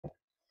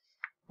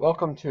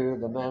Welcome to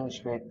the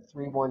Management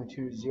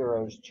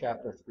 3120's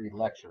Chapter 3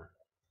 lecture.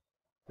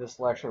 This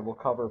lecture will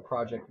cover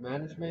project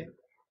management,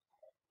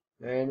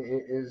 and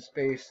it is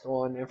based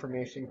on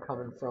information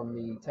coming from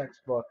the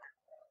textbook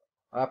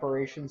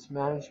Operations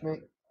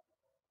Management,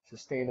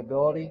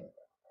 Sustainability,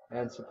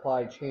 and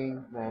Supply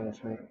Chain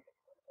Management.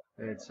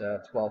 It's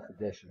 12th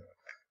edition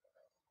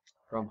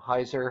from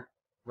Heiser,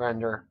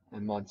 Render,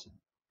 and Munson.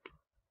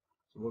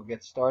 So we'll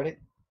get started.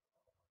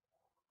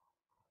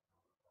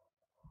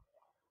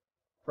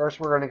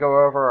 First, we're going to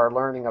go over our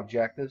learning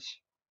objectives.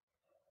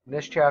 In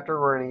this chapter,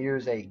 we're going to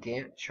use a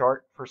Gantt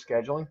chart for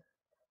scheduling.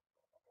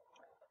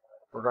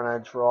 We're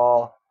going to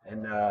draw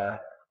an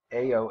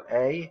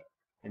AOA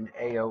and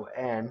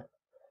AON,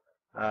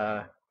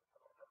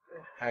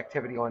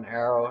 activity on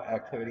arrow,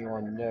 activity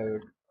on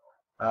node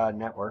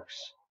networks,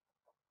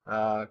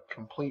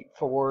 complete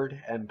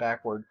forward and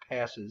backward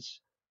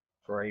passes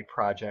for a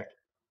project,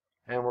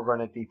 and we're going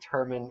to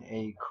determine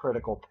a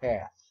critical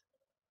path.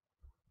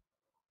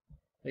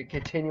 In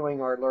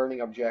continuing our learning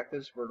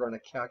objectives, we're going to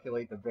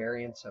calculate the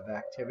variance of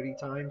activity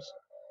times,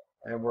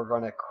 and we're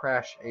going to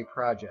crash a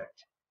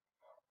project.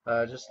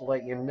 Just to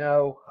let you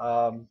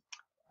know,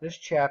 this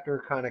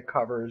chapter kind of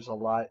covers a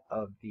lot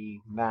of the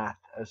math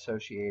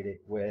associated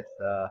with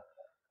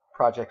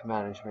project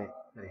management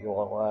that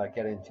you'll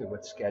get into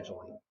with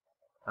scheduling.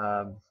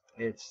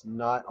 It's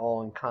not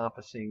all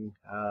encompassing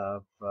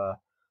of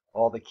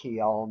all the key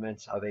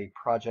elements of a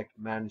project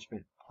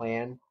management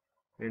plan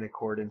in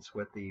accordance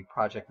with the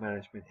Project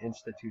Management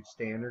Institute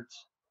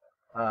standards.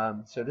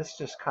 So this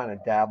just kind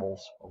of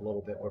dabbles a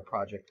little bit with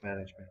project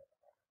management.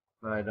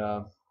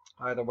 But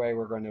either way,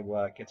 we're going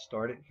to get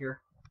started here.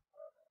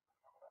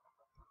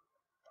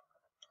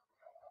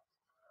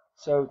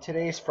 So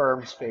today's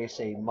firms face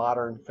a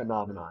modern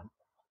phenomenon,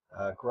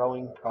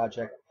 growing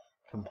project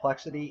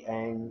complexity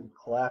and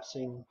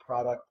collapsing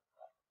product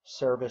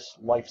service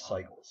life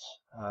cycles.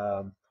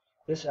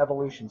 This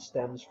evolution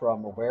stems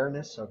from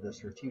awareness of the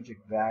strategic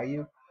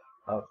value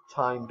of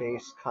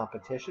time-based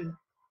competition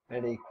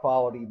and a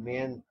quality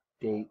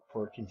mandate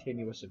for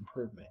continuous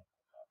improvement.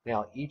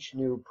 Now, each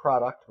new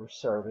product or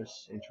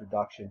service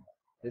introduction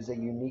is a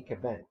unique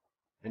event,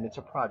 and it's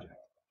a project.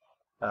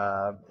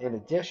 In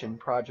addition,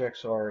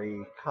 projects are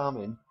a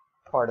common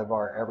part of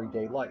our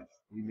everyday life.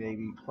 We may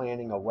be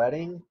planning a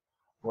wedding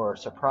or a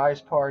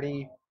surprise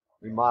party,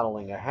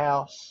 remodeling a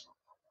house,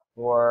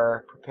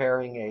 or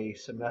preparing a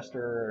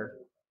semester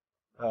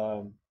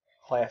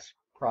class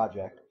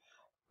project,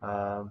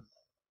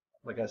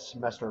 like a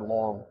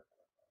semester-long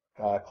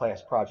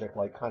class project,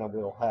 like kind of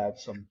we'll have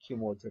some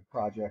cumulative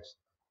projects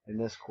in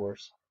this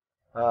course.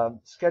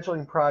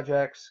 Scheduling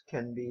projects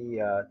can be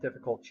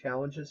difficult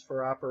challenges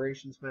for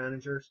operations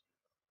managers,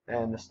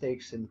 and the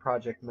stakes in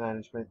project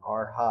management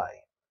are high.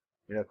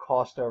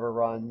 Cost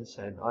overruns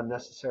and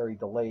unnecessary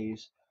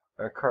delays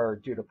occur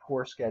due to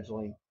poor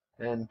scheduling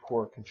and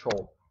poor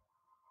control.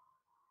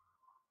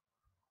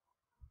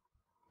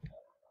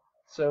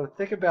 So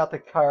think about the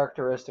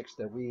characteristics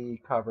that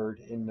we covered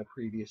in the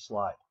previous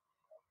slide.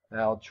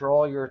 Now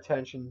draw your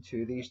attention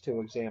to these two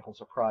examples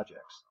of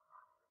projects.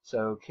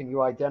 So can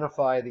you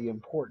identify the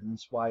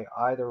importance why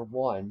either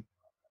one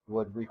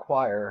would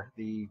require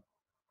the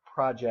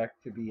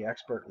project to be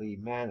expertly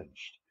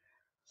managed?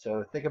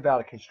 So think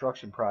about a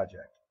construction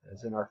project,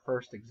 as in our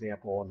first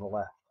example on the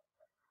left.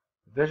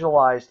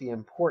 Visualize the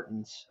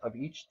importance of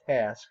each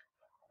task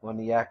on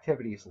the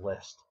activities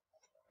list,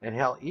 and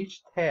how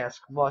each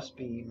task must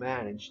be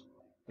managed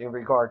in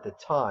regard to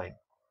time,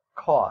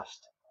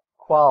 cost,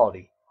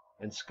 quality,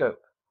 and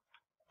scope.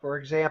 For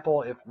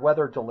example, if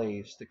weather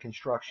delays the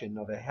construction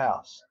of a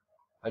house,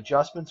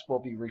 adjustments will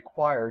be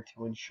required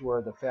to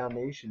ensure the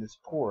foundation is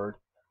poured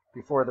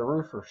before the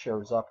roofer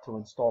shows up to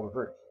install the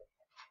roof.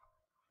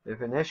 If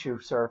an issue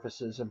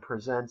surfaces and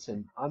presents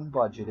an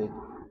unbudgeted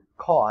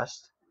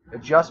cost,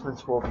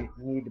 adjustments will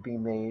need to be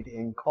made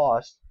in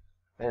cost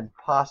and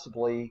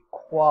possibly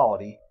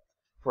quality,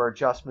 for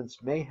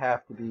adjustments may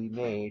have to be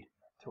made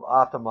to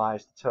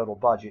optimize the total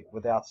budget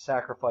without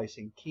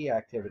sacrificing key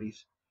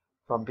activities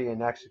from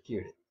being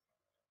executed.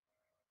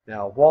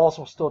 Now, walls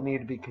will still need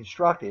to be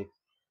constructed.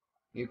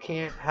 You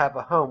can't have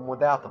a home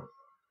without them.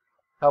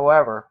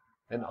 However,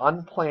 an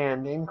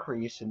unplanned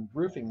increase in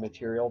roofing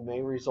material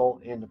may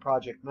result in the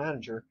project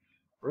manager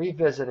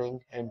revisiting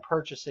and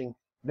purchasing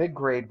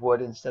mid-grade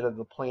wood instead of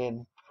the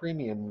planned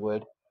premium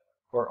wood,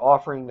 or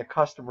offering the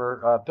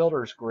customer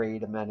builder's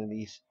grade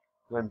amenities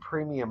when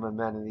premium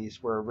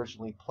amenities were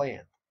originally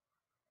planned.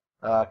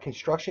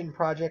 Construction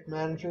project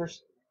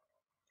managers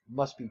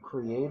must be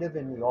creative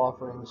in the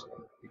offerings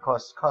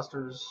because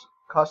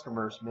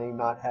customers may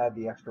not have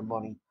the extra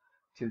money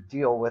to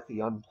deal with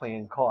the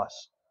unplanned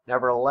costs.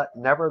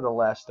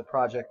 Nevertheless, the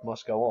project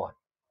must go on.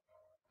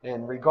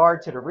 In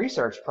regard to the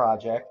research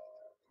project,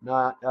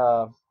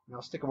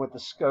 sticking with the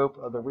scope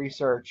of the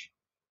research,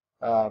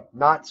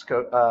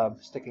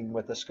 sticking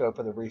with the scope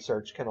of the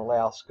research can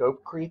allow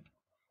scope creep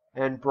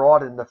and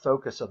broaden the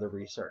focus of the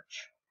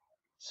research.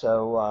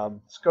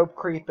 So scope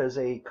creep is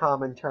a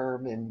common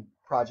term in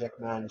project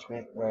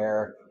management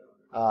where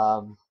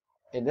Um,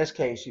 in this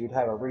case, you'd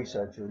have a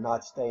researcher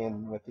not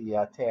staying with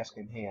the task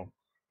in hand,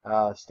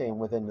 staying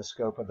within the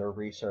scope of their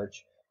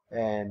research,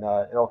 and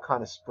it'll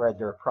kind of spread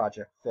their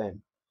project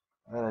thin.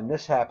 And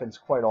this happens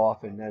quite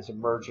often as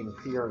emerging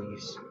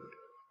theories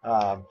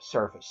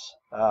surface,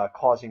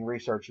 causing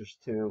researchers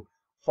to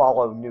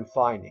follow new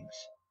findings.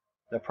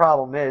 The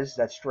problem is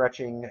that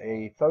stretching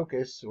a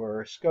focus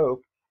or a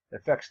scope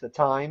affects the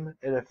time,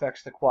 it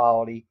affects the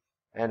quality,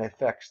 and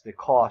affects the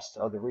cost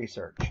of the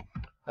research.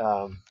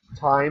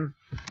 Time,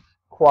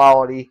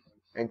 quality,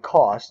 and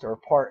cost are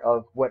part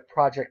of what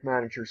project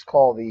managers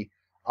call the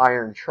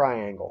iron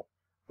triangle,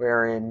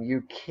 wherein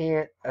you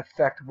can't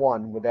affect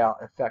one without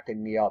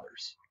affecting the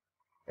others.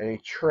 And a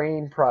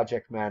trained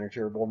project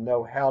manager will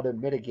know how to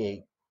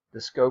mitigate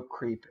the scope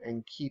creep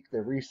and keep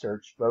the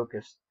research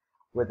focused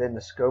within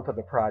the scope of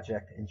the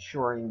project,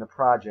 ensuring the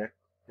project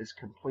is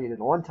completed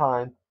on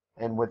time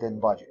and within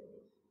budget.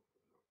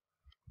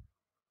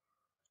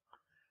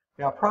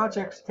 Now,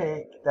 projects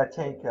that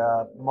take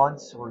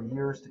months or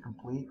years to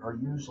complete are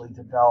usually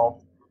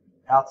developed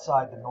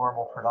outside the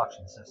normal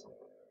production system.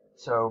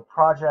 So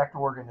project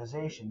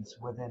organizations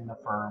within the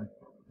firm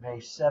may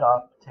set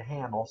up to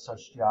handle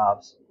such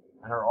jobs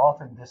and are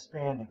often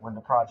disbanded when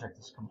the project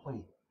is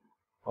complete.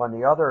 On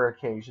the other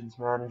occasions,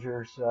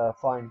 managers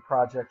find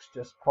projects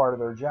just part of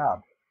their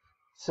job.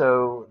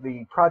 So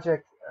the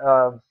project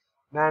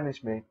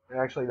management,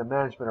 actually the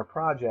management of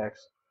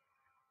projects,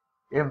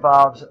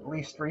 involves at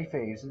least three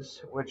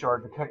phases, which are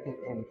depicted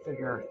in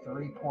figure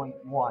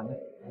 3.1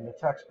 in the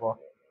textbook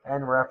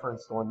and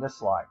referenced on this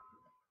slide.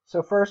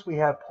 So first we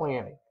have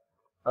planning.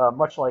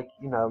 Much like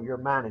your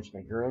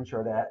management, your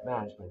intro to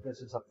management.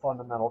 This is a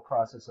fundamental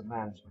process of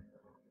management.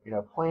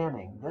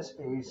 Planning. This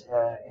phase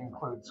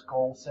includes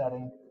goal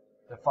setting,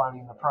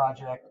 defining the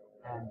project,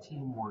 and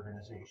team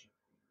organization.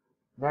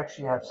 Next,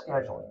 you have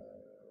scheduling.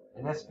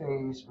 And this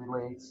phase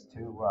relates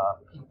to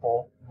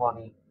people,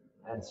 money,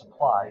 and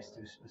supplies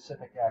to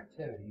specific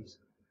activities,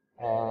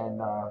 and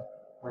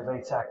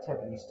relates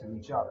activities to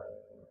each other.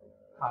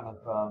 Kind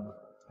of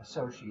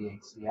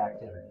associates the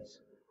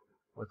activities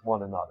with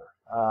one another.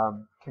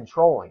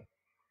 Controlling.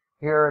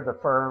 Here, the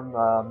firm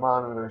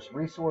monitors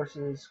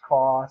resources,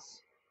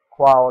 costs,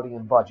 quality,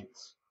 and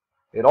budgets.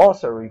 It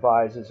also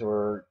revises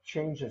or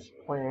changes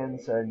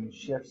plans and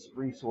shifts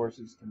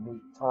resources to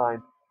meet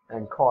time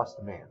and cost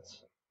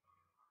demands.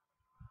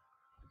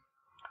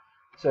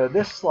 So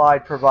this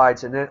slide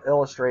provides an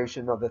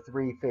illustration of the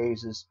three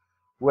phases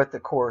with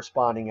the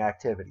corresponding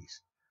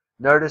activities.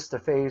 Notice the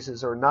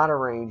phases are not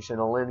arranged in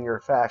a linear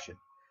fashion,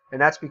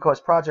 and that's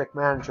because project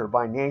manager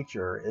by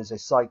nature is a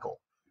cycle,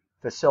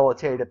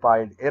 facilitated by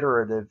an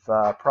iterative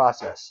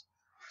process.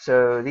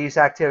 So these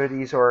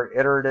activities are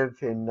iterative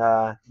in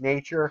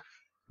nature,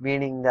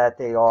 meaning that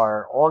they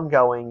are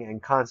ongoing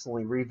and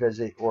constantly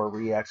revisit or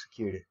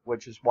re-executed,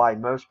 which is why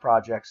most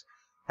projects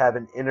have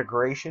an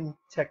integration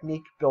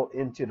technique built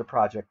into the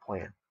project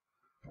plan.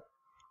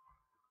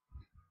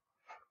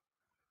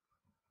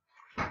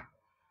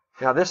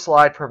 Now this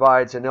slide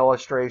provides an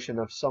illustration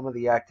of some of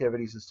the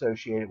activities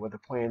associated with the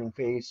planning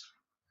phase.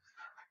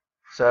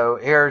 So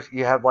here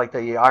you have like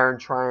the iron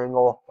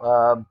triangle,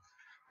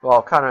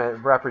 well, kind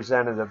of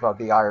representative of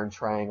the iron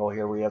triangle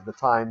here. We have the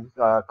time,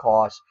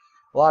 cost.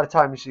 A lot of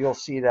times you'll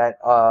see that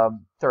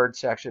third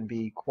section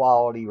be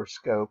quality or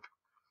scope,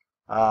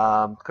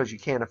 because you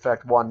can't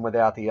affect one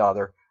without the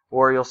other.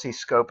 Or you'll see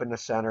scope in the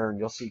center, and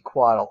you'll see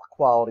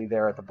quality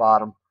there at the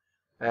bottom.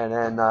 And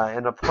then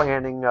in the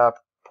planning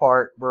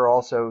part, we're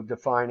also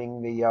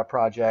defining the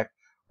project.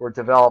 We're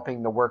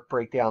developing the work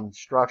breakdown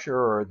structure,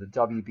 or the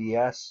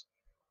WBS.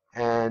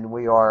 And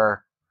we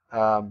are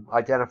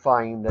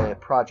identifying the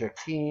project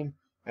team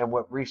and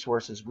what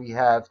resources we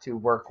have to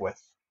work with.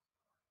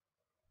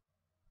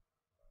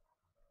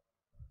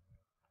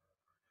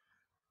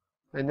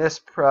 And this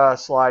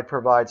slide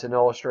provides an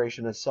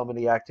illustration of some of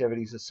the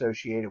activities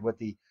associated with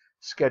the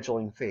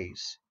scheduling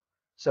phase.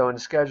 So in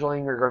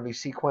scheduling, you're going to be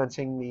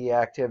sequencing the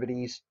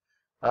activities.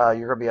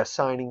 You're going to be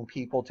assigning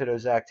people to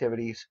those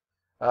activities.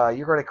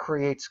 You're going to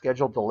create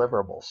scheduled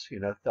deliverables.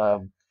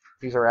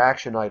 These are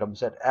action items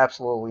that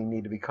absolutely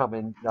need to be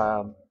coming,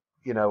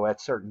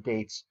 at certain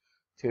dates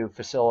to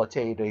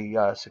facilitate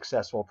a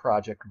successful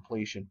project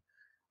completion.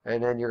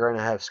 And then you're going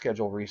to have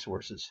scheduled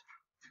resources.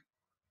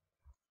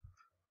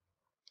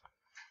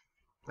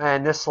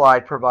 And this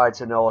slide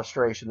provides an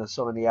illustration of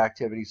some of the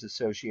activities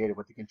associated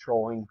with the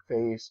controlling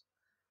phase.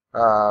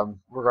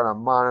 We're going to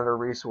monitor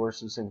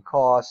resources and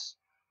costs.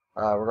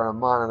 We're going to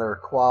monitor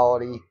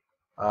quality.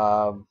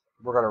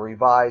 We're going to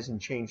revise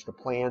and change the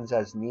plans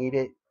as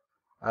needed.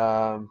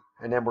 And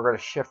then we're going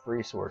to shift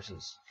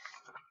resources.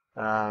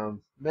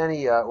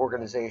 Many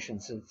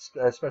organizations,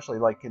 especially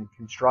like in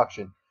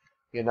construction,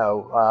 they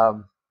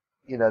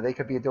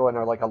could be doing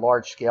like a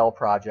large scale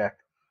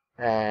project,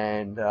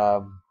 and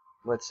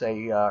let's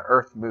say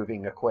earth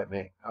moving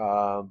equipment,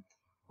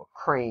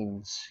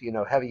 cranes,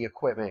 heavy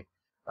equipment.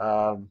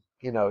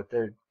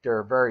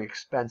 They're very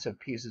expensive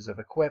pieces of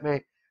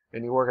equipment,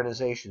 and the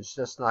organization's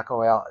just not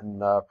going out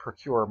and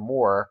procure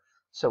more.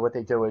 So what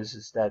they do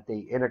is that they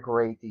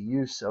integrate the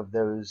use of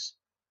those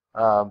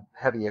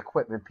heavy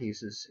equipment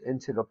pieces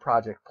into the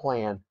project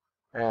plan,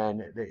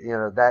 and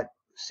that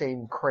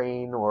same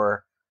crane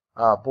or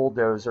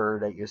bulldozer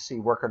that you see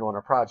working on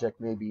a project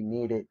may be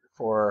needed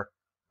for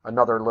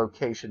another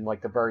location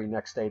like the very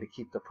next day to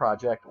keep the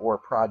project or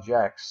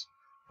projects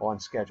on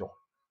schedule.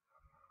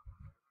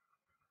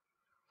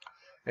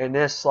 And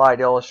this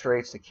slide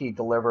illustrates the key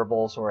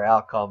deliverables or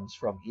outcomes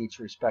from each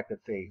respective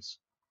phase.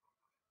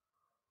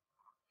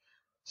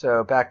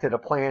 So back to the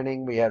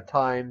planning, we have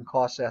time,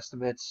 cost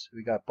estimates,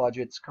 we got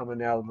budgets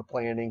coming out of the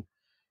planning,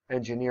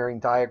 engineering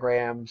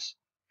diagrams,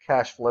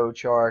 cash flow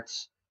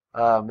charts,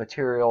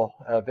 material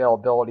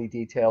availability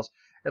details.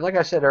 And like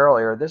I said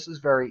earlier, this is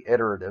very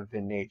iterative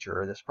in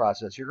nature, this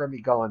process. You're going to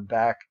be going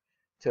back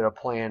to the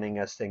planning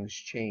as things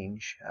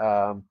change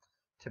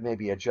to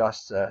maybe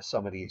adjust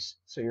some of these.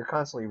 So you're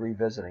constantly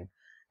revisiting.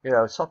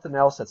 Something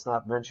else that's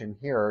not mentioned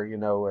here,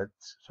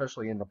 it's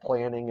especially in the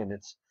planning, and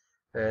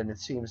it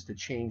seems to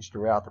change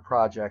throughout the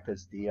project,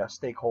 is the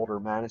stakeholder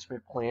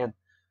management plan.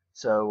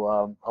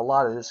 So a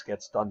lot of this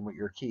gets done with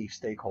your key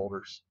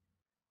stakeholders.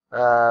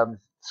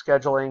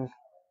 Scheduling,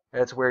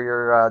 that's where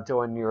you're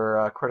doing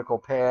your critical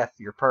path,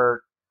 your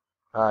PERT,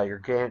 your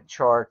Gantt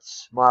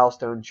charts,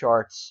 milestone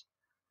charts,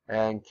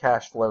 and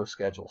cash flow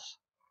schedules.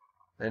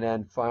 And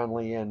then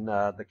finally in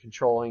the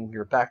controlling,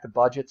 you're back to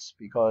budgets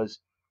because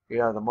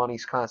the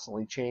money's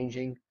constantly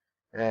changing,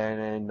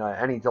 and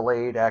any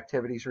delayed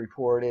activities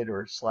reported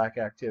or slack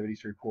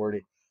activities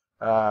reported,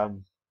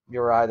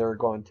 you're either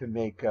going to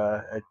make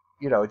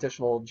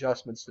additional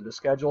adjustments to the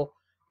schedule.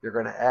 You're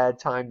going to add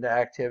time to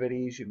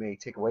activities. You may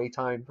take away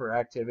time for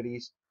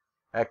activities.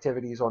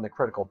 Activities on the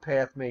critical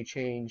path may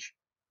change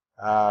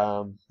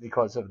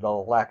because of the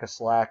lack of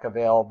slack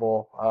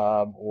available,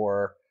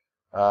 or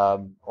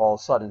all of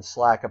a sudden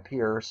slack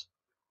appears.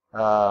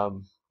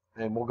 And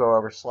we'll go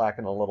over slack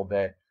in a little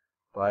bit,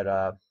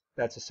 but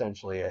that's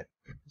essentially it.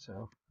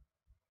 So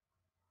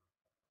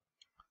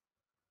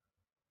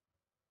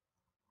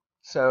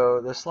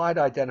the slide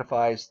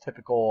identifies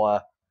typical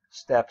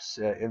steps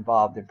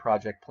involved in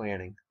project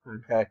planning.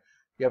 Okay,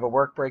 you have a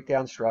work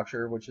breakdown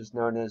structure, which is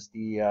known as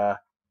the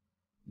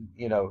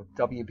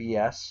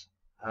WBS.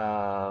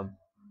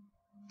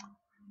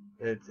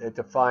 It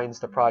defines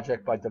the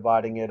project by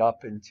dividing it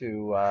up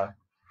into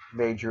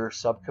major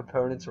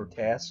subcomponents or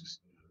tasks,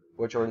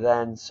 which are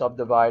then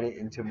subdivided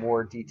into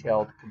more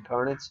detailed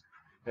components,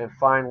 and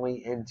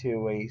finally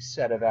into a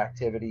set of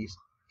activities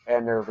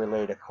and their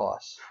related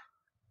costs.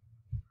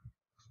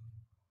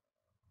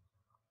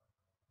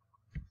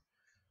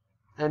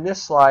 And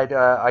this slide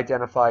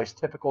identifies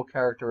typical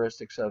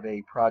characteristics of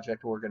a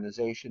project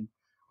organization,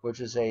 which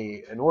is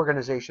an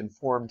organization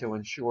formed to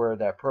ensure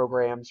that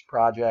programs,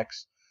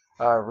 projects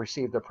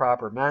receive the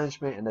proper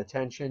management and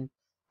attention.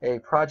 A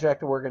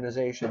project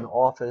organization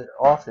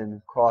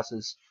often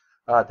crosses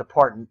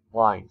department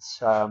lines.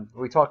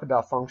 We talked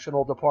about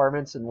functional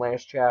departments in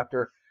last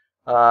chapter.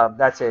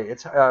 That's it.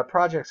 It's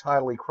projects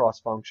highly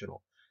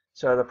cross-functional.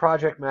 So the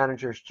project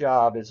manager's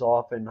job is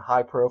often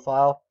high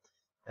profile,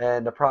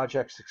 and the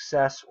project's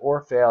success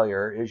or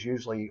failure is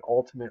usually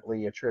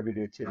ultimately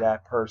attributed to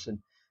that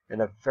person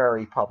in a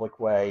very public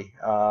way,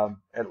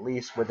 at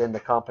least within the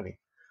company.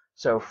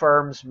 So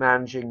firms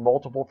managing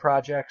multiple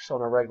projects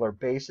on a regular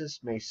basis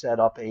may set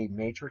up a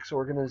matrix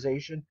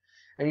organization.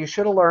 And you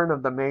should have learned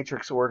of the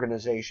matrix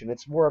organization.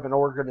 It's more of an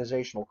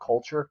organizational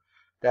culture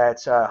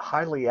that's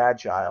highly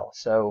agile.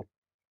 So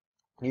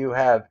you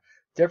have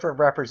different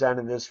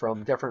representatives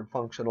from different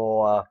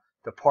functional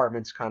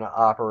departments kind of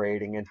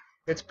operating, and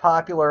it's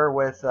popular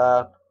with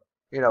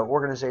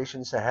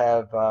organizations that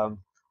have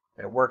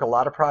that work a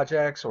lot of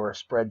projects or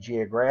spread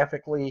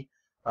geographically,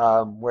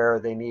 where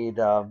they need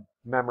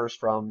members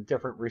from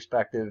different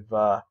respective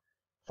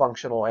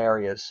functional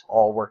areas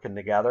all working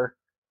together.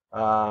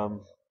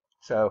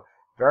 So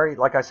very,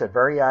 like I said,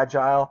 very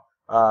agile,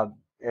 and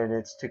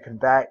it's to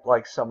combat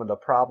like some of the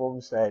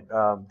problems that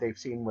they've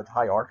seen with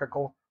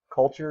hierarchical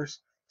cultures.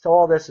 So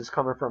all this is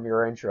coming from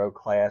your intro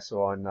class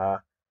on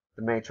the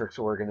matrix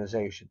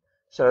organization.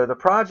 So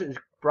the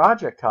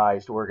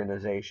projectized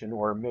organization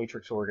or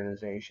matrix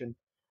organization,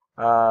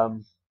 they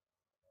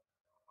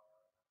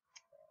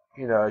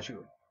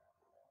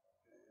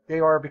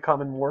are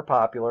becoming more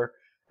popular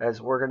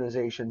as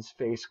organizations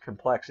face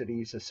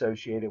complexities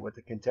associated with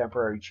the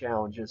contemporary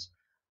challenges.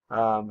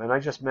 And I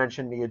just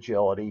mentioned the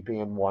agility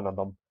being one of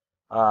them.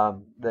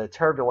 The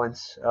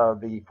turbulence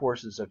of the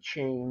forces of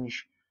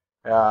change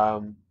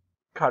kind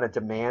of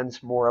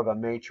demands more of a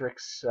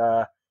matrix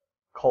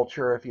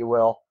culture, if you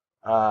will,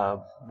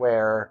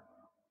 where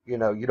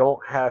you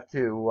don't have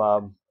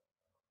to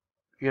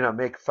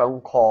make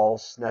phone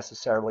calls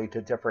necessarily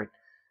to different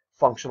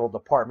functional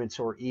departments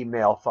or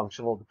email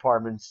functional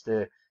departments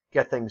to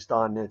get things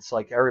done. It's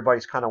like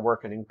everybody's kind of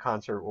working in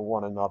concert with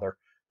one another.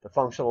 The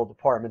functional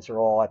departments are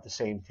all at the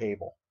same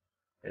table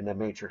in the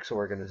matrix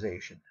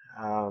organization.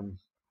 And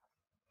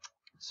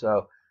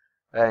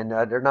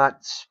they're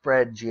not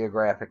spread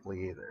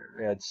geographically either.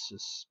 It's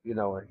just,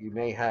 you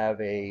may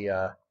have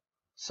a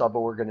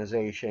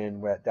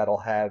sub-organization that'll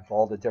have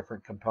all the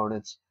different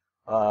components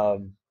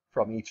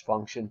from each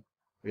function,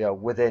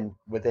 within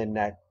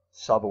that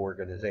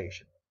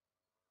sub-organization.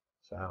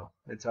 So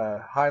it's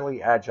a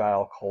highly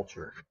agile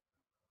culture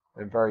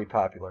and very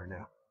popular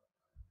now.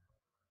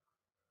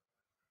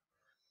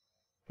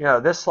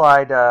 This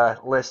slide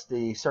lists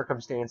the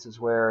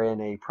circumstances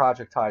wherein a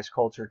projectized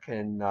culture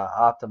can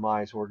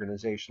optimize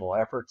organizational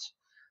efforts.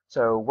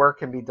 So work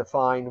can be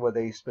defined with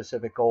a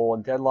specific goal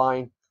and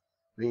deadline.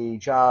 The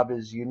job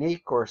is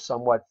unique or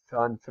somewhat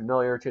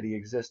unfamiliar to the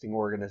existing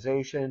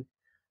organization.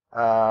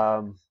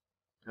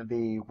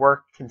 The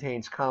work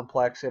contains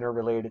complex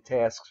interrelated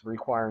tasks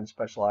requiring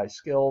specialized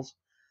skills.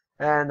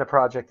 And the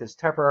project is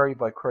temporary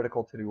but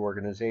critical to the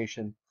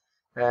organization.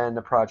 And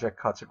the project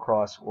cuts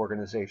across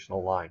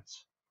organizational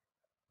lines.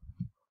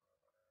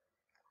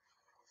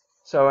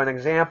 So an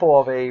example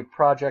of a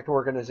project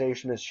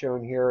organization is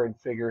shown here in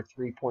figure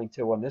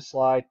 3.2 on this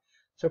slide.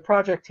 So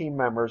project team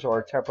members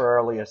are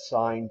temporarily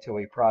assigned to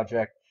a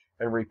project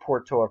and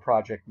report to a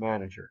project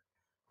manager.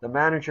 The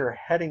manager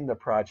heading the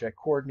project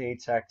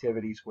coordinates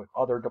activities with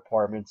other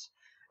departments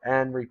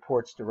and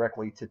reports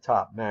directly to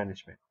top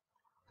management.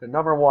 So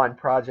number one,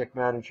 project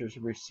managers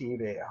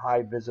receive a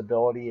high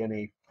visibility in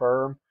a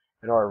firm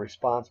and are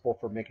responsible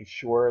for making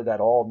sure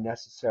that all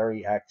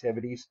necessary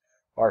activities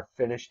are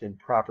finished in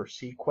proper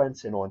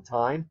sequence and on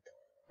time.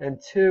 And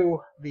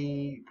two,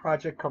 the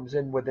project comes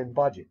in within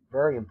budget.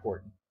 Very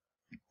important.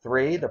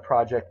 Three, the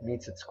project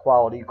meets its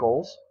quality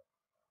goals.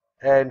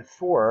 And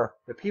four,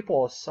 the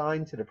people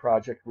assigned to the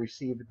project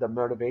receive the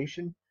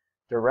motivation,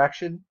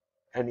 direction,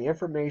 and the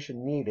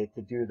information needed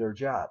to do their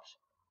jobs.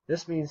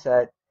 This means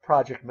that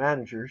project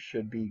managers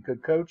should be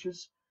good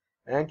coaches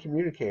and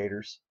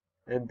communicators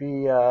and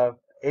be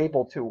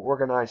able to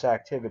organize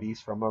activities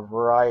from a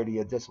variety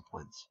of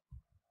disciplines.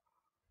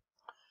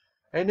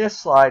 And this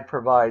slide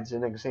provides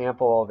an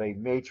example of a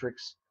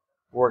matrix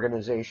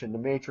organization. The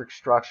matrix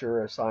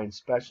structure assigns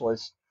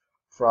specialists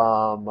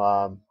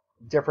from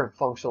different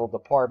functional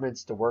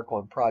departments to work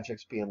on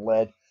projects being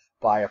led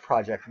by a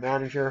project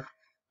manager.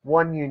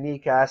 One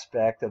unique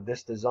aspect of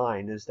this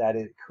design is that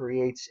it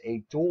creates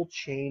a dual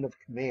chain of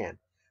command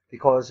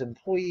because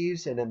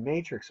employees in a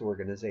matrix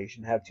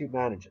organization have two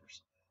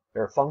managers,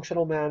 their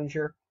functional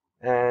manager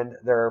and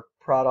their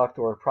product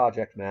or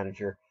project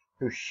manager,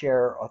 who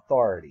share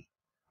authority.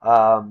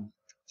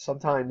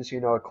 Sometimes,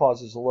 it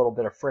causes a little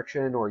bit of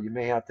friction, or you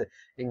may have to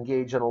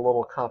engage in a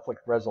little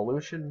conflict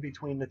resolution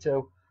between the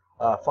two.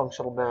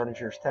 Functional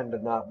managers tend to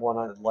not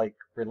want to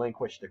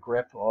relinquish the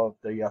grip of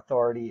the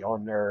authority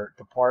on their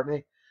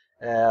department.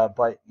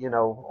 But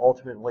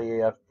ultimately,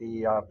 if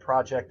the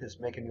project is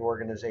making the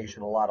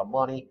organization a lot of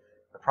money,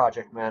 the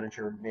project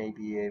manager may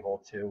be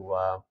able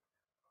to,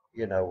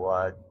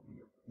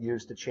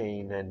 use the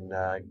chain and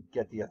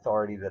get the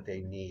authority that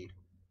they need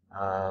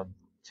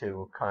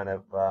to kind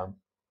of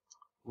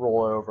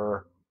roll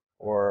over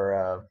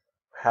or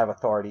have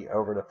authority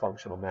over the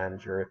functional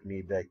manager if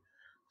need be.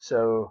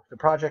 So the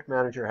project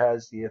manager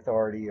has the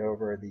authority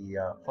over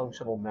the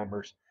functional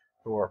members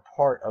who are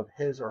part of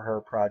his or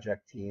her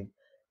project team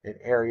in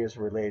areas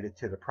related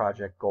to the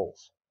project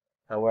goals.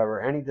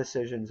 However, any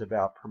decisions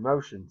about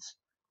promotions,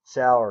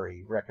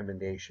 salary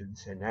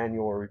recommendations, and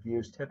annual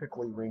reviews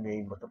typically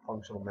remain with the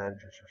functional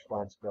manager's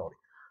responsibility.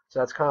 So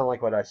that's kind of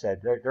like what I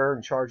said. They're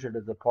in charge of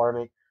the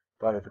department,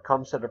 but if it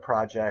comes to the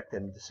project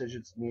and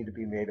decisions need to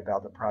be made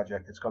about the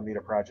project, it's going to be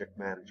the project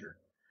manager.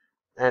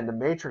 And the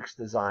matrix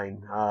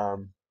design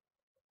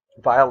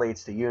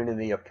violates the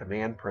unity of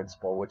command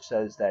principle, which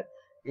says that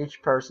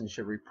each person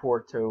should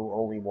report to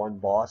only one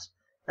boss.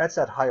 That's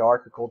that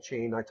hierarchical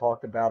chain I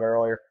talked about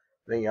earlier.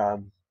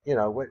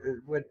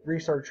 What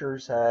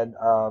researchers and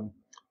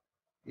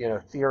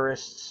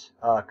theorists,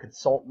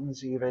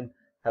 consultants even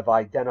have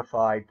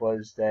identified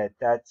was that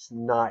that's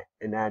not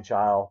an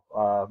agile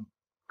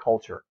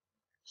culture.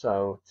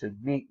 So to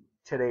meet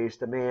today's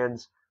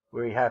demands,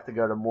 we have to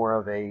go to more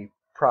of a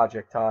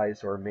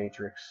projectized or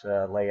matrix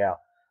layout.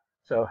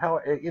 So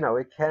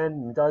it can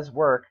and does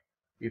work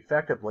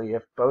effectively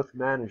if both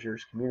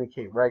managers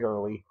communicate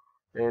regularly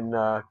and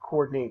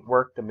coordinate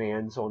work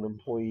demands on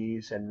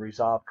employees and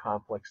resolve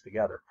conflicts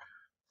together.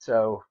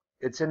 So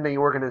it's in the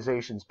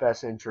organization's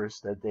best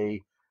interest that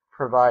they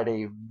provide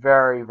a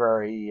very,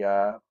 very,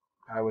 I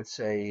would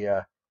say,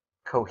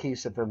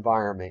 cohesive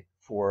environment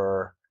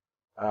for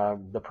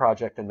the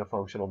project and the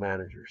functional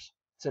managers.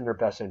 It's in their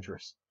best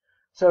interest.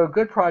 So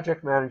good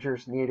project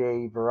managers need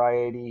a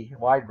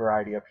wide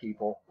variety of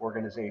people,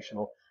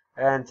 organizational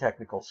and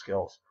technical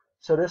skills.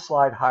 So this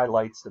slide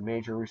highlights the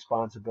major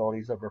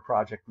responsibilities of a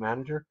project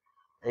manager.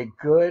 A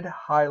good,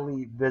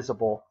 highly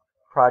visible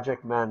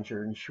project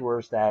manager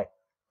ensures that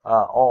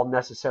all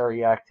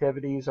necessary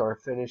activities are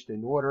finished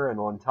in order and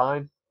on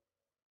time.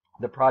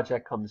 The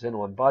project comes in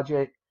on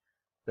budget.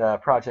 The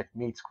project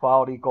meets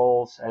quality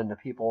goals, and the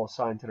people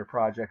assigned to the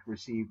project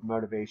receive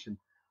motivation,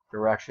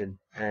 direction,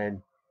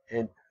 and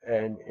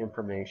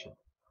information.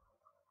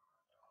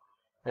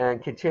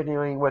 And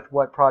continuing with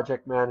what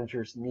project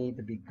managers need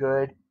to be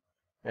good,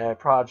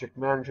 Project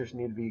managers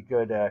need to be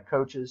good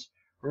coaches.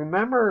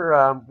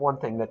 Remember one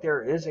thing, that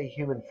there is a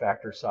human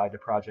factor side to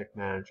project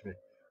management,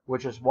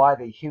 which is why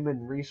the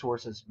human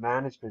resources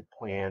management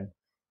plan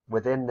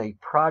within the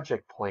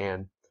project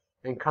plan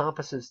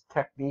encompasses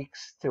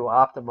techniques to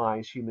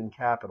optimize human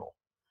capital.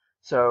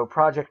 So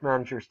project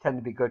managers tend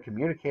to be good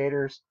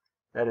communicators.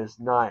 That is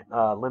not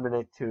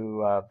limited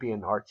to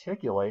being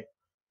articulate.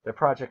 The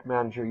project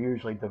manager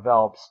usually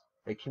develops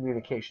a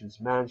communications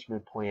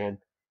management plan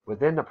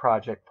within the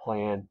project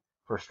plan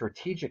for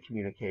strategic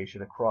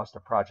communication across the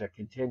project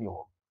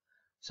continuum.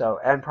 So,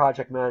 and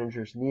project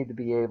managers need to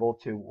be able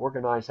to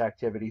organize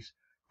activities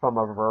from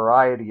a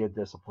variety of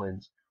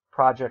disciplines.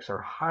 Projects are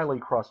highly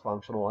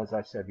cross-functional, as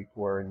I said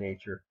before, in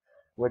nature,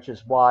 which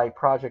is why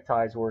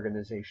projectized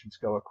organizations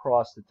go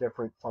across the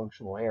different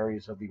functional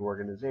areas of the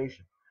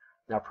organization.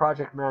 Now,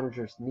 project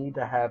managers need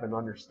to have an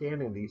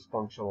understanding of these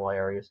functional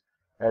areas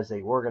as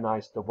they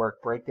organize the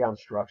work breakdown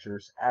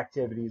structures,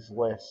 activities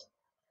lists,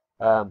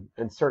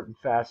 and certain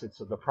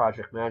facets of the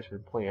project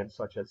management plan,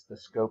 such as the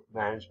scope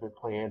management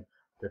plan,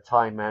 the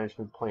time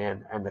management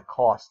plan, and the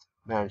cost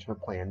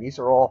management plan. These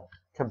are all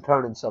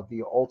components of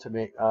the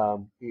ultimate,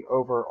 the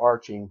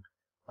overarching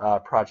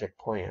project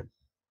plan.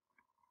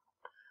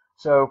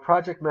 So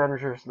project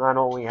managers not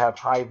only have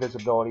high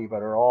visibility, but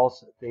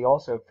they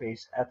also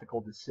face ethical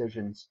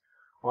decisions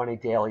on a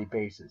daily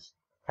basis.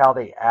 How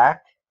they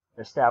act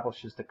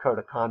establishes the code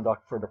of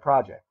conduct for the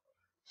project.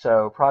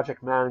 So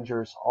project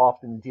managers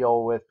often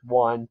deal with,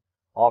 one,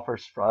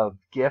 offers of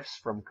gifts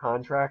from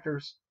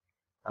contractors.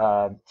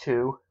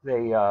 Two,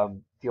 they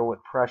deal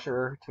with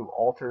pressure to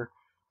alter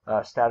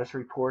status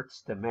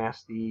reports to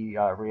mask the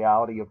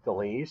reality of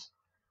delays.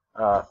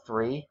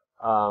 Three,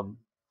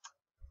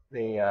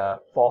 they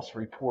false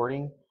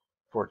reporting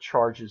for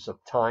charges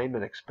of time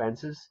and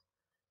expenses.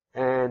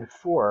 And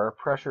four,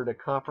 pressure to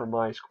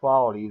compromise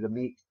quality to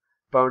meet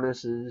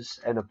bonuses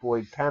and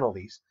avoid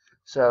penalties.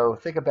 So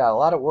think about a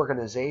lot of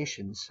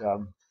organizations.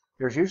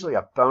 There's usually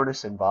a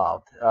bonus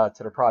involved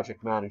to the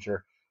project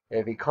manager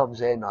if he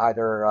comes in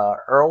either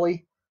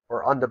early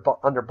or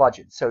under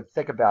budget. So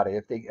think about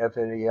it. If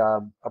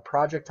a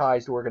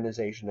projectized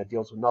organization that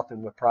deals with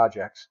nothing with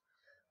projects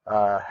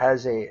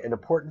has an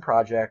important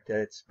project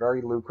that's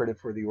very lucrative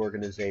for the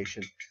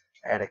organization,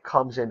 and it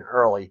comes in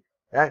early,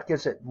 that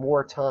gives it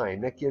more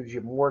time. That gives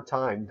you more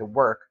time to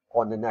work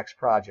on the next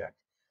project.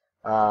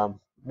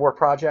 More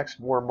projects,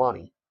 more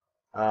money.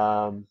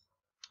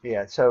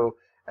 Yeah, so,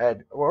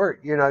 or,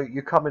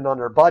 you come in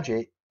under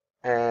budget,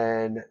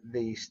 and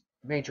the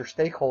major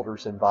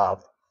stakeholders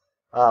involved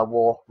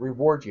will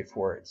reward you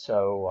for it.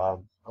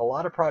 So a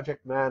lot of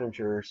project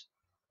managers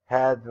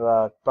have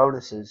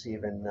bonuses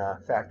even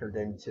factored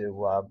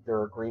into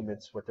their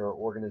agreements with their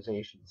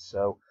organizations.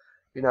 So,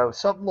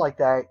 something like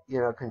that,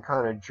 can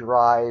kind of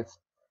drive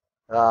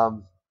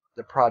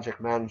the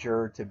project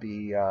manager to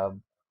be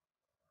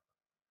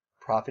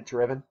profit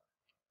driven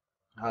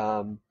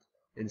um,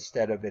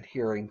 instead of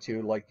adhering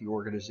to like the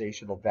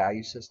organizational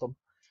value system,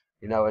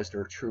 as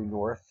their true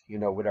north,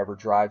 whatever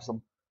drives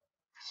them.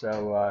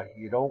 So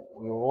don't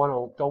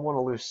want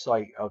to lose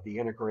sight of the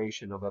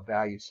integration of a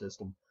value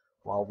system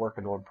while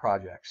working on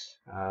projects.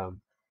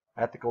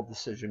 Ethical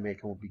decision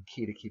making will be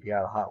key to keep you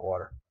out of hot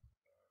water.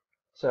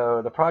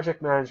 So the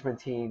project management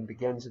team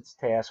begins its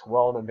task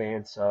well in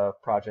advance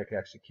of project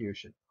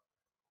execution,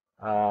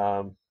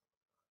 um,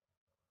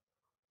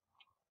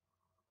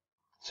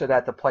 so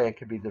that the plan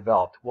can be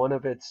developed. One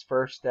of its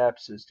first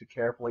steps is to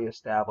carefully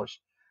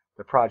establish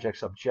the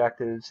project's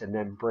objectives and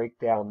then break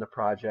down the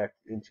project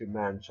into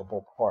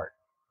manageable parts.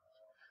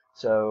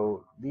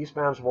 So these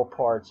manageable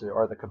parts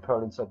are the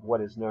components of what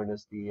is known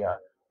as the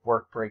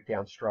work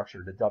breakdown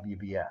structure, the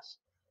WBS.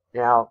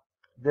 Now,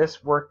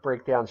 this work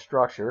breakdown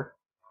structure,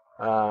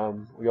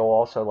 you'll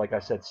also, like I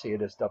said, see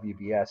it as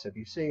WBS. If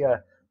you see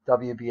a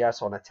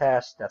WBS on a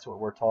test, that's what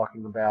we're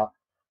talking about,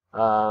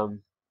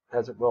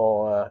 as it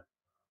will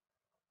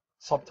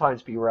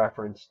sometimes be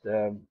referenced,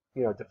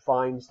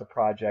 defines the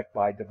project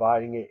by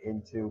dividing it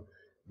into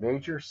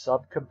major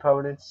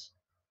subcomponents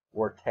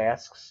or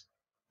tasks,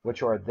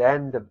 which are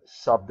then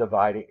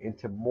subdivided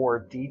into more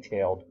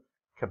detailed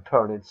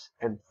components,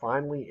 and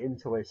finally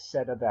into a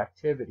set of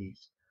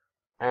activities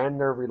and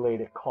their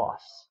related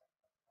costs.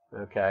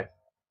 Okay,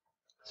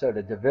 so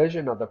the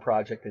division of the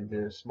project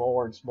into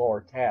smaller and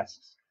smaller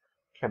tasks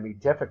can be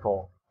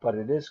difficult, but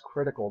it is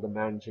critical to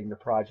managing the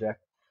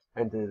project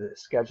and to the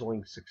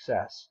scheduling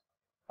success.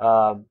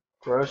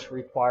 Gross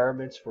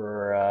requirements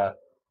for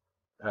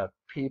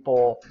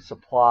people,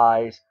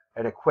 supplies,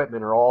 and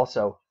equipment are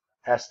also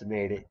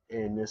estimated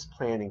in this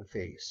planning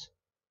phase.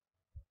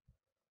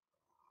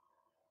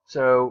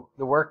 So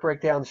the work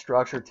breakdown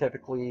structure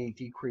typically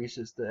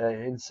decreases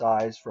in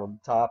size from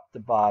top to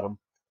bottom,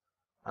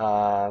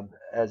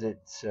 as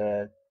it's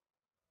as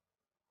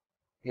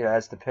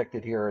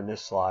depicted here in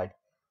this slide.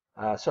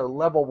 So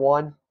level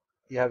one,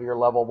 you have your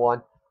level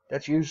one.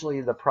 That's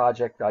usually the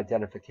project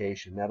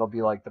identification. That'll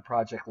be like the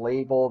project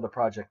label, the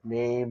project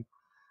name,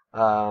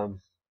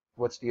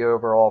 what's the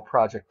overall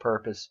project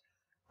purpose,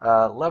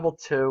 Level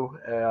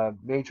 2,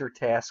 major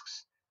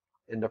tasks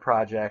in the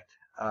project.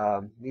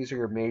 These are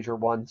your major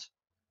ones.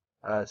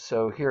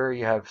 So here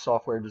you have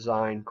software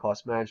design,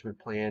 cost management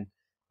plan,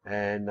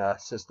 and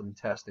system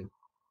testing.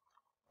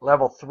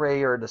 Level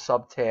 3 are the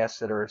subtasks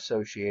that are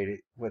associated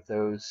with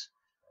those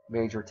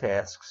major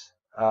tasks.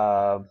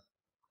 And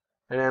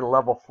then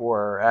level 4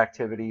 are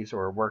activities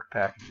or work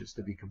packages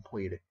to be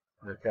completed.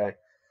 Okay,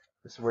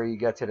 this is where you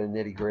get to the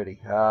nitty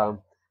gritty.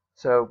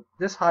 So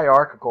this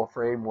hierarchical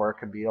framework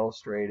can be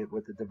illustrated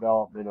with the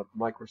development of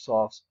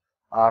Microsoft's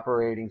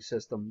operating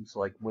systems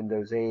like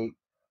Windows 8.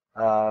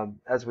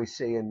 As we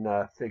see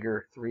in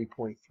figure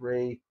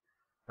 3.3,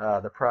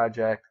 the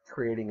project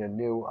creating a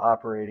new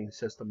operating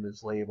system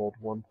is labeled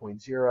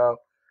 1.0.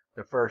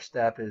 The first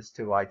step is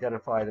to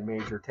identify the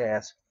major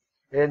task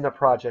in the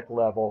project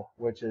level,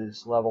 which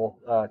is level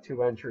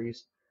 2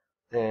 entries.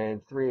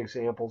 And 3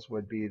 examples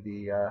would be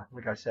the,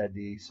 like I said,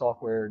 the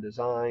software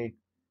design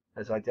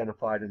as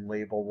identified in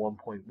label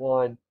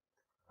 1.1,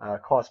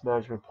 cost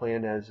management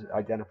plan as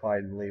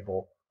identified in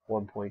label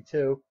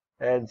 1.2,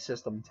 and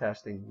system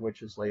testing,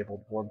 which is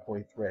labeled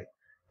 1.3.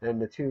 And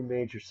the 2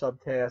 major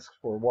subtasks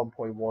for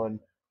 1.1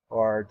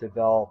 are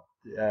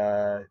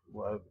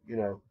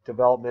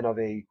development of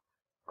a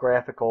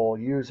graphical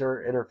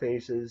user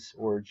interfaces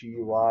or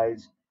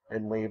GUIs,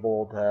 and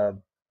labeled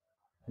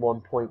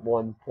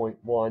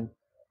 1.1.1.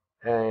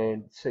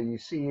 And so you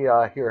see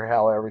here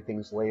how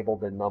everything's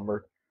labeled and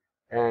numbered,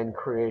 and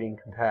creating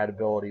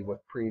compatibility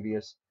with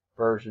previous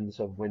versions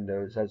of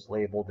Windows as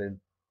labeled in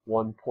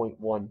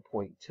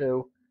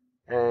 1.1.2.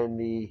 And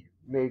the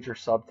major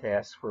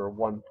subtasks for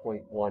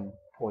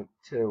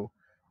 1.1.2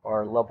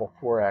 are level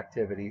 4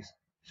 activities,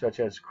 such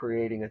as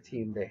creating a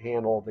team to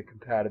handle the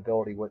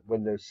compatibility with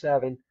Windows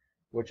 7,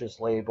 which is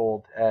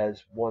labeled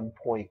as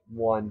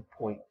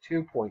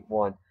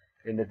 1.1.2.1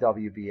 in the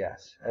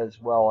WBS,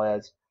 as well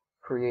as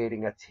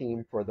creating a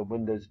team for the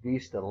Windows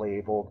Vista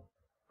labeled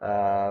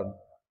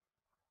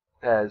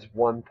as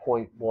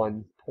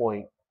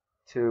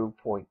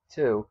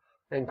 1.1.2.2,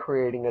 and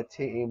creating a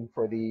team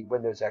for the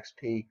Windows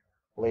XP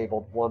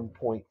labeled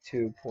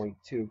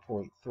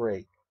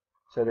 1.2.2.3.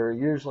 So there are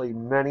usually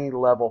many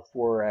level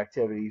 4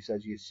 activities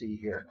as you see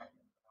here.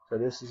 So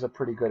this is a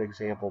pretty good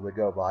example to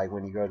go by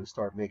when you go to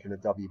start making a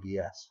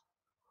WBS.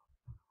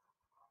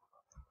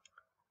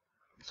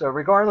 So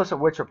regardless of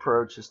which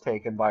approach is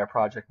taken by a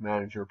project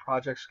manager,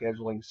 project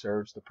scheduling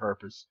serves the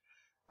purpose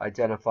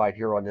identified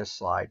here on this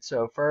slide.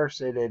 So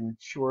first, it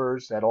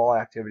ensures that all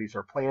activities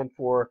are planned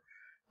for,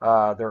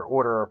 their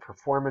order of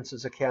performance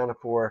is accounted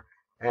for,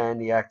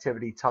 and the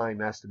activity time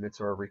estimates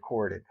are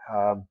recorded.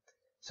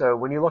 So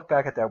when you look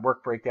back at that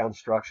work breakdown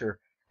structure,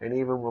 and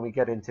even when we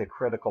get into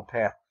critical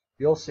path,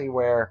 you'll see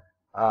where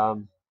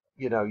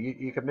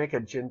you can make a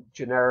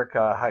generic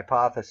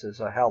hypothesis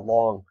of how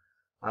long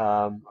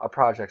a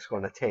project's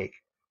going to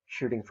take,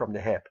 shooting from the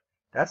hip.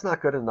 That's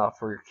not good enough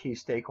for your key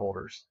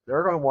stakeholders.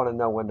 They're going to want to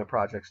know when the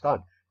project's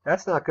done.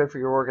 That's not good for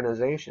your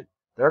organization.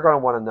 They're going to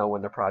want to know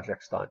when the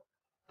project's done.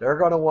 They're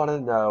going to want to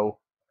know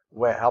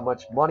how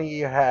much money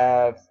you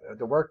have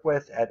to work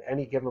with at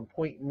any given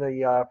point in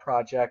the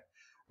project.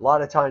 A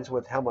lot of times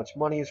with how much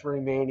money is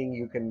remaining,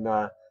 you can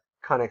kind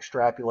of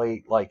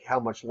extrapolate like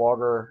how much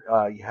longer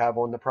you have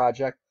on the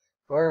project,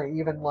 or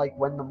even like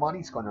when the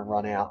money's going to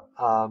run out,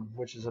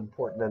 which is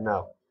important to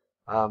know.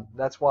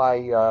 That's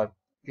why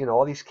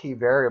all these key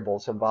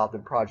variables involved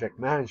in project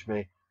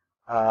management,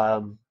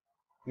 it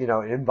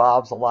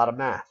involves a lot of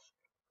math.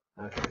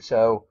 Okay,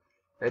 so,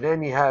 and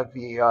then you have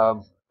the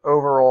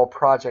overall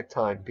project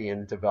time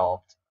being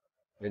developed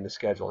in the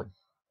scheduling.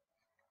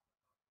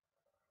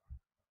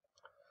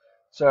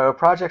 So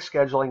project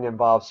scheduling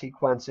involves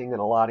sequencing and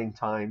allotting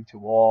time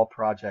to all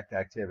project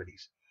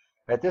activities.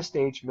 At this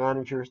stage,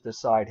 managers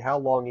decide how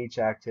long each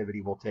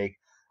activity will take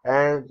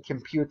and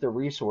compute the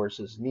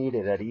resources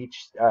needed at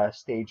each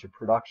stage of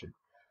production.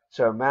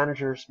 So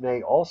managers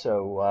may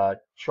also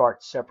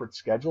chart separate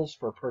schedules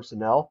for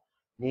personnel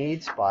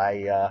needs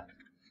by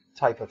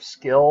type of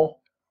skill,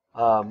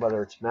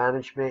 whether it's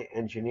management,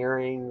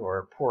 engineering,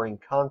 or pouring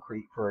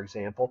concrete, for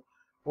example,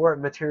 or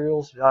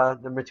materials,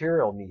 the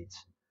material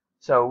needs.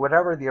 So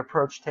whatever the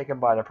approach taken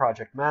by the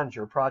project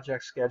manager,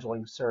 project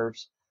scheduling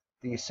serves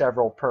these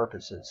several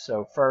purposes.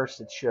 So first,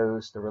 it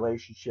shows the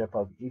relationship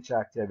of each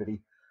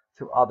activity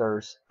to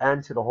others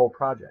and to the whole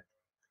project.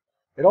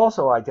 It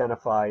also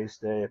identifies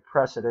the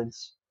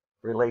precedence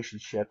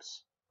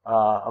relationships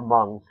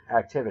among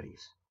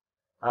activities.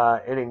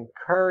 It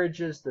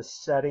encourages the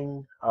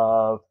setting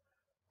of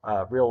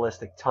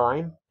realistic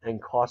time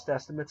and cost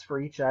estimates for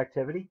each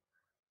activity,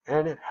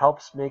 and it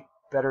helps make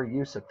better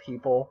use of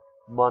people,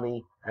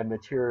 money, and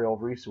material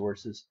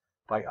resources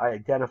by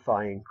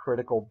identifying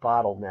critical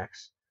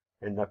bottlenecks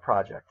in the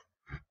project.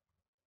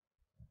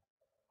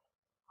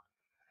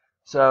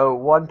 So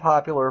one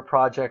popular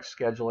project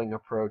scheduling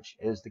approach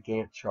is the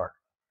Gantt chart.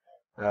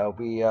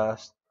 We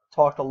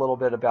talked a little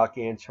bit about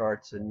Gantt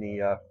charts in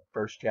the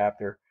first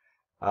chapter.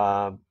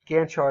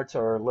 Gantt charts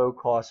are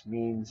low-cost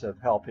means of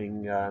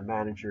helping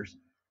managers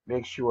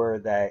make sure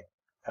that,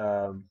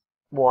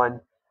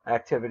 one,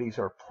 activities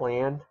are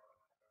planned.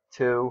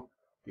 2,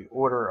 the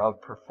order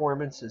of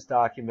performance is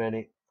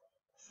documented.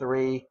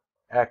 3,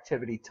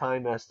 activity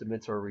time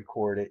estimates are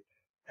recorded.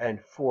 And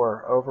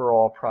 4,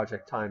 overall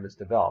project time is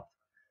developed.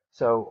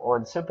 So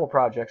on simple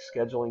projects,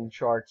 scheduling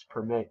charts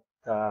permit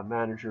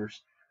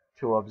managers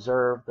to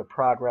observe the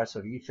progress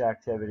of each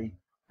activity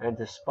and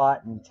to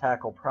spot and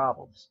tackle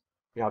problems.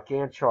 Now,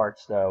 Gantt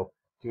charts, though,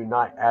 do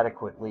not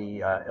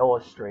adequately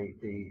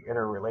illustrate the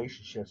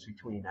interrelationships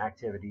between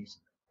activities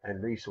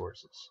and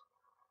resources.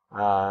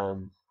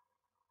 So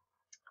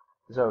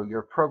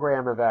your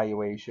program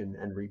evaluation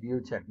and review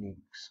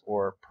techniques,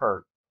 or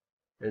PERT,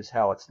 is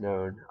how it's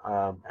known,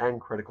 and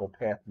critical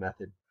path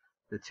method,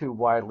 the two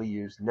widely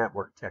used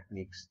network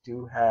techniques,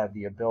 do have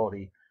the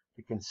ability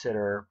to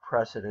consider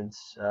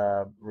precedence,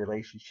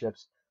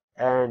 relationships,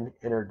 and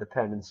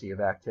interdependency of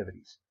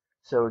activities.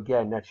 So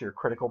again, that's your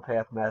critical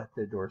path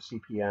method, or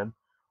CPM,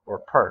 or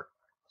PERT.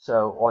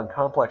 So on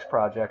complex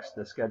projects,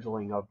 the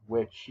scheduling of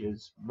which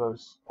is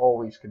most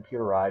always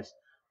computerized,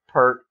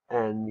 PERT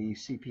and the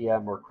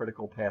CPM, or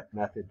critical path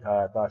method,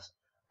 thus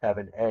have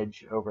an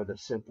edge over the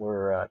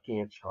simpler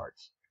Gantt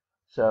charts.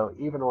 So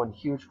even on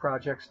huge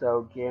projects,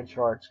 though, Gantt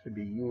charts can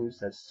be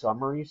used as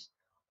summaries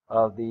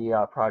of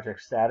the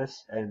project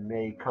status and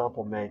may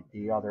complement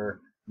the other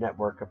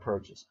network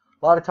approaches.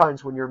 A lot of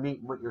times when you're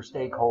meeting with your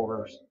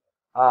stakeholders,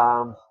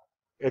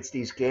 it's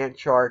these Gantt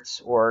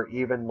charts or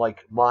even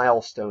like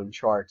milestone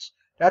charts.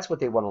 That's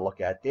what they want to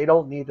look at. They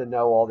don't need to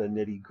know all the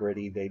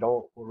nitty-gritty. They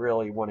don't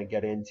really want to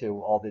get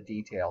into all the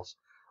details.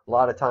 A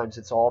lot of times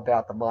it's all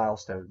about the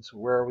milestones.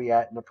 Where are we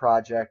at in the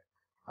project?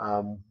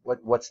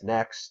 What's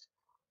next?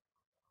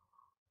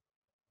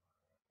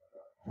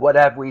 What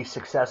have we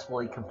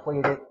successfully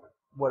completed?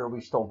 What are we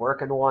still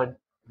working on?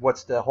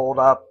 What's the hold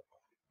up?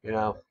 You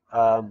know,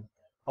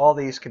 all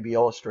these can be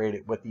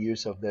illustrated with the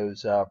use of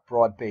those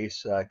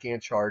broad-based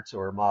Gantt charts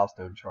or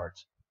milestone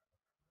charts.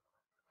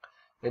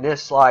 And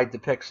this slide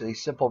depicts a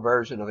simple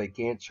version of a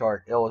Gantt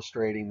chart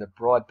illustrating the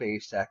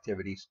broad-based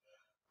activities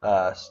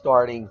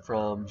starting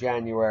from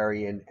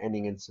January and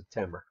ending in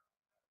September.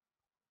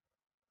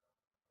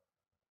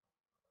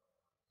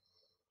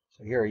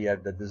 So here you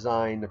have the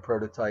design, the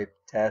prototype,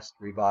 test,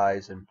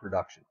 revise, and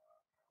production.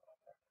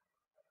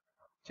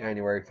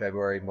 January,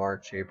 February,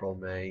 March, April,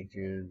 May,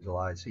 June,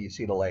 July. So you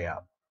see the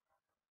layout.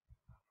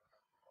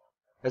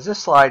 As this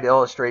slide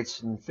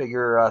illustrates in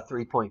figure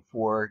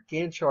 3.4,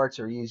 Gantt charts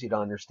are easy to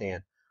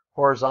understand.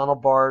 Horizontal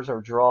bars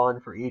are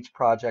drawn for each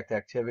project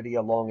activity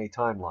along a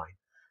timeline.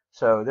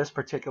 So this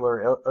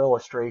particular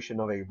illustration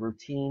of a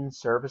routine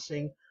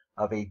servicing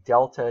of a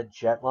Delta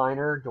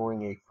jetliner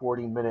during a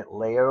 40-minute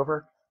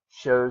layover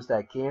shows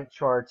that Gantt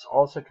charts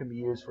also can be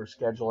used for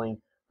scheduling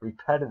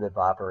repetitive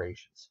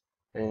operations.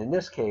 And in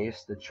this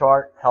case, the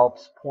chart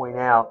helps point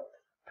out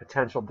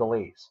potential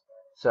delays.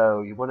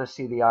 So you want to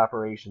see the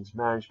operations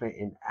management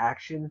in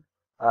action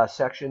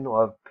section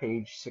of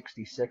page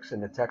 66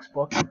 in the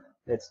textbook.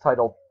 It's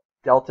titled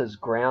Delta's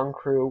Ground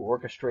Crew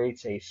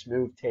Orchestrates a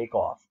Smooth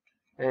Takeoff.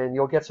 And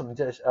you'll get some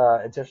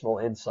additional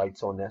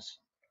insights on this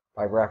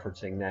by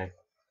referencing that.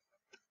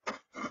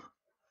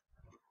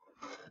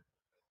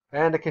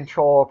 And the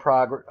control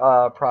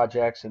of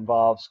projects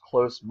involves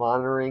close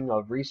monitoring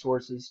of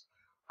resources,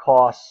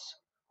 costs,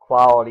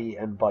 quality,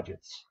 and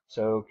budgets.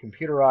 So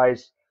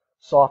computerized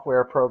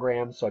software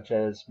programs such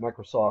as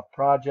Microsoft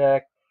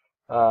Project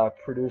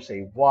produce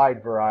a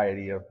wide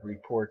variety of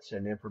reports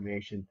and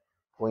information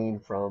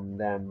gleaned from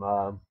them,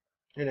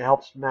 and it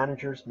helps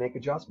managers make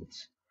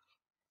adjustments.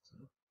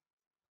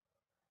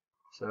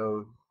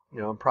 So,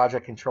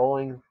 project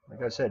controlling,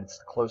 like I said, it's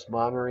the close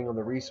monitoring of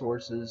the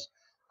resources,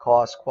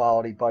 cost,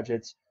 quality,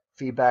 budgets.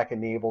 Feedback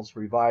enables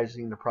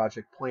revising the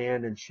project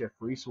plan and shift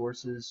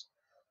resources,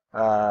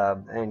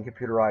 and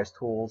computerized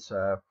tools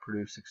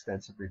produce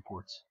extensive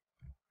reports.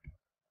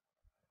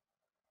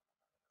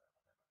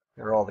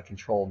 There are all the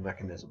control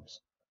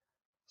mechanisms.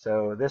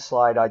 So this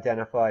slide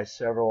identifies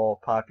several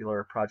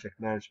popular project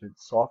management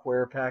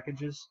software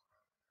packages.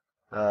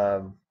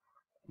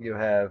 You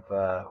have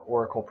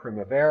Oracle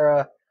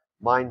Primavera,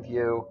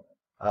 MindView,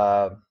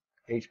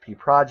 HP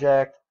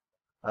Project,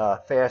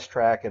 Fast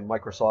Track, and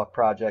Microsoft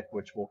Project,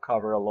 which we'll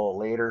cover a little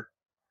later.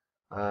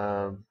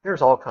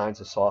 There's all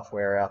kinds of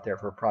software out there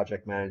for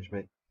project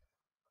management.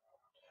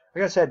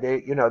 Like I said,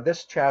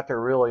 this chapter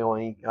really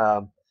only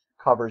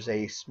covers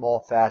a small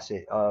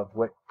facet of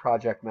what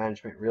project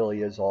management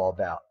really is all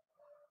about.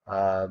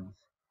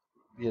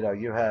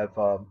 You have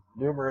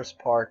numerous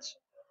parts.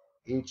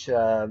 Each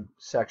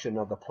section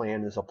of the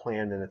plan is a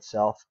plan in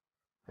itself.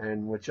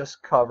 And with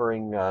just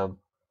covering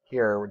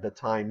here the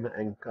time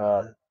and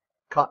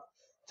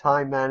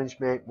time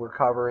management, we're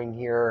covering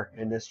here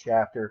in this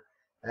chapter,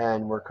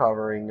 and we're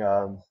covering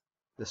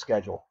the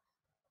schedule.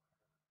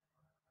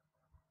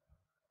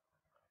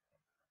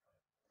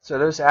 So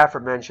those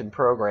aforementioned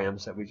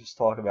programs that we just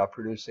talked about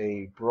produce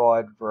a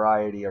broad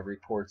variety of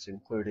reports,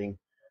 including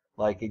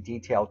like a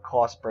detailed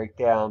cost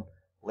breakdown,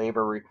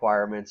 labor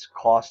requirements,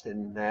 cost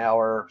and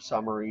hour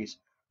summaries,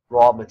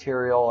 raw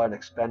material and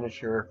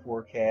expenditure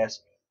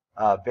forecasts,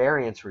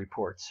 Variance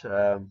reports,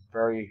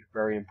 very,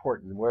 very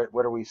important.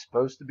 What are we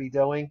supposed to be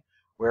doing?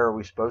 Where are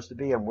we supposed to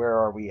be? And where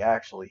are we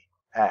actually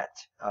at?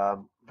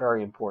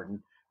 Very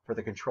important for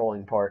the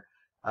controlling part.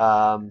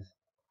 Um,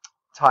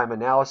 Time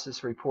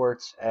analysis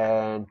reports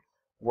and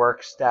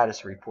work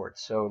status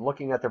reports. So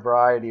looking at the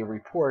variety of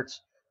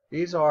reports,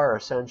 these are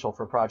essential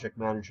for project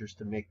managers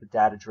to make the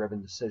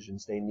data-driven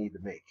decisions they need to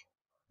make.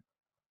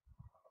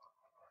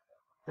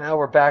 Now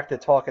we're back to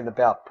talking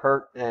about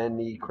PERT and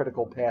the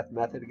critical path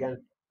method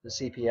again, the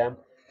CPM.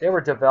 They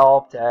were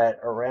developed at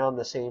around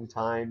the same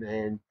time,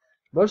 and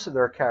most of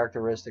their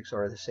characteristics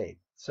are the same.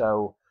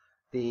 So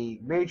the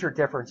major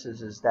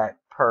differences is that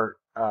PERT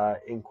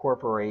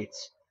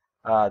incorporates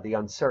the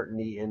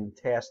uncertainty in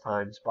task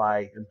times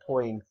by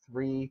employing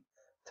 3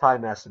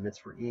 time estimates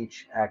for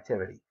each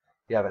activity.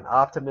 You have an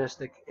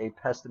optimistic, a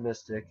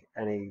pessimistic,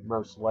 and a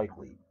most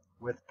likely.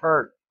 With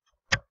PERT,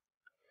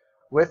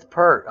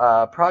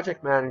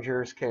 project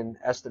managers can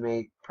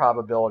estimate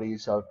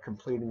probabilities of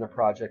completing the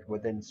project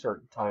within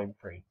certain time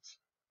frames.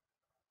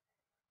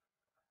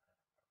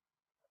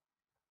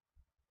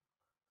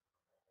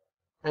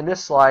 And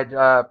this slide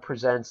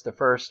presents the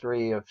first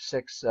 3 of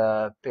 6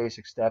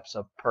 basic steps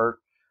of PERT,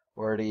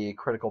 or the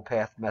critical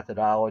path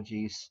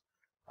methodologies.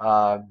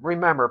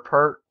 Remember,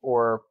 PERT,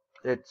 or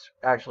it's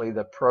actually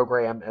the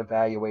Program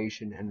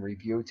Evaluation and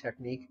Review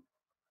Technique.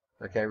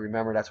 Okay,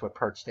 remember that's what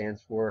PERT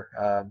stands for,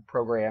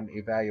 Program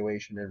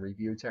Evaluation and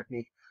Review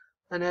Technique.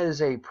 And that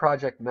is a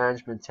project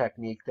management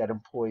technique that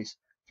employs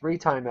 3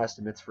 time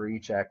estimates for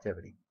each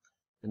activity.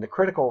 And the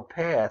critical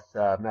path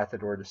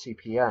method, or the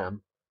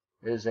CPM,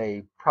 is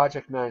a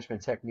project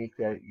management technique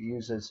that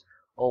uses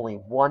only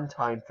 1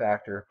 time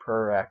factor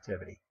per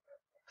activity.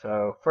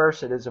 So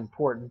first, it is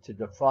important to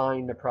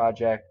define the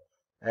project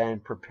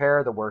and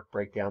prepare the work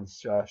breakdown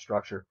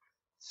structure.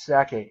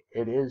 Second,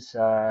 it is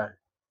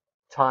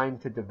time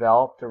to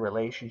develop the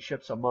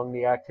relationships among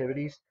the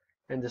activities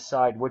and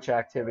decide which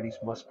activities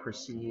must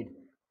proceed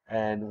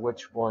and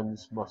which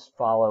ones must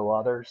follow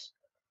others.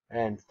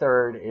 And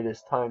third, it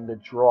is time to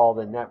draw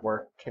the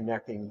network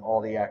connecting all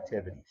the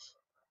activities.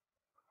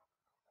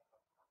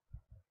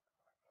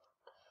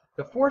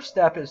 The 4th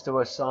step is to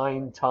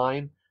assign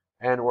time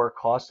and or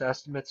cost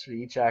estimates for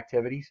each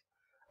activity.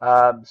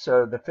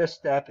 So the 5th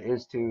step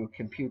is to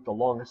compute the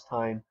longest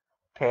time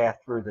path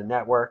through the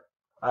network.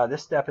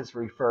 This step is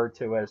referred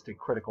to as the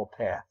critical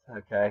path.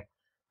 Okay,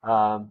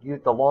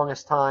 the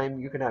longest time,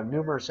 you can have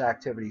numerous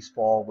activities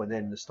fall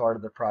within the start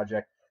of the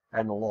project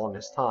and the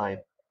longest time,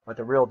 but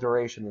the real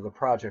duration of the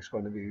project is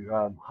going to be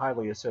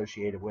highly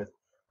associated with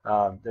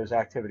those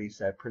activities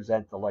that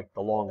present the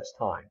longest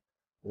time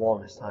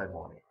on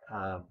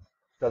it.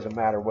 Doesn't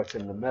matter what's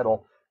in the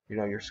middle.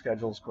 Your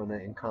schedule is going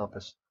to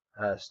encompass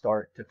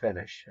start to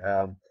finish.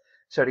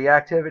 So the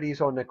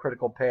activities on the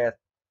critical path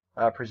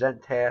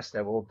present tasks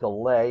that will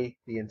delay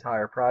the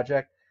entire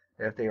project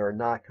if they are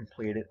not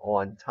completed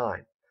on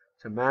time.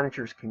 So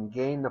managers can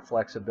gain the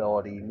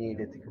flexibility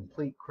needed to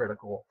complete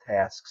critical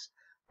tasks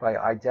by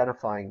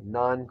identifying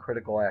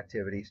non-critical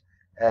activities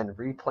and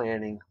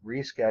replanning,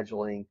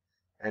 rescheduling,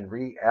 and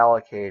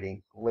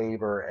reallocating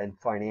labor and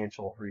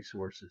financial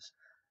resources.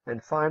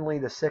 And finally,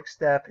 the 6th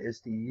step is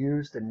to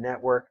use the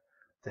network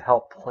to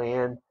help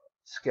plan,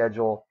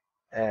 schedule,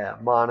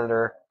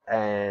 monitor,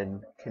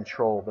 and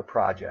control the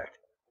project.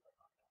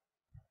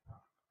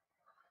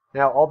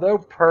 Now, although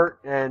PERT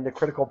and the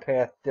critical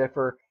path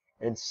differ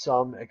in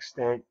some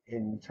extent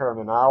in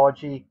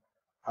terminology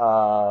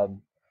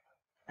and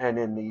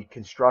in the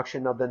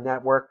construction of the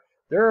network,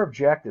 their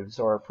objectives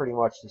are pretty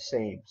much the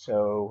same.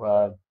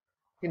 So,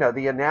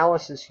 the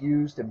analysis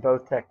used in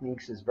both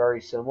techniques is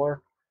very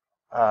similar.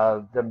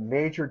 The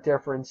major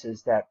difference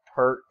is that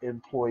PERT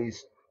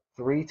employs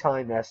 3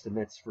 time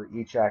estimates for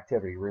each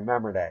activity.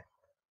 Remember that.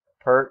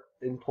 PERT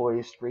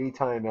employs 3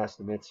 time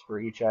estimates for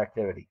each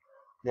activity.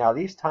 Now,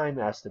 these time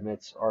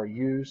estimates are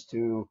used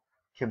to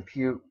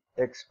compute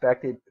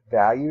expected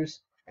values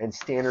and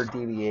standard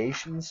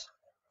deviations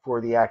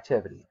for the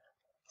activity.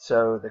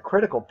 So the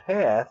critical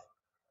path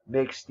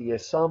makes the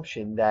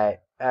assumption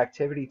that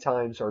activity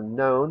times are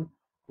known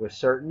with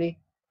certainty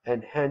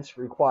and hence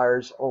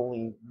requires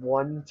only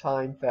 1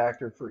 time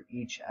factor for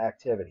each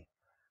activity.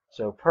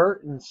 So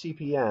PERT and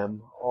CPM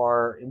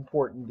are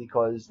important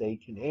because they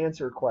can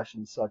answer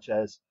questions such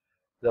as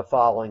the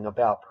following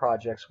about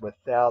projects with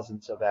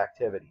thousands of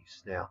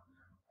activities. Now,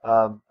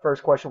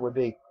 first question would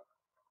be,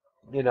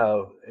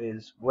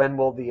 is when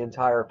will the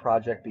entire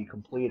project be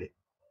completed?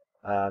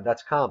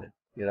 That's common.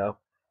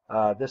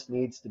 This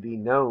needs to be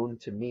known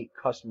to meet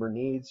customer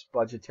needs,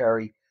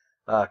 budgetary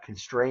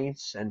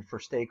constraints, and for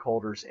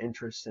stakeholders'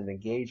 interests and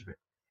engagement.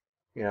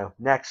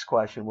 Next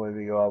question would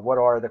be, what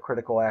are the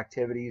critical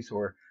activities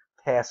or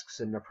tasks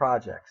in the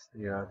projects?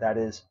 That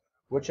is,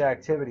 which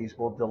activities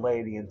will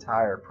delay the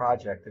entire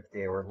project if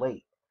they are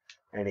late?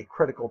 And a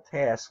critical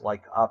task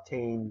like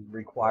obtain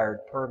required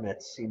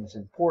permits seems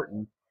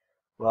important.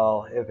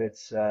 Well, if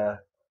it's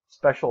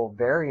special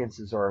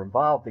variances are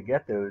involved to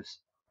get those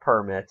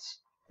permits,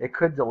 it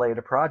could delay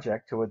the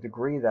project to a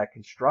degree that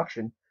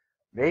construction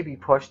may be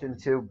pushed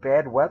into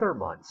bad weather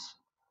months.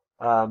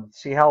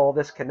 See how all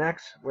this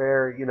connects,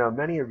 where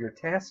many of your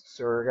tasks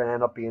are going to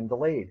end up being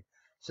delayed.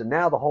 So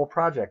now the whole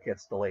project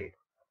gets delayed.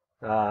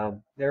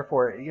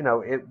 Therefore,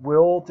 it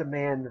will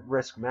demand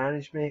risk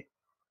management,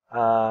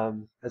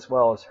 as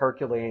well as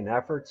Herculean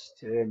efforts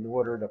in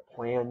order to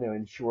plan to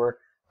ensure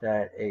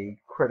that a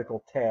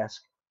critical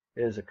task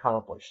is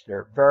accomplished.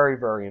 They're very,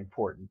 very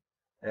important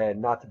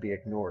and not to be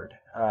ignored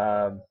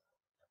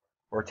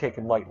or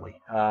taken lightly.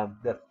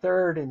 The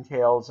third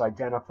entails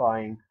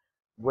identifying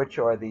which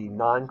are the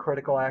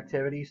non-critical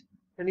activities,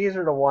 and these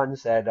are the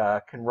ones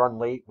that can run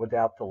late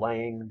without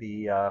delaying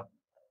the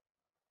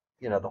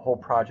whole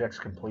project's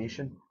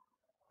completion.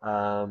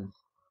 Um,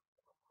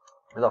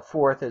 the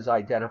fourth is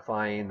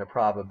identifying the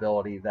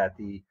probability that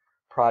the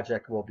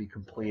project will be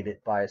completed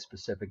by a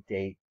specific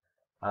date.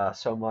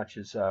 So much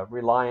is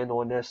relying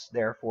on this,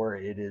 therefore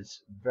it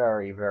is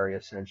very, very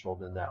essential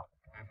to know.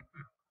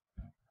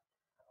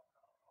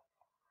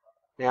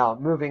 Now,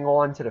 moving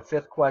on to the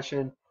fifth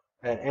question,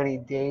 at any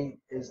date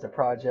is the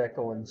project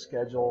on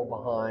schedule,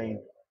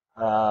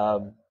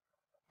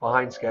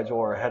 behind schedule,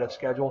 or ahead of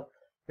schedule?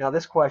 Now,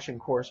 this question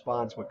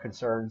corresponds with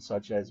concerns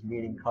such as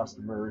meeting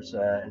customers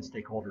and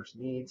stakeholders'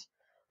 needs,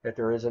 if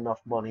there is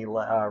enough money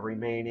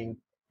remaining,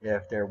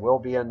 if there will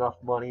be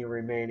enough money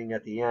remaining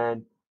at the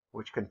end,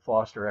 which can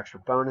foster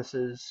extra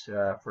bonuses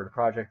for the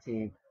project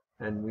team.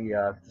 And we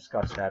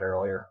discussed that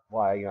earlier,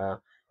 why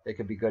it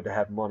could be good to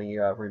have money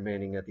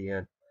remaining at the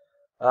end.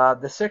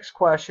 The sixth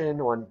question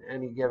on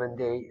any given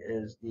date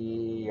is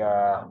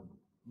the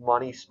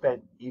money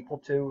spent equal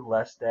to,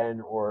 less than,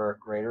 or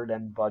greater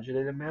than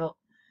budgeted amount.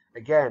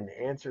 Again,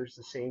 answers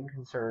the same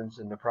concerns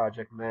in the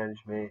project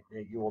management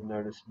that you will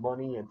notice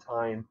money and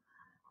time,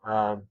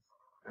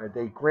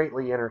 they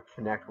greatly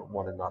interconnect with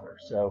one another.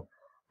 So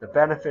the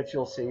benefits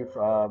you'll see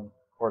from,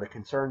 or the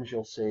concerns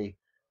you'll see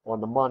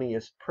on the money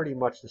is pretty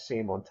much the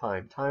same on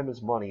time. Time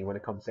is money when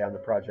it comes down to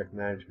project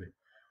management.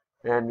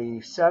 And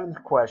the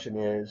seventh question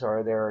is,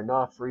 are there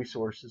enough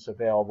resources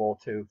available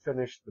to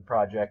finish the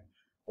project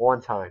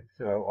on time?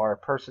 So are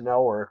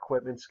personnel or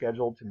equipment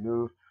scheduled to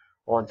move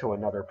on to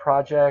another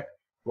project?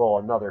 Will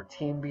another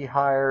team be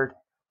hired?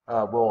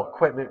 Will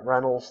equipment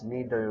rentals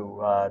need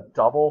to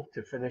double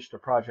to finish the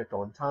project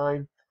on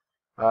time?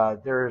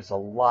 There's a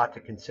lot to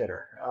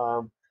consider.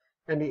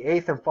 And the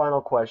eighth and final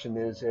question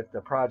is, if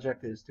the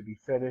project is to be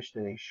finished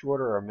in a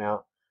shorter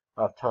amount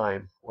of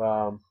time,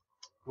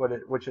 what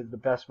is the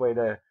best way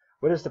to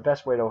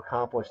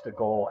accomplish the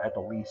goal at the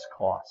least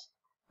cost?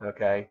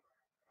 Okay.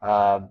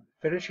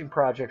 Finishing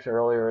projects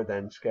earlier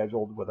than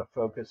scheduled with a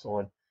focus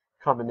on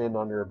coming in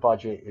under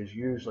budget is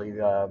usually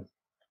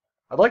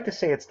I'd like to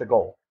say it's the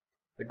goal.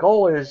 The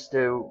goal is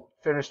to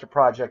finish the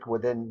project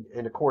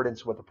in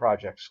accordance with the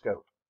project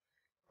scope.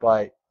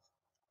 But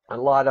a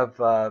lot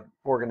of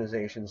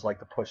organizations like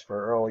to push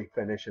for early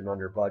finish and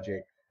under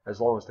budget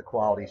as long as the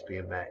quality is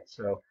being met.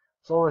 So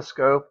as long as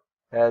scope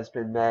has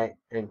been met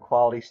and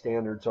quality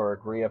standards are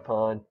agreed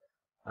upon,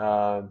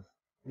 um,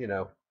 you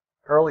know,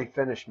 early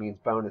finish means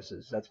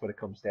bonuses. That's what it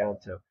comes down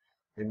to.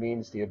 It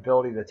means the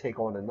ability to take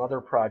on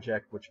another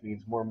project, which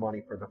means more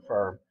money for the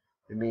firm.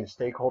 It means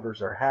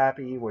stakeholders are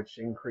happy, which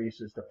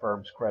increases the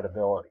firm's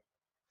credibility.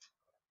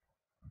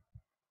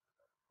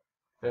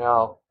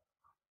 Now,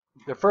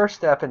 the first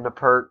step in the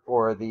PERT,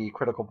 or the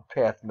critical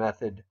path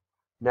method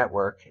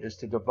network, is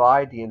to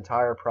divide the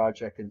entire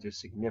project into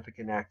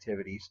significant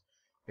activities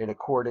in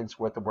accordance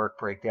with the work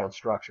breakdown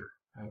structure.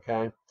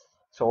 Okay,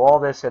 so all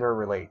this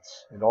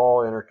interrelates. It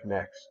all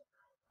interconnects.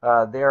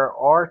 There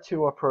are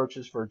two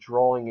approaches for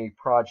drawing a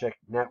project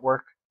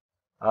network.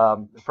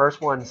 The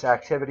first one is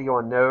activity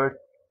on node,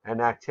 and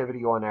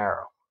activity on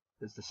arrow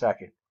is the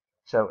second.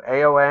 So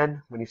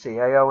AON, when you see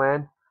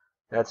AON,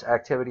 that's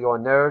activity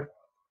on node.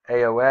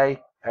 AOA,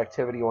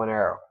 activity on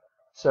arrow.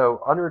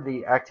 So under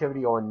the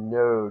activity on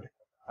node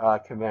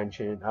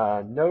convention,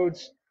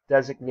 nodes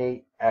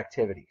designate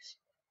activities.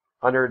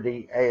 Under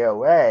the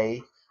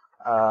AOA,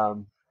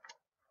 um,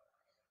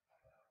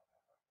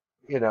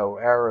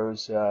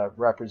 arrows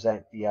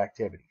represent the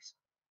activities.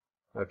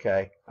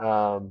 Okay.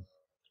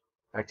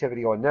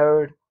 Activity on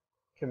node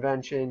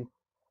convention,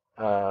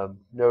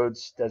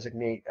 nodes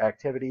designate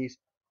activities.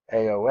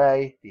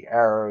 AOA, the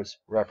arrows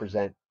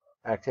represent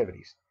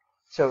activities.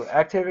 So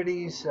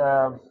activities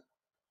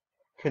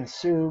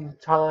consume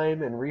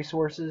time and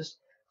resources.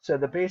 So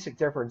the basic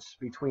difference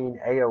between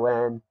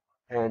AON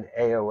and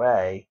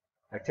AOA,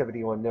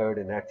 activity on node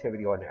and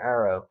activity on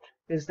arrow,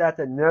 is that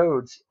the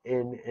nodes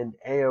in an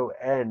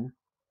AON,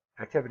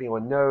 activity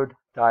on node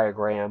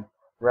diagram,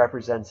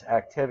 represents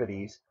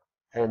activities,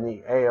 and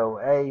the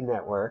AOA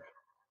network,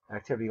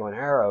 activity on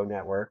arrow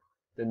network,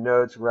 the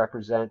nodes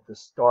represent the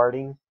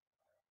starting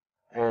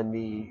and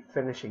the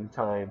finishing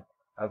time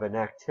of an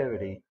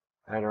activity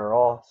and are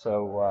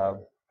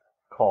also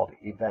called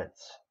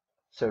events.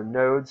 So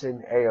nodes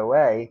in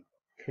AOA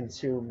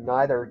consume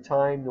neither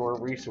time nor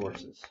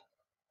resources.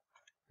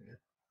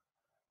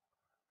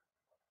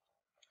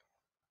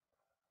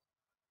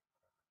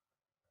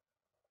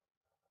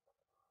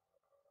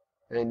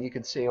 And you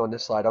can see on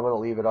this slide, I'm going to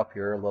leave it up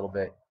here a little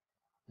bit.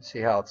 See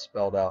how it's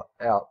spelled out,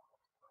 how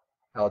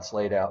it's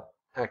laid out.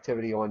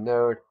 Activity on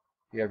node,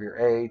 you have your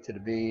A to the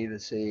B, the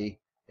C.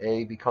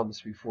 A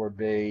becomes before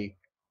B,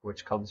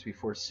 which comes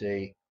before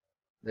C.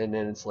 And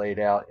then it's laid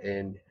out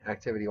in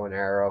activity on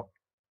arrow,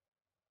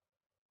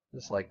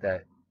 just like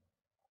that.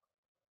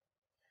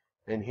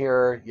 And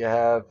here you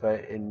have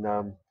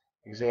in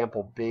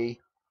example B,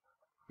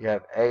 you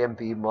have A and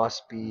B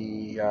must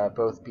be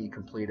both be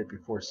completed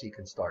before C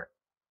can start.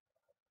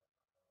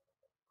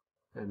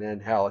 And then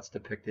how it's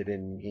depicted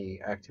in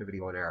the activity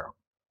on arrow.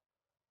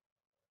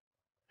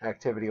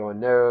 Activity on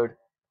node,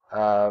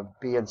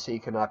 B and C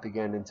cannot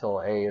begin until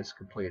A is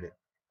completed.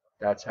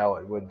 That's how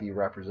it would be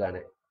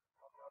represented.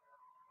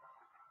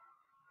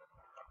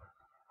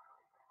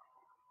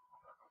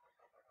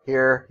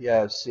 Here you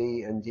have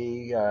C and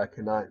D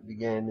cannot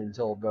begin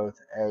until both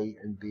A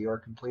and B are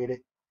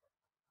completed.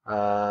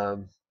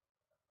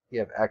 You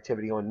have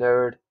activity on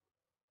node.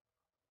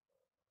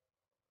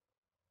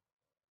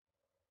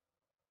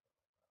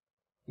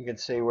 You can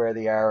see where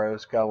the arrow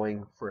is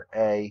going for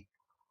A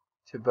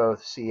to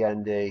both C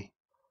and D.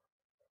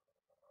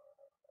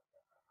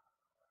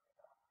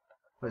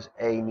 Because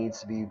A needs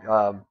to be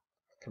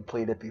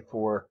completed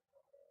before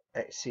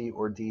C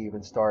or D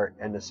even start,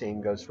 and the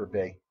same goes for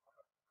B.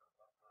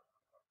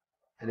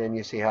 And then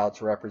you see how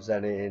it's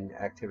represented in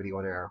activity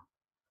on arrow.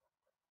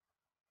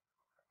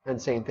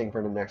 And same thing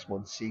for the next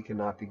one. C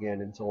cannot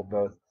begin until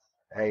both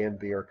A and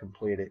B are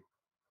completed.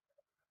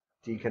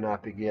 D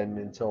cannot begin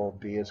until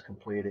B is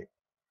completed.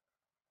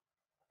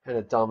 And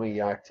a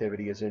dummy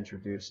activity is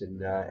introduced in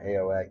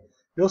AOA.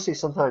 You'll see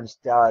sometimes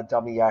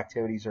dummy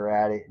activities are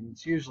added, and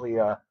it's usually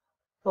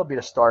it'll be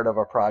the start of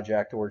a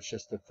project, or it's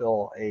just to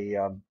fill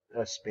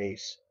a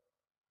space.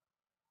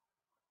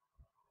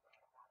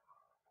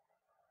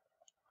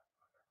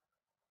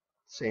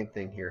 Same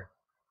thing here.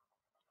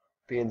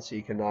 B and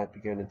C cannot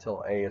begin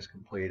until A is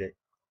completed.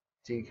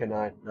 D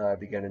cannot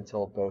begin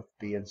until both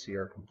B and C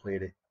are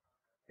completed.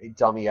 A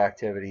dummy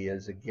activity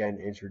is again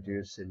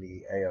introduced in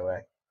the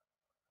AOA.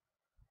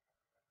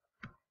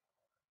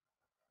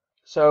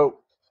 So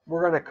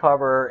we're going to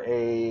cover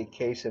a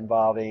case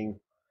involving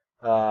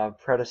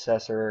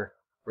predecessor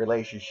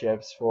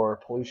relationships for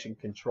pollution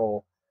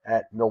control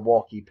at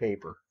Milwaukee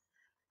Paper.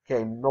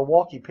 Okay,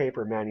 Milwaukee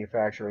Paper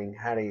Manufacturing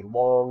had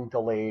long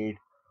delayed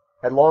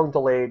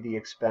the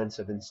expense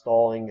of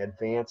installing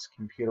advanced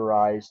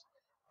computerized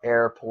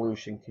air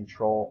pollution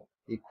control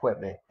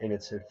equipment in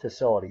its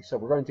facility. So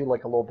we're going to do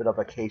like a little bit of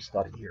a case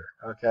study here,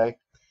 okay?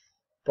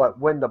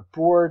 But when the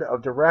board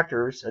of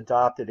directors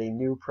adopted a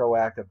new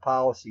proactive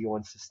policy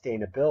on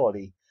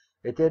sustainability,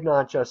 it did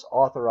not just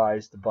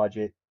authorize the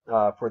budget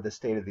for the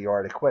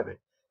state-of-the-art equipment.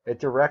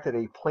 It directed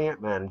a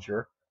plant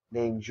manager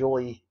named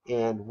Julie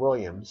Ann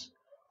Williams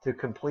to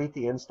complete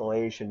the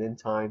installation in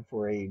time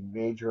for a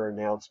major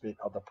announcement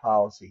of the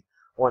policy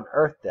on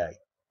Earth Day,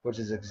 which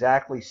is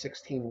exactly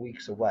 16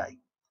 weeks away.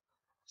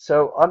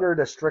 So under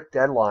the strict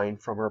deadline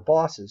from her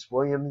bosses,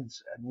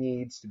 Williams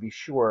needs to be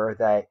sure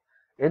that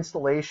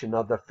installation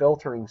of the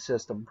filtering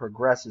system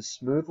progresses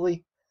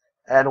smoothly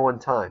and on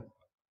time.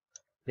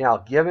 Now,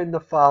 given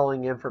the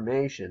following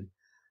information,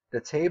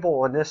 the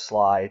table on this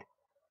slide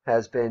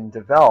has been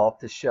developed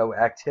to show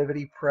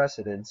activity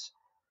precedence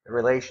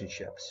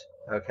relationships.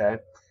 Okay,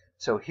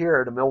 so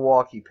here the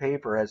Milwaukee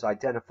Paper has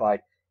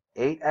identified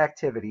 8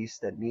 activities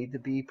that need to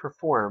be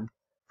performed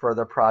for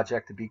the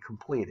project to be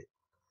completed.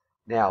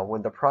 Now,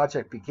 when the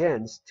project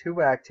begins,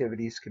 2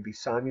 activities can be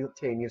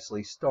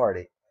simultaneously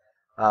started.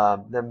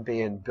 Them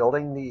being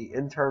building the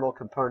internal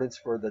components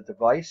for the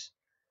device,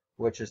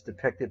 which is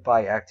depicted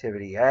by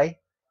activity A,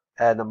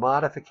 and the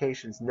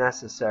modifications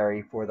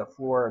necessary for the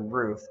floor and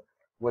roof,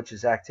 which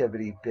is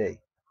activity B.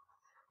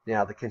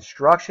 Now, the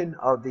construction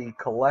of the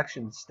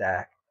collection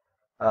stack,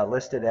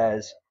 listed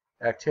as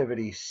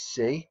activity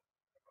C,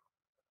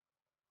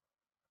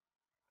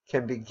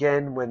 can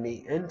begin when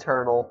the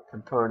internal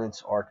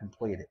components are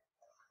completed.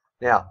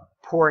 Now,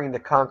 pouring the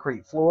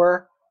concrete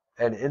floor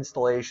and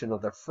installation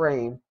of the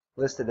frame,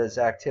 listed as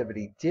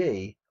activity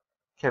D,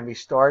 can be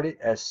started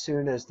as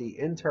soon as the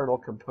internal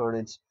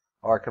components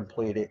are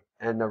completed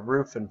and the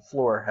roof and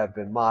floor have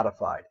been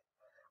modified.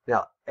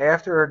 Now,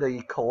 after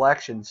the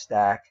collection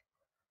stack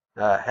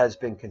has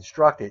been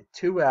constructed,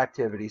 2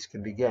 activities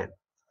can begin.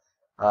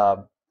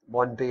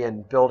 One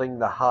being building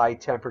the high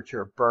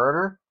temperature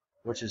burner,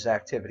 which is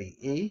activity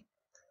E,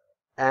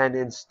 and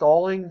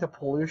installing the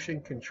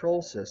pollution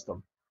control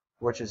system,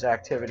 which is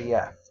activity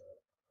F.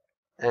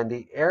 And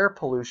the air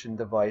pollution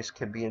device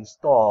can be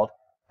installed,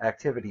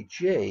 activity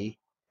G,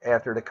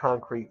 after the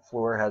concrete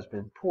floor has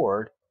been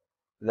poured,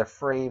 the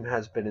frame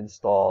has been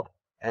installed,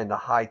 and the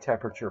high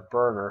temperature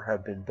burner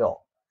have been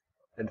built.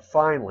 And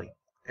finally,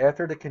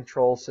 after the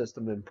control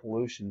system and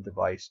pollution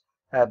device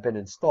have been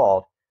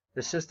installed,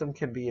 the system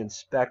can be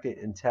inspected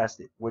and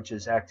tested, which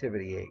is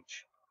activity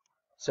H.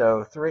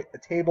 So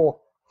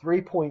table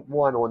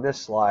 3.1 on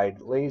this slide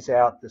lays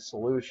out the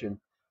solution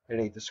in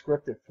a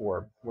descriptive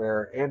form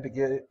where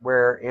ambiguity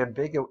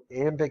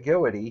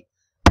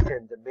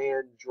can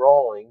demand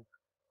drawing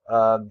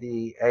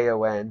the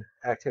AON,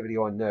 activity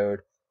on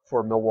node,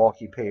 for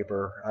Milwaukee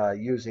paper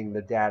using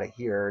the data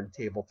here in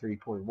table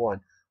 3.1,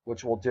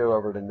 which we'll do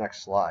over the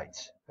next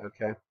slides.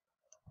 Okay,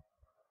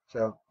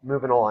 so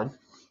moving on.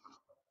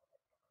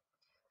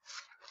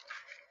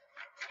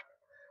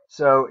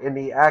 So in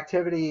the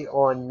activity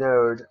on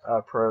node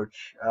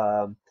approach,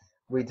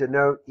 we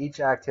denote each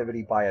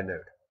activity by a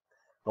node.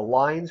 The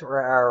lines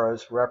or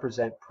arrows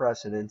represent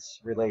precedence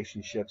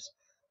relationships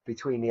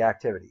between the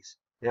activities.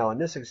 Now in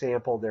this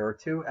example, there are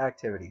two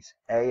activities,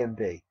 A and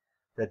B,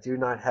 that do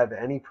not have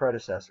any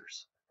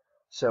predecessors.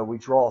 So we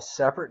draw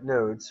separate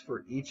nodes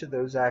for each of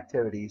those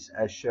activities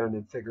as shown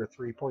in figure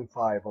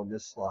 3.5 on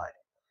this slide.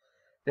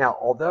 Now,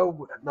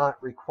 although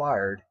not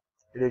required,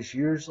 it is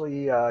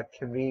usually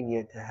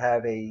convenient to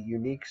have a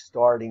unique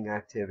starting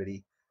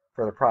activity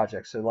for the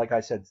project. So like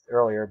I said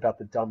earlier about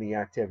the dummy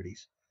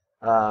activities.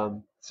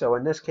 So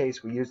in this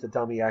case, we use the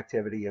dummy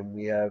activity and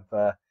we have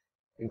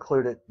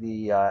included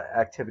the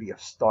activity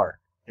of start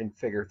in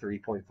figure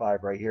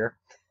 3.5 right here.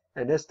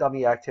 And this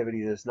dummy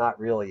activity does not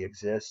really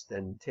exist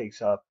and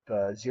takes up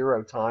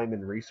 0 time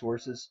and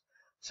resources.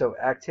 So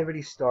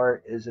activity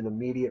start is an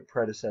immediate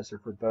predecessor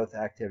for both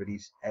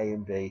activities A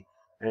and B,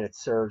 and it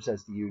serves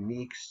as the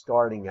unique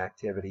starting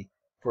activity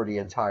for the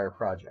entire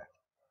project.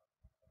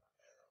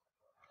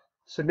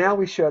 So now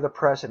we show the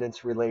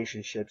precedence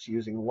relationships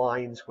using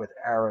lines with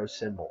arrow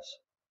symbols.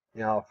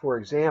 Now, for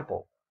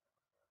example,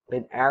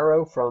 an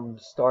arrow from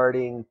start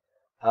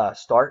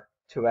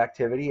to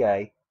activity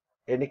A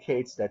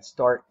indicates that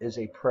start is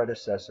a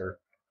predecessor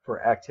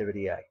for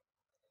activity A.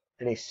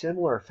 In a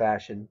similar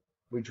fashion,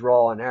 we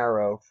draw an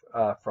arrow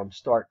from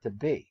start to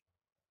B.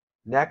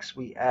 Next,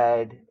 we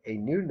add a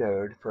new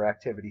node for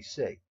activity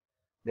C.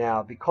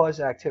 Now, because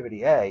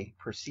activity A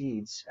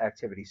precedes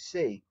activity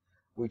C,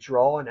 we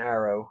draw an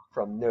arrow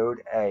from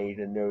node A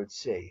to node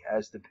C,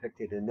 as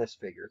depicted in this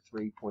figure,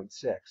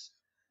 3.6.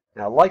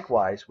 Now,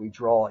 likewise, we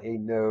draw a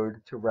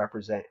node to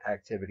represent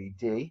activity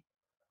D.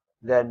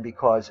 Then,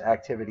 because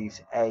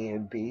activities A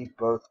and B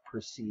both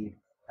precede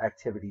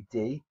activity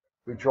D,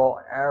 we draw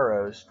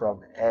arrows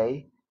from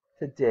A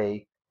to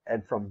D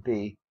and from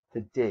B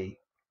to D,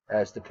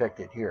 as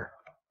depicted here.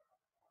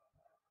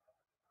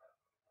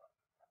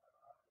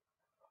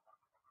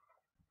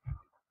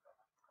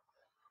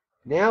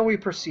 Now we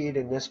proceed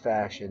in this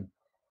fashion,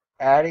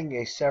 adding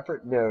a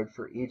separate node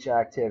for each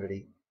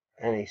activity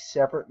and a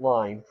separate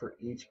line for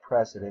each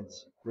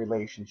precedence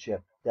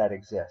relationship that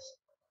exists.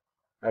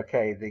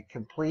 Okay, the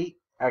complete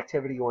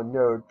activity on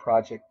node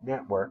project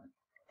network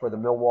for the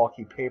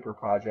Milwaukee paper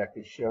project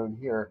is shown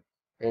here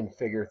in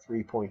figure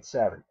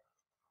 3.7.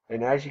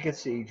 And as you can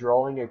see,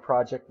 drawing a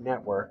project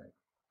network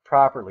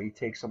properly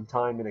takes some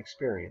time and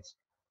experience.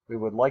 We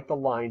would like the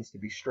lines to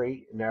be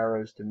straight and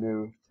arrows to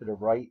move to the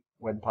right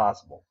when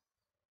possible.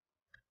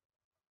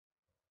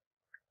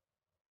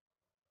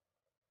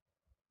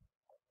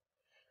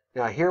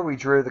 Now here we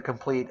drew the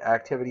complete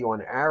activity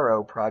on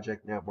arrow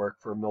project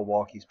network for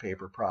Milwaukee's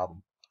paper's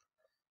problem.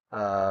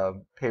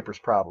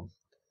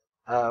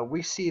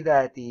 We see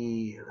that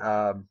the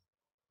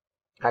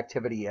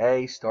activity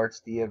A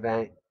starts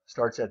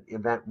at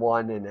event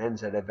 1 and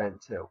ends at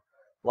event 2.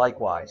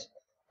 Likewise,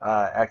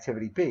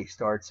 activity B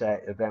starts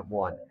at event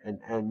 1 and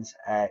ends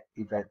at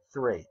event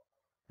 3.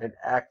 And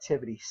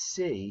activity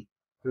C,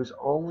 whose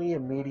only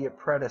immediate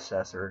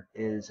predecessor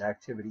is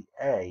activity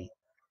A,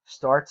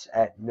 starts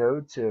at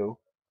node 2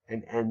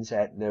 and ends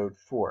at node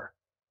 4.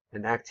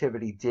 And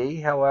activity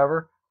D,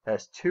 however,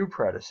 has two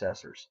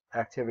predecessors,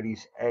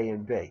 activities A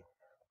and B.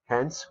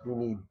 Hence, we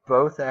need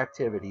both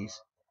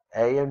activities,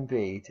 A and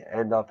B, to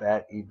end up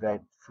at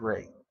event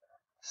 3,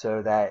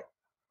 so that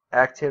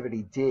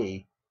activity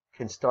D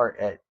can start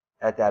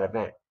at that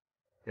event.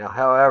 Now,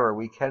 however,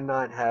 we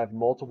cannot have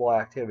multiple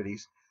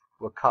activities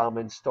with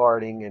common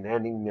starting and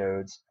ending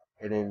nodes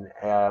in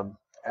an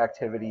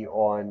activity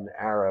on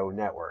arrow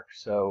network.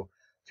 So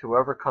to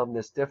overcome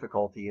this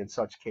difficulty in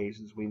such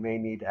cases, we may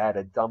need to add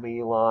a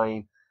dummy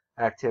line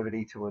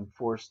activity to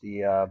enforce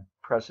the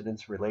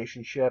precedence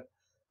relationship.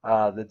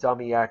 The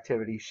dummy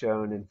activity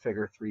shown in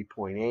figure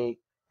 3.8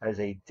 as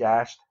a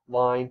dashed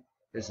line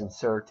is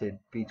inserted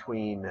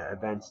between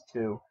events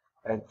 2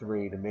 and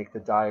 3 to make the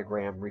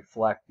diagram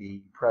reflect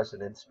the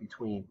precedence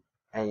between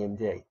A and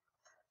D.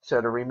 So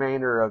the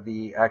remainder of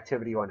the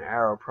activity on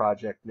arrow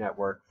project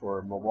network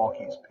for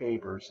Milwaukee's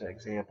papers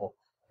example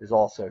is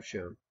also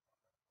shown.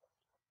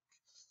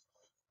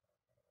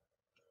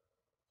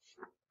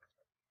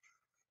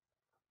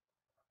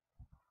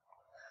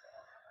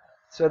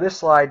 So this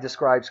slide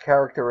describes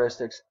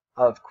characteristics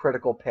of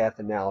critical path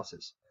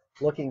analysis.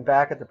 Looking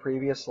back at the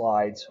previous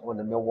slides on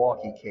the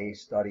Milwaukee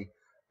case study,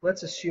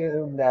 let's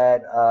assume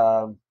that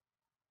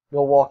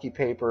Milwaukee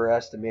paper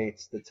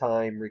estimates the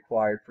time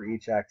required for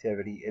each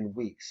activity in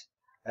weeks,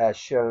 as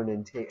shown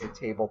in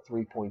table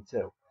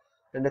 3.2.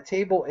 And the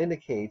table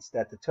indicates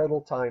that the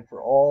total time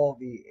for all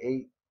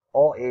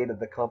eight of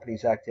the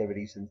company's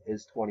activities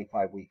is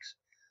 25 weeks.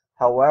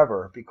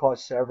 However,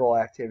 because several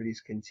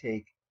activities can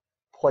take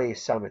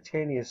place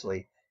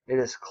simultaneously, it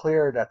is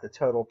clear that the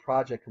total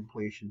project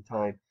completion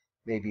time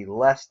may be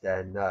less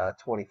than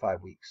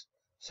 25 weeks.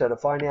 So to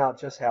find out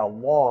just how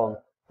long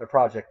the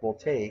project will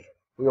take,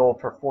 we will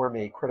perform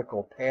a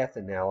critical path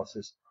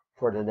analysis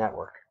for the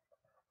network.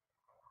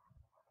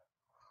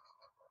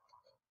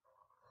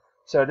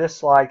 So this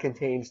slide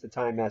contains the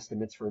time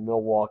estimates for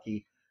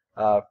Milwaukee,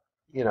 uh,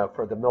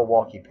 for the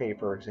Milwaukee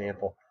paper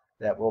example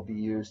that will be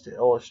used to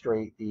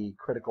illustrate the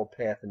critical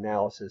path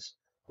analysis,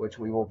 which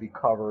we will be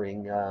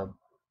covering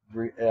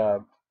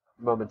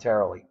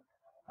momentarily.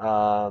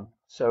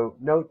 So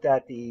note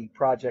that the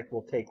project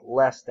will take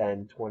less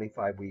than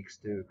 25 weeks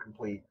to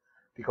complete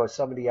because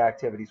some of the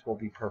activities will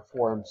be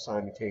performed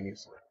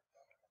simultaneously.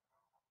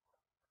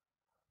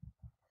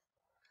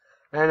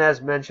 And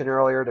as mentioned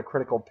earlier, the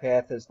critical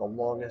path is the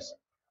longest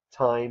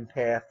time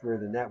path through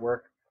the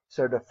network.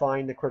 So to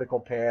find the critical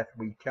path,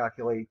 we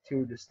calculate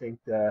two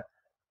distinct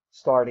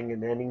starting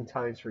and ending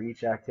times for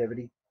each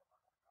activity.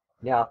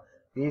 Now,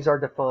 these are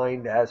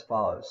defined as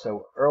follows.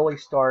 So early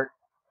start,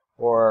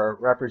 or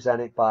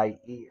represented by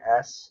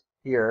ES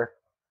here,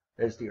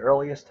 is the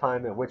earliest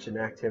time at which an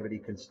activity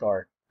can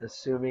start,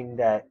 assuming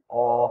that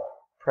all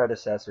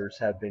predecessors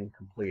have been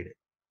completed.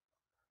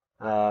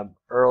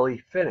 Early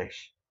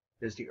finish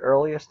is the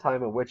earliest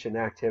time at which an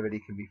activity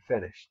can be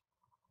finished.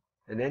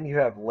 And then you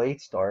have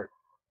late start,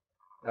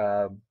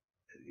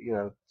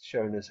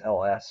 shown as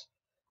LS,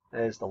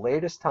 as the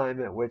latest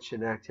time at which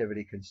an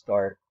activity can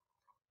start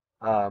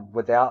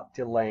without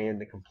delaying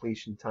the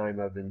completion time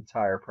of the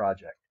entire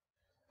project.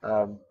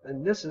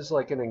 And this is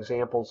like an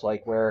examples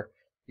like where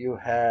you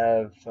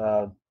have,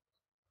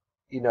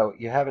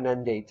 you have an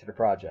end date to the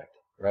project,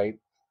 right?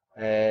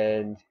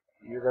 And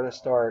you're going to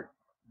start,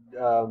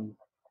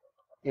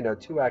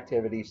 two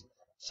activities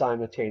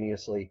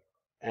simultaneously,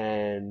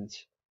 and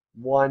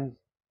one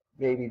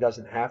maybe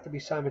doesn't have to be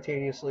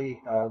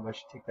simultaneously. I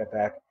should take that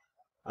back.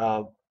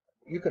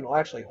 You can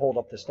actually hold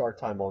up the start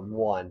time on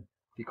one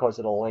because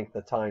of the length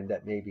of time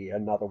that maybe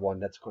another one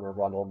that's going to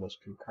run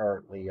almost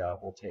concurrently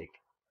will take.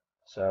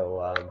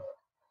 So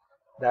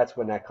that's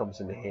when that comes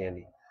into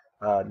handy,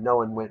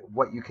 knowing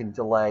what you can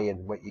delay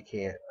and what you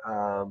can't.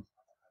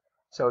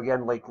 So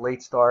again, like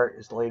late start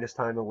is the latest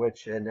time at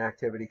which an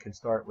activity can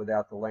start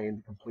without delaying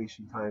the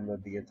completion time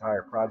of the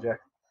entire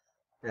project.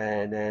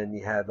 And then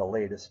you have the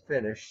latest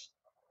finish,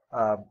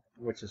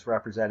 which is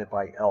represented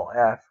by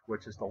LF,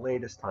 which is the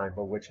latest time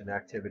by which an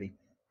activity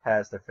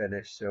has to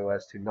finish so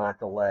as to not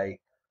delay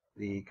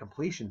the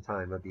completion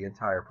time of the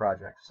entire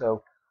project.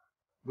 So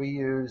we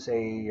use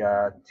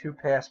a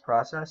two-pass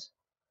process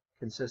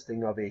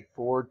consisting of a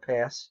forward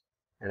pass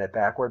and a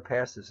backward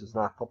pass. This is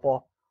not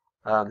football.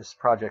 This is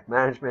project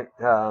management.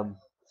 And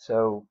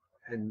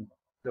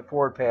the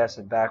forward pass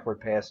and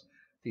backward pass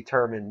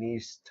determine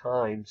these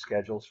time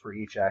schedules for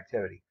each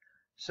activity.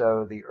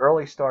 So the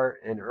early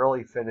start and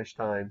early finish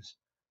times,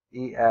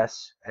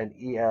 ES and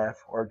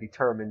EF, are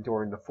determined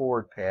during the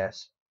forward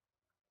pass,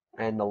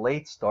 and the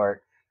late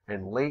start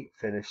and late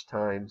finish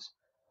times,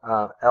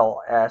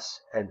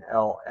 LS and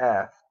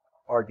LF,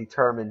 are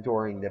determined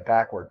during the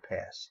backward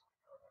pass.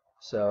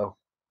 So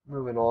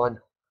moving on.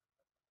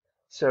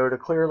 So to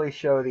clearly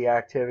show the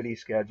activity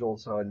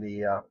schedules on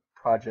the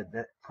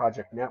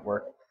project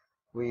network,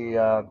 we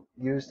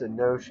used the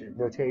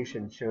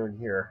notation shown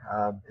here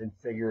in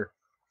figure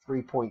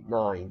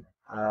 3.9.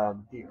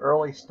 The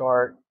early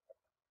start,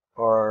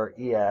 or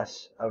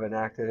ES, of an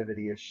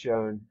activity is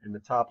shown in the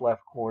top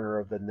left corner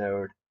of the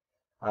node,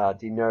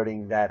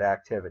 denoting that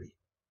activity.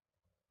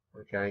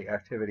 Okay,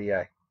 activity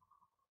A.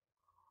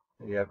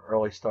 You have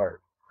early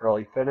start.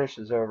 Early finish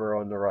is over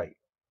on the right.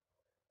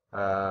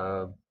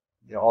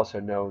 Also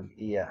known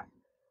EF.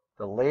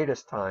 The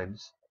latest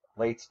times,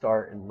 late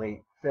start and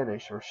late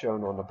finish, are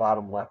shown on the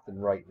bottom left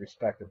and right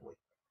respectively.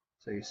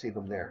 So you see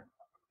them there.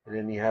 And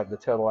then you have the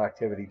total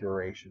activity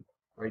duration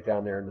right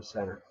down there in the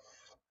center.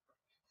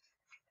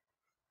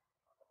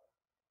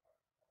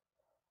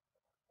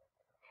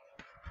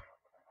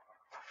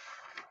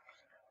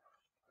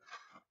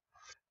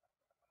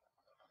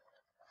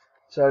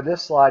 So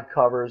this slide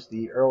covers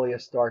the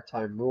earliest start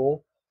time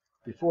rule.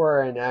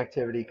 Before an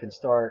activity can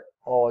start,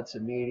 all its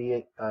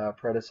immediate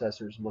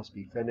predecessors must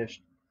be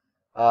finished.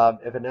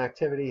 If an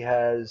activity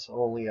has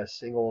only a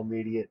single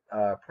immediate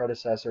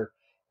predecessor,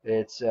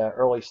 its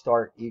early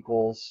start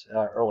equals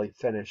early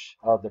finish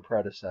of the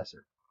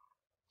predecessor.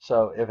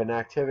 So if an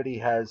activity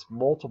has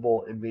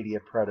multiple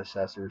immediate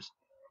predecessors,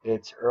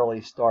 its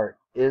early start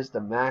is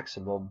the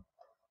maximum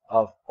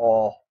of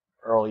all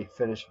early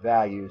finish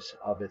values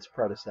of its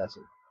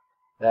predecessor.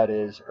 That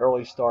is,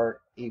 early start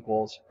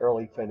equals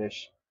early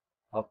finish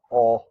of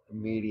all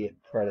immediate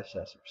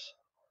predecessors.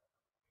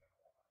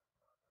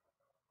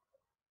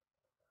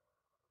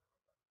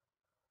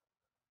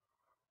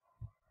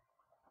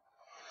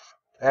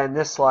 And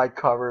this slide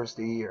covers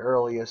the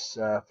earliest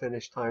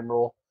finish time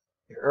rule.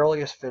 The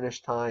earliest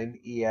finish time,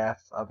 EF,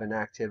 of an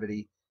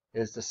activity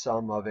is the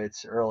sum of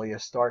its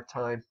earliest start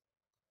time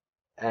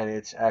and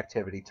its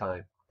activity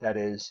time. That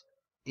is,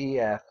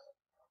 EF,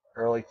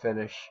 early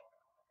finish,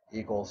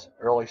 equals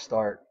early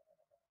start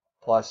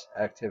plus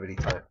activity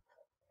time.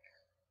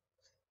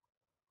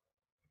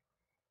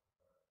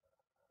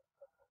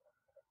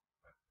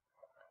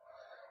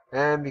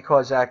 And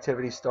because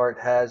activity start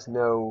has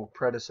no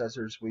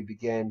predecessors, we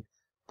begin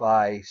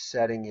by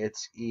setting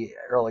its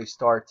early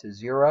start to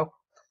 0.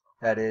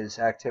 That is,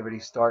 activity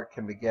start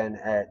can begin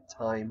at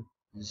time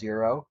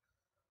 0,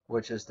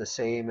 which is the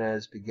same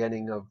as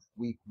beginning of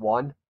week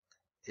 1.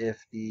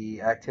 If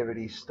the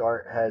activity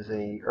start has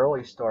an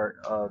early start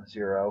of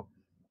 0,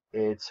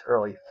 its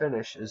early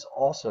finish is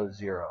also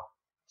 0,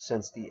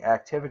 since the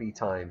activity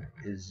time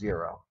is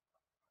 0.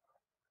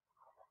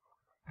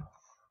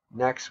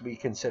 Next, we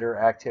consider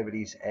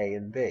activities A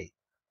and B,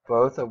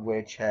 both of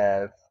which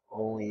have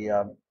only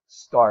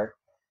start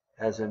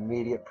as an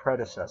immediate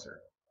predecessor.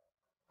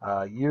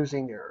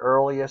 Using the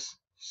earliest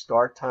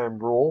start time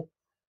rule,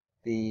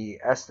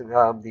 the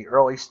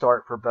early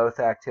start for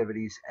both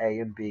activities A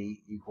and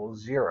B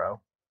equals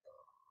 0,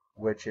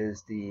 which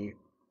is the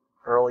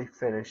early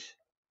finish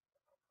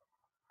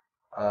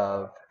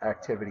of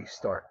activity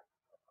start.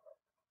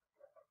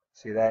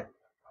 See that?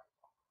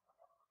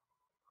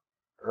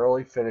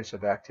 Early finish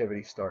of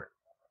activity start.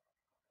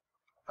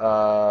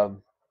 Now,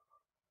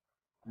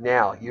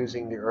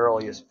 using the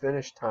earliest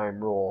finish time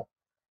rule,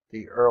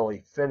 the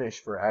early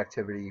finish for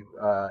activity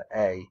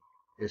A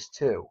is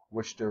 2,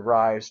 which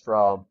derives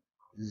from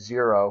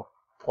 0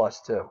 plus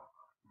 2.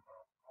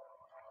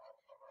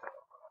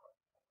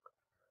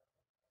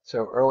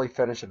 So early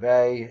finish of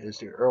A is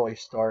the early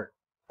start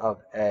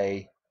of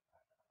A,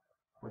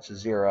 which is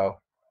 0,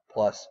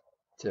 plus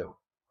 2,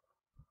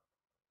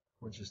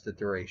 which is the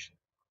duration.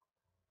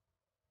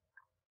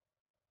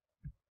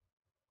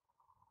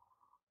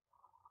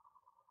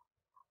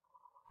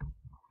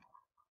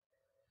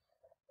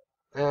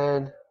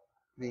 And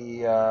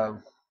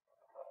the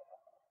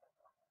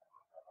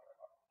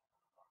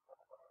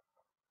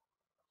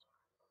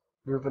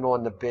moving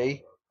on to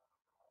B.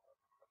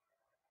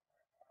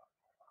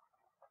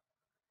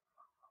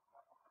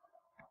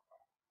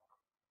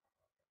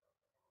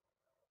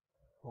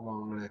 Hold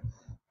on, I'm going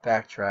to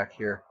backtrack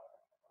here.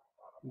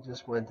 We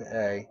just went to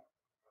A.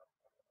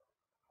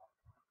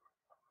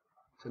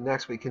 So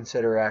next we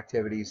consider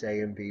activities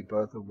A and B,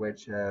 both of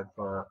which have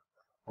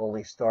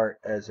only start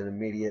as an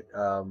immediate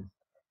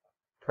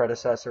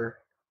predecessor.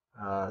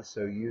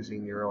 So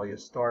using the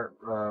earliest start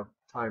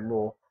time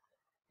rule,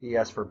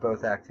 ES for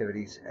both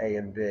activities A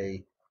and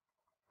B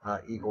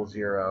equals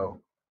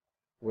 0,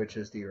 which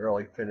is the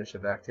early finish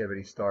of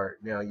activity start.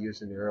 Now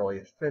using the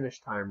earliest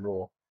finish time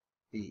rule,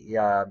 the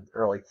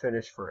early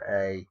finish for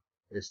A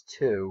is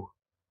 2,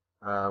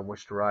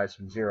 which derives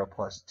from 0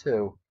 plus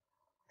 2,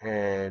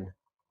 and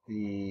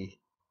the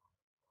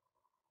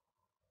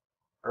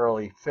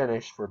early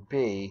finish for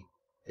B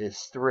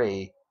is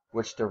 3,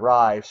 which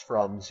derives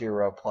from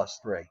 0 plus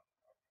 3.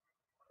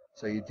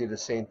 So you do the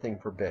same thing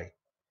for B.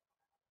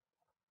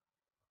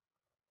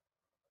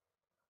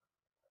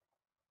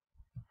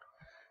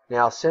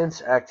 Now,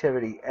 since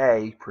activity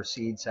A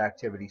precedes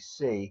activity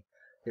C,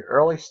 the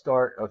early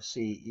start of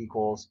C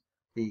equals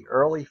the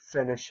early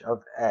finish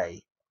of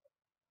A,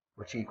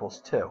 which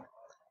equals 2.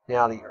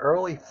 Now, the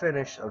early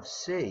finish of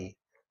C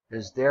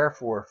is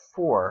therefore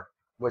 4,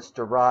 which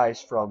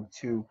derives from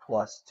 2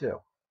 plus 2.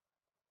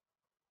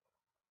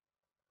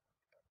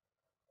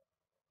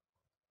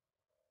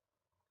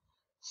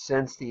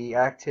 Since the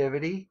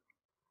activity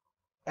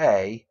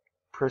A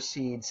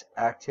precedes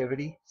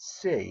activity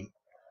C,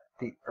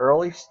 the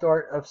early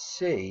start of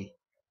C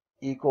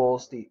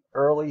equals the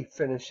early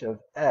finish of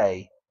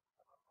A,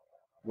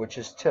 which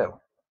is 2.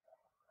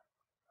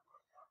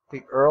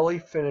 The early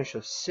finish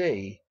of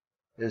C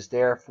is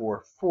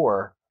therefore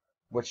 4,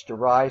 which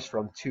derives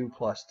from 2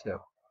 plus 2.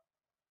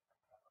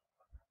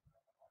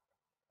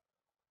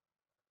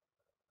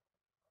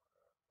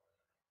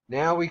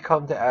 Now we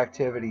come to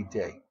activity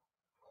D.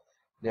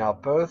 Now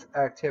both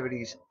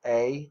activities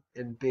A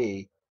and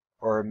B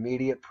are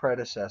immediate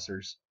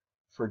predecessors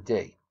for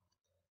D,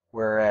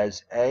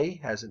 whereas A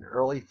has an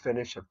early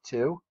finish of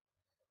 2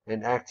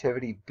 and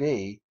activity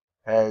B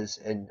has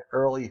an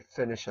early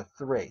finish of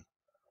 3.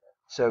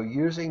 So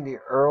using the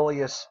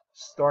earliest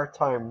start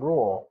time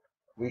rule,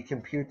 we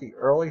compute the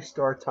early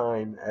start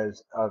time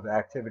of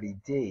activity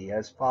D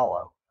as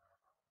follows.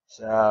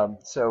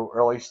 So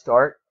early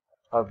start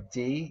of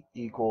D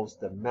equals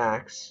the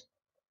max,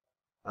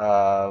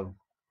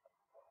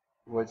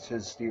 which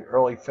is the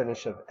early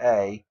finish of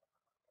A,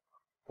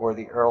 or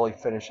the early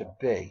finish of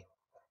B.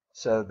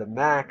 So the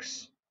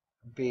max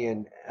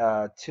being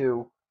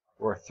 2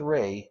 or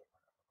 3,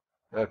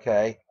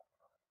 okay,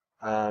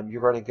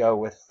 you're going to go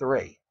with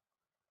 3.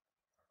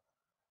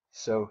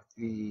 So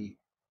the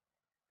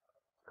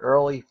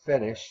early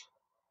finish,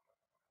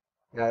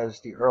 that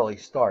is the early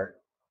start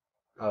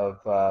of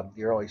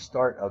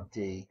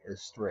D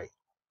is 3,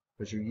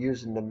 because you're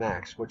using the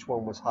max. Which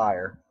one was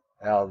higher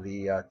out of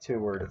the 2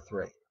 or the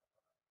 3?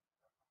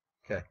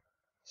 Okay,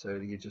 so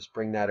you just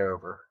bring that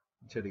over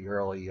to the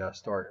early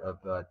start of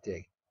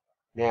D.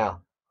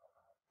 Now,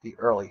 the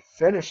early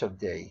finish of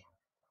D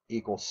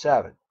equals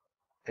 7,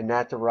 and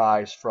that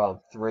derives from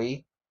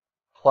 3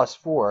 plus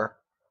 4,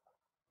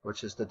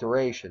 which is the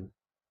duration.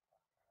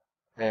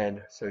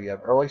 And so you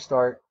have early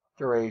start,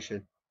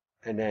 duration,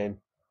 and then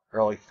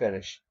early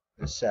finish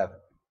is 7.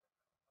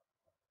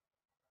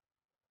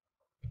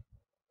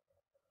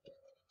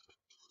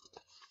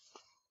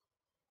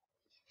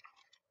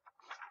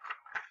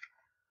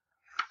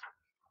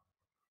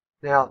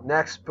 Now,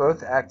 next,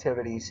 both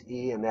activities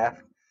E and F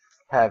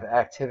have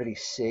activity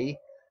C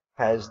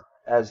as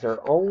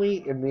their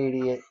only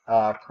immediate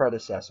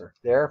predecessor.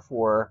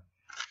 Therefore,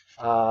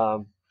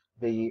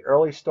 the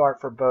early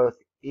start for both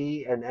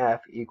E and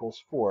F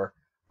equals 4,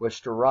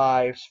 which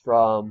derives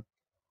from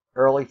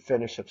early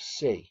finish of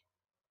C.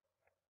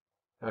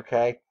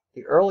 Okay,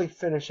 the early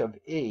finish of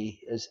E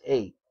is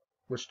 8,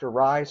 which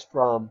derives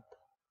from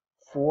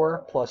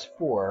 4 plus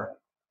 4,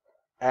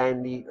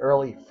 and the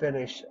early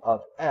finish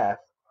of F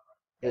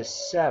is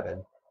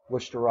 7,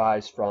 which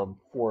derives from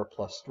 4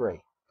 plus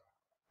 3.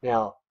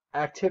 Now,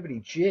 activity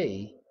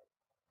G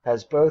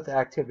has both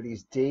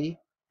activities D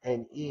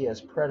and E as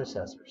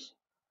predecessors.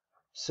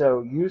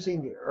 So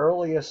using the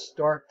earliest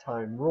start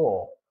time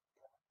rule,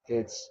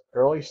 its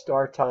early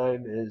start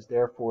time is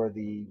therefore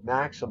the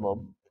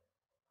maximum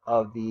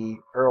of the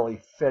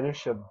early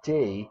finish of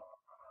D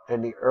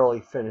and the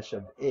early finish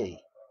of E.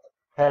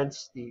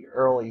 Hence, the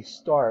early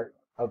start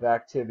of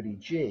activity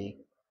G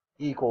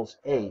equals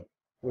 8,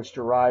 which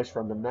derives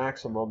from the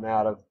maximum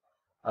out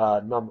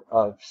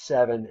of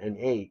 7 and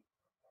 8,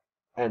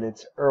 and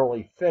its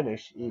early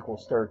finish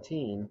equals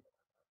 13,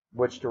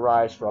 which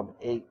derives from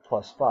 8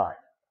 plus 5.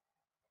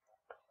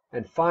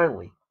 And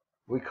finally,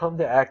 we come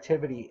to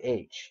activity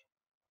H,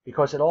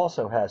 because it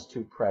also has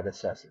two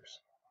predecessors,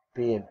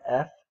 being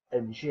F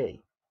and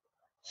G.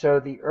 So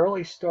the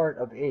early start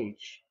of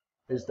H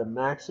is the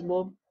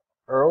maximum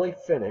early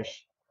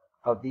finish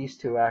of these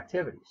two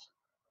activities.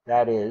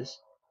 That is,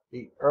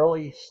 the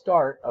early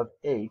start of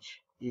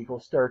H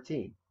equals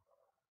 13,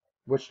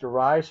 which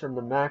derives from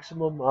the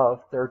maximum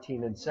of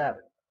 13 and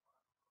 7.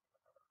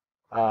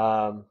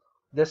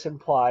 This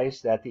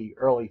implies that the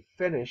early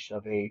finish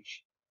of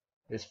H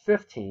is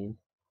 15,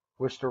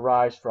 which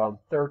derives from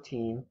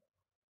 13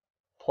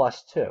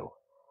 plus 2.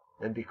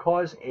 And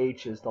because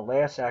H is the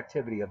last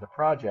activity of the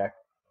project,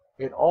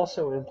 it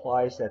also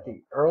implies that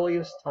the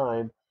earliest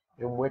time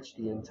in which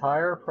the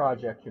entire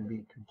project can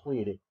be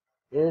completed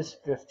is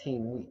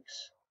 15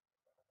 weeks.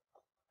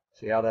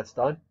 See how that's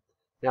done?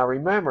 Now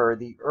remember,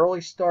 the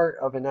early start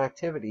of an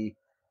activity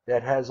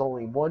that has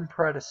only one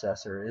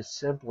predecessor is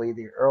simply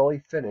the early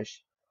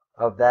finish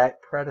of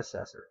that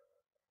predecessor.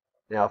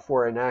 Now,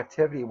 for an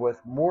activity with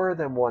more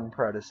than one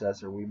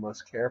predecessor, we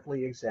must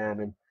carefully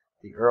examine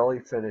the early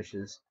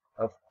finishes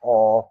of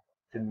all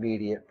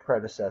immediate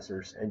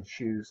predecessors and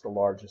choose the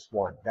largest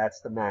one. That's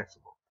the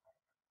maximum.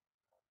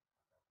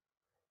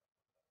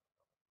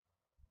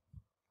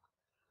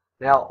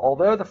 Now,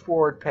 although the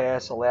forward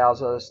pass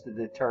allows us to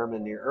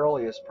determine the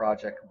earliest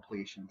project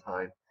completion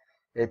time,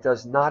 it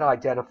does not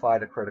identify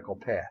the critical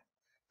path.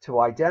 To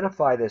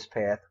identify this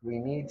path, we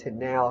need to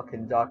now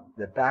conduct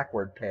the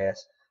backward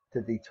pass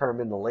to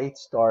determine the late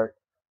start,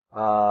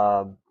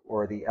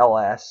 or the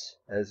LS,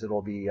 as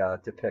it'll be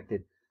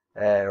depicted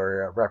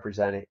or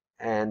represented,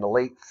 and the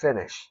late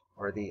finish,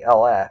 or the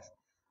LF,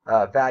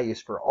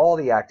 values for all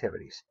the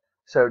activities.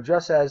 So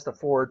just as the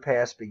forward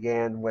pass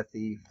began with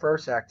the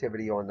first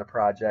activity on the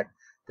project,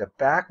 the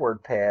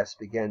backward pass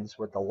begins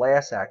with the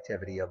last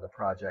activity of the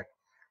project.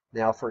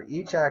 Now for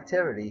each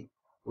activity,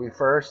 we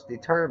first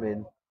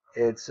determine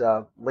its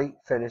late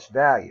finish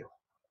value,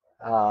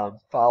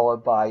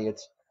 followed by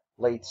its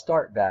late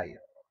start value.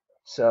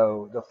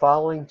 So the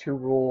following two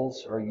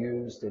rules are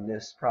used in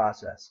this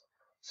process.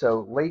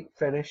 So late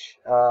finish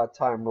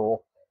time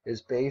rule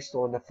is based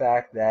on the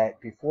fact that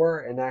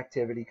before an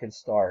activity can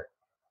start,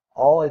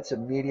 all its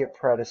immediate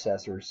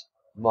predecessors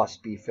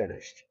must be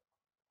finished.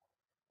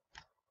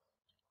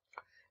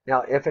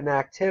 Now, if an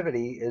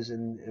activity is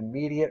an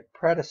immediate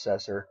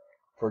predecessor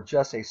for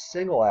just a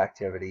single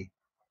activity,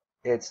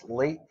 its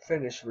late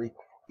finish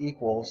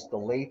equals the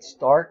late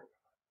start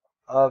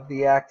of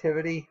the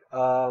activity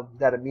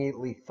that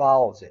immediately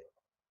follows it.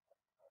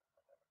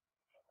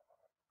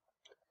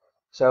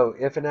 So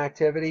if an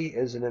activity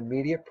is an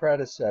immediate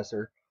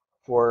predecessor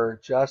for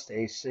just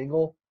a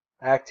single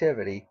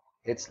activity,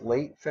 its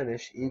late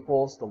finish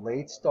equals the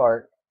late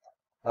start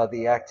of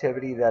the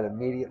activity that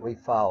immediately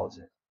follows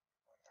it.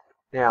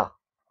 Now,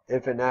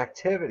 if an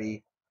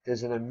activity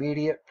is an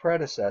immediate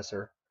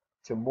predecessor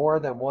to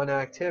more than one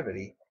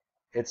activity,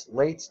 its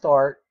late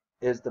start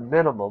is the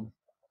minimum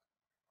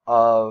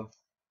of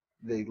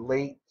the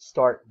late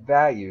start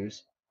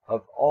values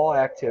of all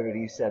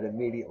activities that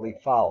immediately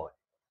follow it.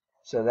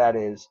 So that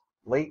is,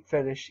 late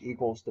finish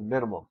equals the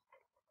minimum,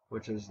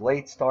 which is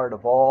late start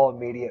of all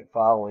immediate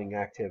following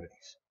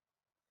activities.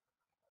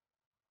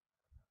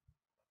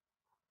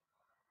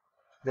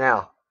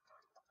 Now,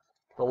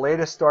 the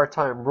latest start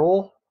time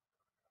rule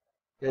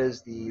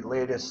is the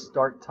latest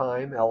start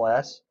time,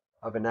 LS,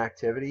 of an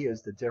activity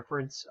is the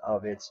difference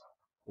of its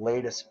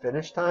latest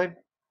finish time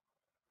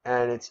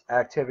and its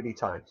activity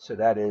time. So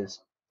that is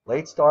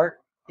late start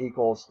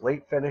equals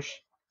late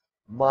finish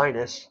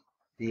minus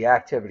the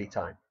activity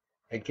time.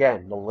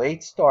 Again, the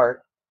late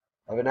start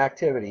of an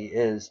activity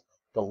is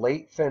the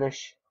late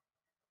finish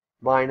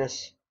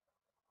minus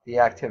the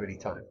activity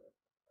time.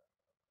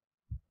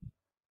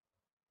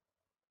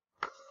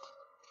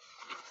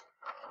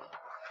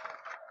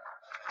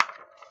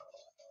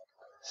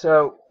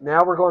 So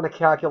now we're going to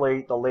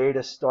calculate the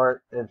latest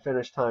start and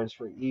finish times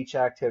for each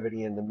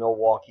activity in the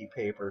Milwaukee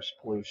Papers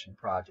pollution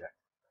project.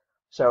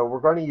 So we're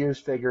going to use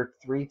figure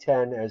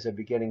 310 as a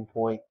beginning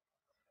point.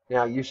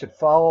 Now you should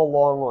follow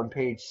along on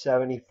page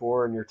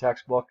 74 in your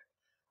textbook.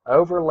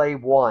 Overlay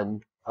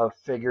 1 of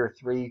figure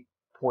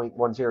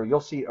 3.10.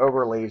 You'll see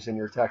overlays in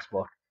your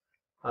textbook.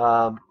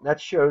 That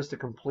shows the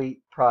complete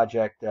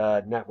project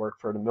network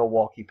for the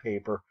Milwaukee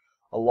paper,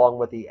 along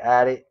with the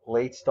added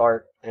late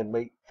start and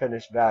late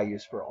finish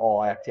values for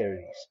all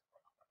activities.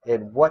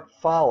 In what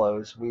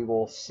follows, we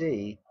will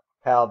see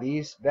how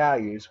these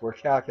values were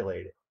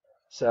calculated.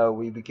 So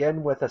we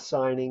begin with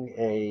assigning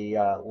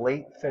a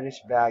late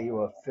finish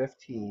value of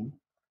 15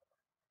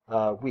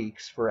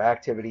 weeks for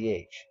activity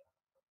H.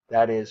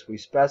 That is, we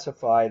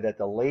specify that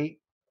the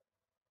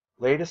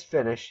latest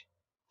finish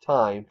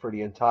time for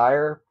the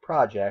entire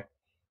project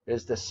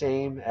is the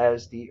same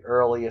as the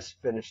earliest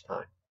finish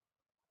time.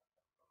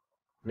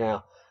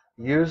 Now,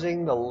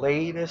 using the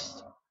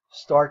latest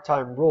start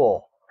time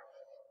rule,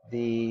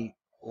 the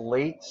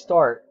late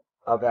start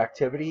of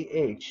activity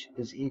H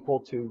is equal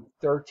to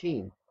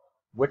 13,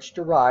 which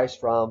derives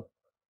from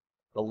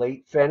the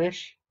late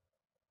finish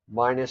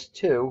minus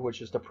 2,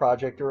 which is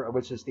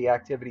the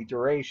activity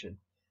duration,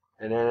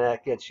 and then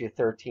that gets you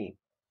 13.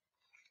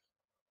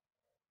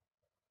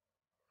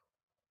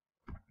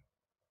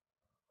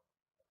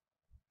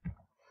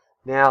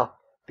 Now,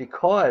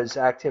 because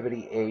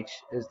activity H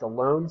is the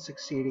lone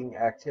succeeding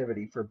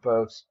activity for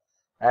both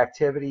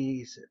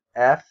activities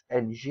F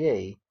and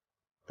G,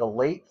 the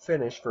late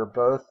finish for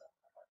both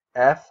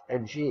F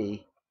and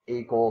G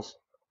equals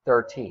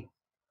 13.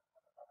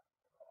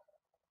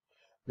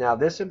 Now,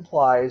 this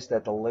implies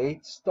that the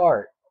late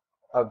start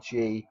of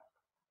G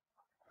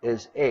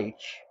is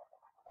H,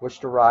 which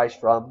derives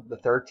from the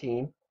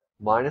 13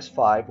 minus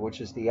 5,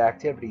 which is the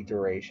activity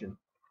duration,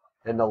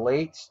 and the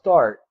late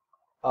start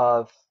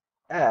of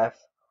F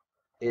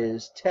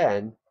is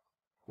 10,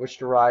 which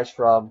derives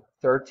from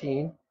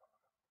 13,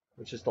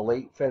 which is the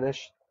late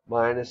finish,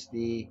 minus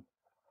the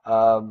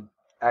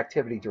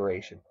activity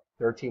duration,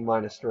 13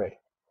 minus 3.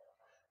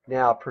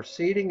 Now,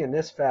 proceeding in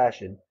this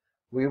fashion,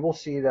 we will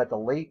see that the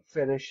late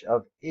finish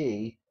of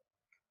E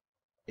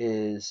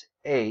is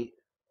 8,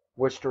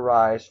 which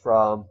derives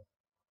from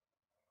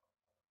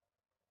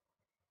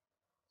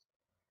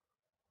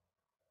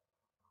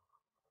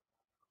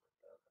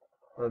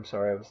I'm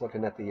sorry, I was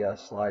looking at the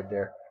slide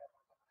there.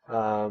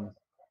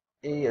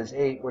 E is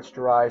 8, which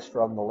derives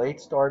from the late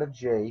start of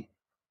G,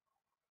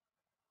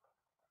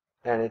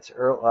 and its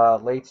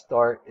late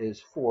start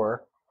is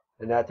 4,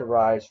 and that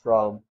derives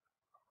from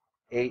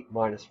 8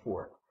 minus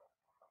 4.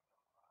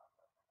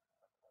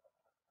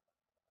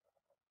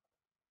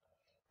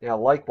 Now,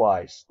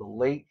 likewise, the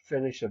late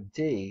finish of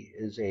D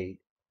is 8,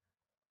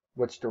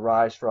 which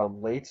derives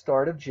from late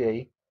start of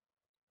G,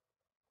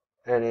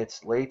 and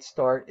its late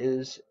start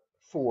is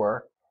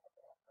 4,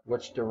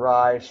 which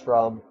derives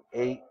from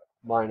 8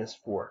 minus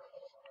 4.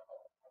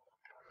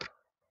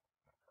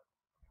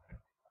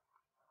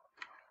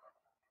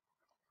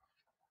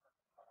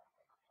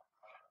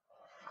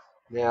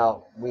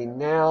 Now, we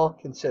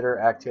consider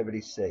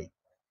activity C,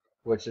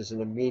 which is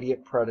an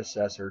immediate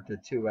predecessor to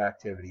two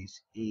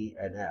activities, E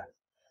and F.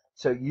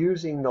 So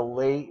using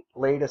the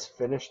latest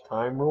finish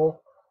time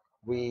rule,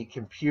 we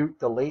compute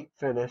the late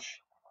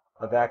finish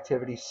of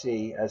activity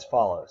C as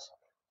follows.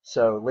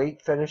 So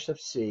late finish of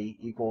C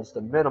equals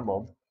the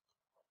minimum,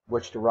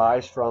 which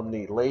derives from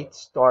the late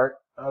start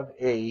of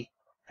E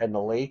and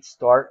the late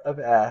start of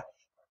F.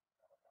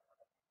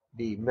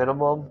 The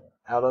minimum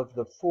out of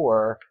the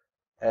 4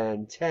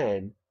 and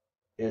 10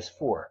 is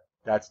 4.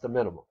 That's the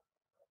minimum.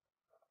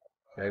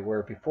 Okay,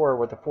 where before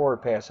with the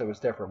forward pass it was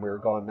different. We were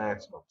going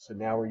maximum. So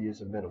now we're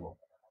using minimum.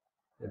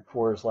 And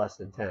 4 is less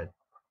than 10.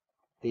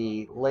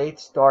 The late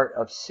start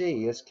of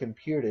C is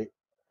computed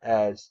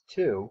as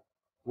 2,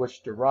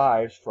 which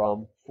derives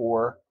from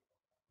 4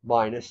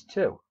 minus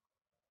 2.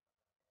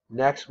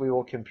 Next, we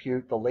will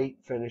compute the late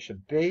finish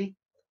of B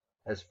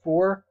as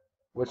 4,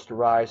 which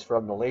derives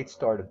from the late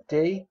start of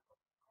D,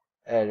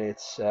 and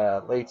its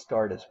late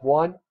start is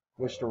 1,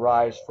 which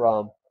derives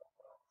from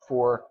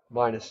 4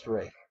 minus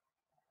 3.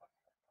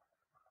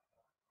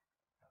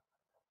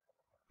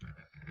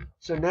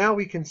 So now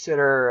we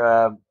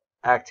consider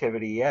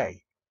activity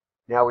A.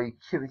 Now we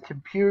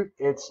compute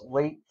its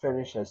late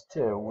finish as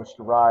 2, which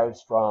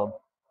derives from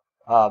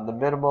the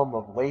minimum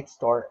of late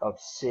start of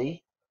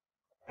C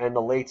and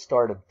the late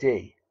start of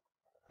D.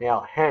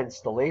 Now, hence,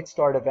 the late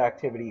start of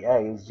activity A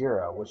is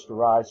 0, which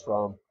derives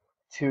from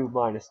 2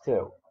 minus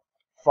 2.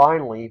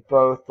 Finally,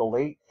 both the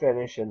late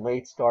finish and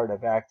late start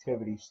of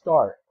activity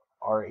start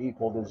are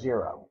equal to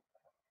 0.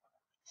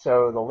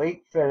 So the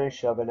late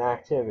finish of an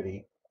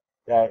activity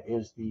that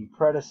is the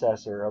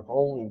predecessor of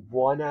only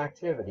one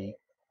activity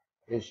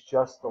is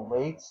just the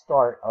late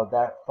start of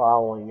that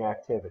following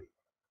activity.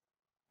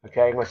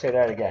 Okay, I'm going to say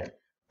that again.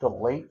 The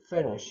late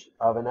finish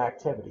of an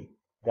activity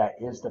that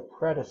is the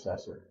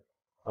predecessor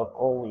of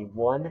only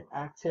one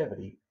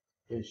activity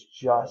is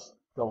just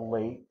the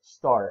late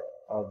start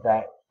of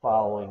that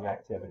following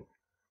activity.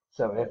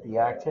 So if the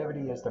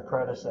activity is the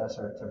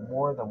predecessor to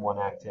more than one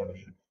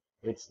activity,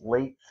 its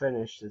late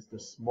finish is the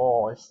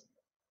smallest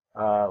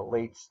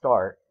late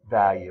start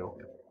value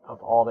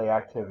of all the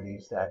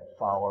activities that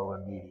follow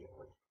immediately.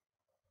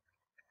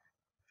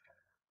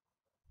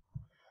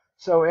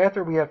 So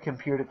after we have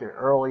computed the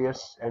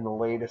earliest and the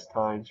latest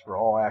times for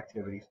all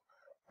activities,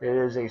 it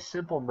is a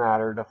simple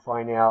matter to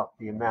find out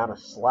the amount of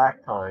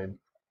slack time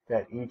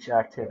that each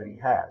activity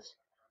has.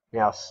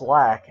 Now,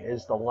 slack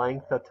is the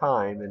length of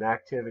time an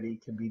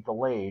activity can be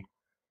delayed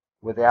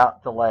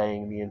without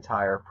delaying the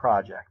entire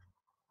project.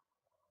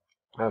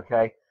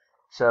 Okay,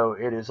 so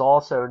it is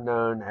also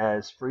known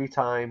as free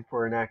time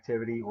for an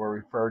activity, or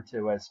referred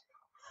to as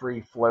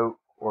free float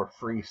or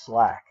free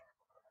slack.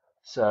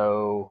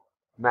 So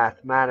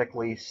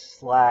mathematically,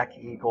 slack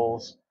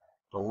equals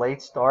the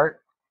late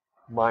start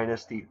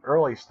minus the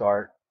early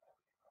start,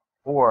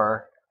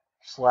 or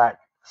slack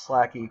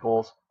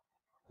equals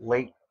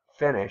late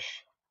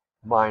finish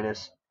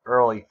minus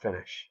early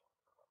finish.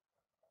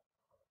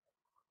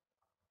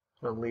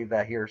 I'll leave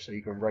that here so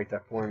you can write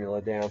that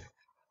formula down.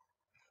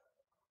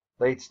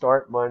 Late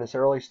start minus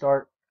early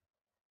start,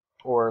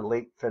 or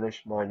late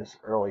finish minus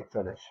early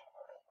finish.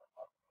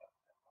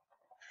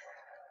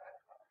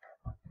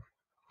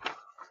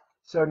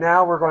 So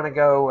now we're going to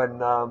go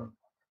and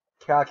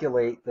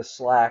calculate the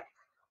slack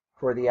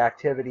for the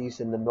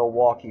activities in the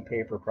Milwaukee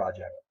paper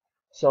project.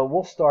 So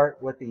we'll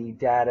start with the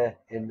data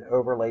in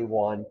overlay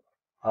 1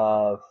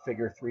 of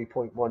figure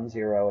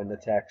 3.10 in the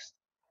text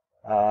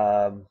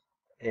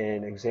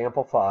in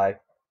example 5,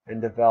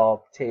 and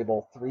develop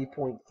table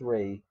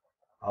 3.3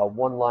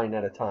 one line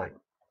at a time.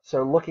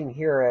 So looking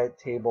here at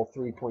table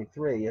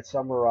 3.3, it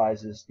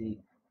summarizes the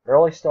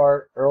early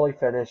start, early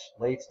finish,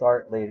 late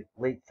start,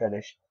 late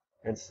finish,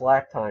 and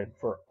slack time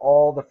for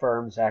all the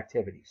firm's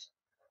activities.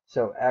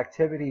 So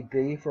activity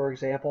B, for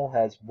example,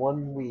 has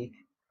 1 week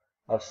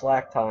of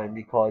slack time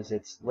because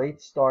its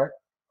late start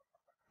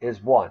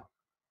is 1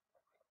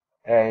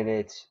 and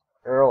its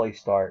early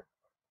start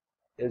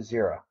is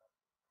 0.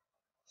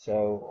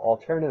 So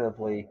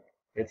alternatively,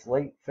 its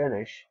late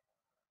finish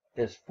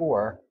is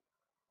 4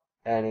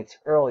 and its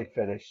early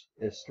finish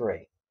is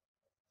 3.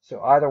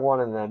 So either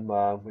one of them,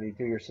 when you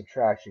do your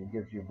subtraction,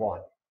 gives you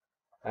 1.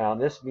 Now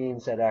this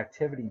means that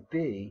activity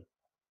B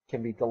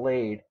can be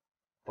delayed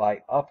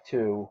by up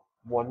to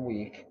 1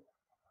 week,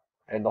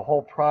 and the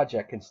whole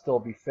project can still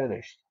be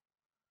finished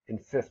in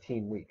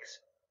 15 weeks.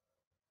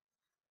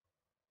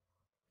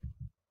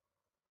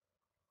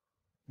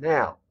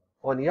 Now,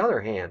 on the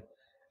other hand,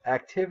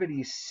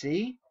 activities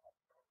C,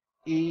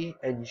 E,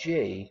 and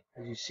G,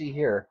 as you see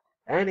here,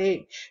 and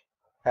H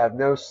have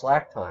no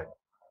slack time.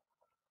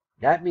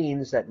 That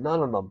means that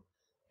none of them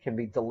can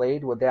be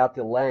delayed without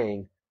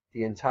delaying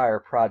the entire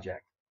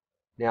project.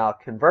 Now,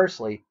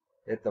 conversely,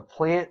 if the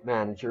plant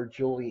manager,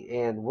 Julie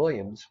Ann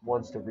Williams,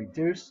 wants to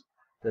reduce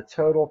the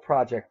total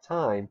project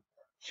time,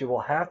 she will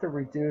have to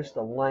reduce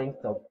the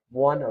length of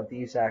one of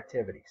these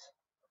activities.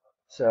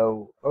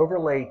 So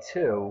overlay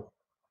 2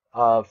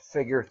 of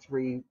figure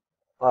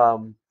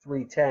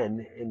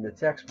 310 in the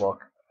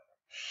textbook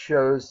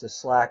shows the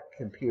slack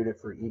computed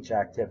for each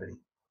activity.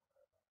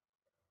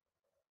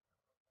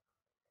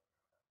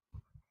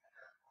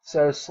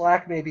 So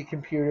slack may be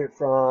computed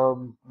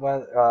from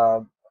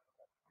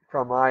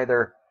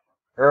either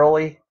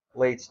early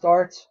late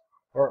starts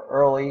or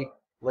early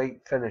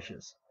late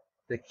finishes.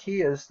 The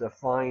key is to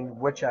find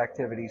which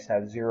activities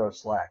have 0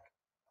 slack.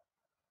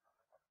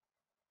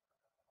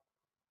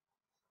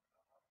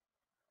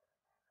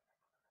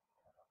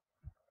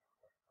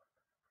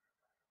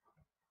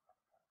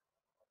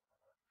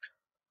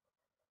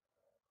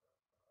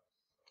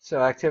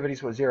 So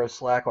activities with 0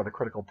 slack on a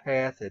critical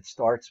path, it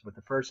starts with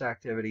the first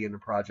activity in the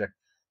project,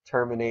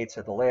 terminates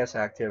at the last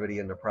activity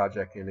in the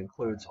project, and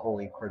includes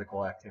only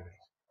critical activities.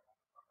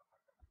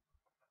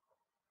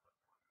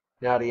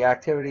 Now the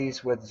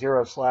activities with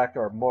 0 slack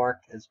are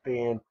marked as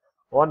being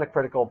on the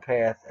critical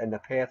path, and the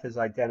path is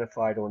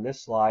identified on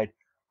this slide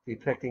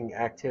depicting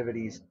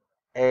activities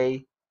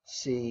A,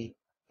 C,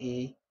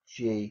 E,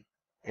 G,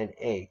 and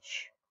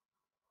H,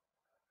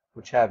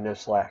 which have no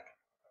slack.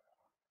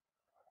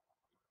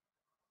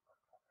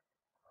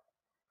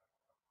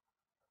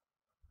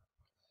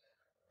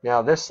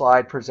 Now this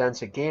slide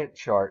presents a Gantt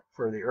chart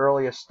for the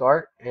earliest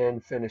start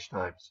and finish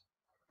times,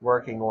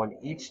 working on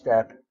each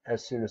step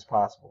as soon as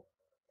possible.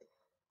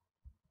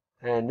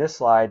 And this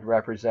slide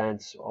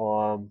represents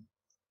the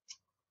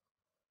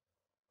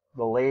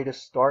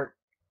latest start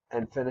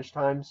and finish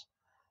times,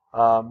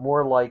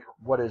 more like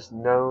what is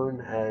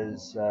known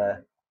as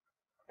a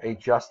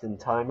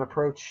just-in-time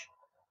approach.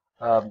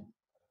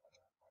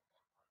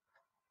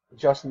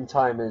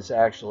 Just-in-time is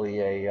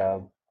actually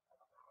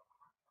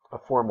a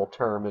formal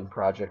term in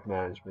project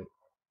management.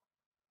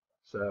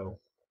 So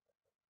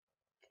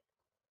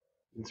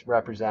it's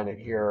represented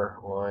here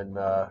on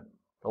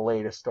the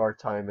latest start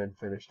time and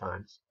finish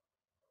times.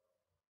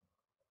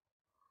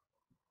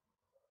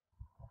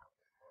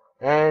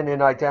 And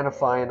in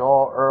identifying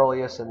all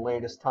earliest and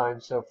latest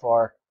times so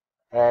far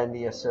and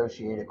the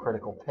associated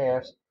critical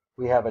paths,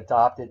 we have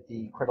adopted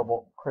the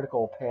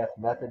critical path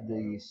method,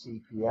 the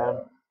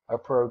CPM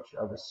approach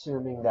of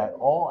assuming that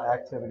all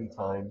activity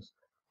times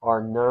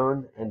are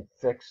known and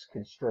fixed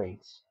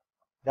constraints.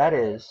 That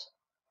is,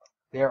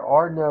 there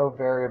are no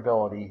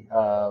variability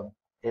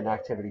in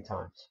activity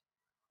times.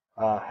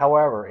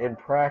 However, in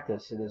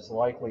practice, it is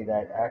likely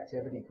that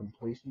activity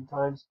completion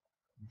times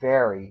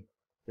vary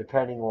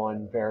depending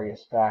on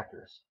various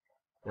factors.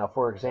 Now,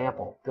 for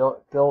example,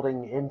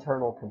 building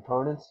internal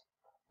components,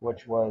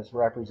 which was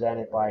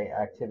represented by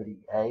activity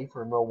A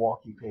for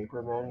Milwaukee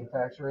paper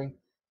manufacturing,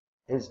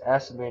 is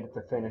estimated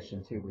to finish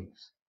in 2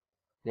 weeks.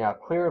 Now,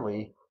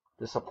 clearly,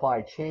 the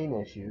supply chain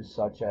issues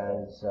such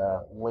as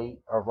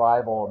late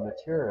arrival of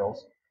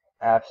materials,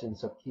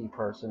 absence of key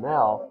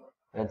personnel,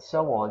 and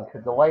so on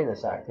could delay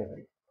this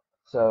activity.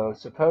 So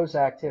suppose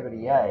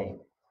activity A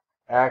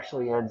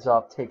actually ends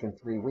up taking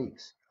 3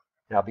 weeks.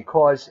 Now,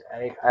 because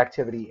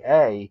activity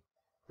A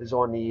is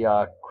on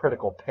the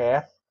critical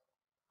path,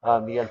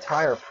 the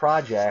entire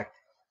project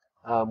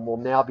will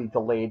now be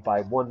delayed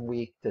by 1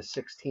 week to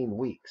 16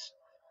 weeks.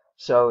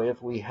 So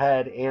if we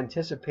had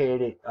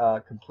anticipated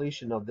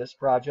completion of this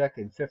project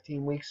in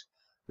 15 weeks,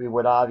 we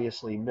would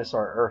obviously miss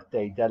our Earth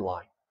Day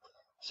deadline.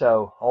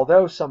 So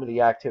although some of the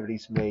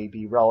activities may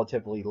be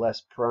relatively less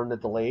prone to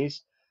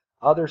delays,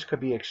 others could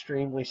be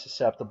extremely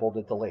susceptible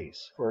to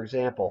delays. For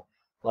example,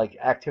 like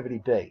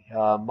activity B,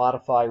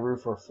 modify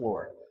roof or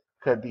floor,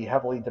 could be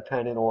heavily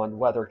dependent on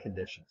weather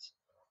conditions.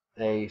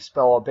 A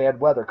spell of bad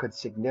weather could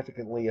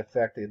significantly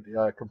affect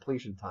the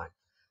completion time.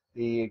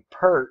 The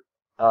PERT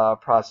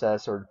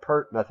process or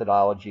PERT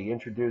methodology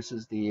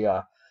introduces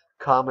the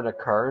common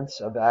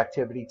occurrence of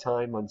activity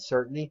time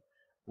uncertainty,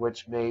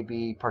 which may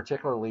be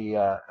particularly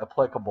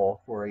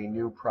applicable for a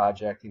new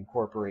project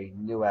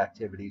incorporating new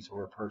activities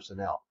or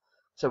personnel.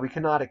 So we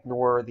cannot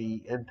ignore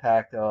the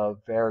impact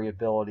of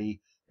variability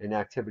in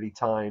activity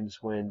times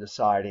when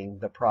deciding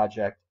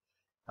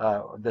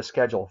the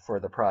schedule for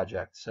the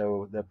project.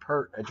 So the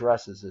PERT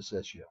addresses this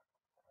issue.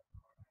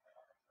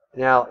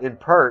 Now, in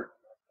PERT,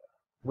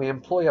 we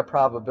employ a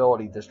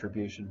probability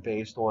distribution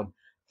based on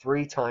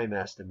 3 time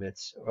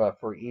estimates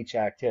for each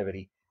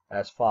activity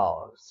as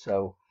follows.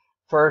 So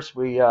first,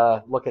 we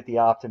look at the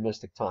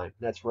optimistic time.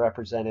 That's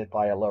represented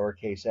by a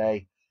lowercase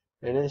a,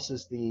 and this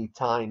is the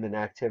time an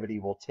activity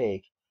will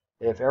take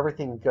if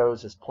everything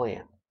goes as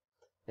planned.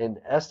 In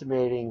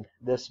estimating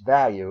this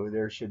value,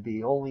 there should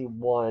be only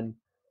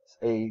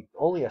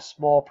a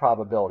small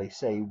probability,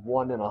 say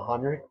 1 in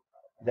 100,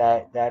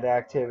 that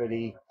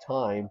activity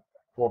time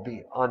will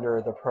be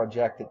under the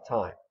projected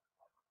time.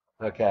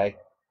 Okay.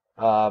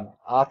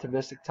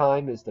 Optimistic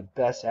time is the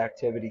best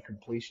activity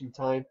completion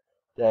time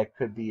that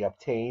could be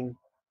obtained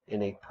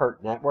in a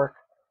PERT network.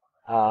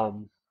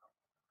 And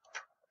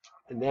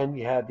then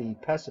you have the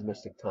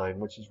pessimistic time,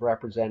 which is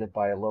represented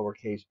by a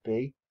lowercase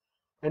b.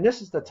 And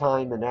this is the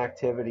time an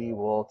activity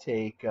will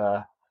take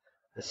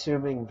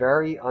assuming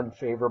very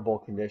unfavorable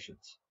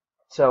conditions.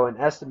 So in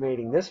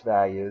estimating this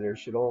value, there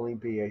should only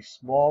be a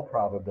small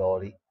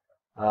probability,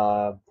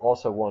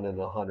 also 1 in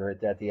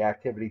 100, that the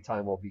activity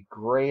time will be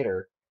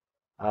greater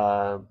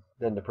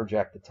than the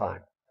projected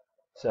time.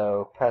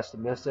 So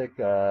pessimistic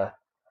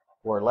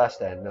or less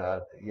than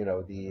the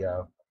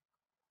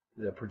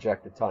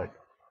projected time.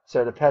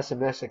 So the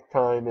pessimistic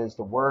time is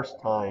the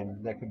worst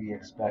time that could be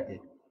expected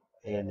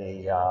in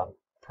a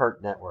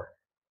PERT network.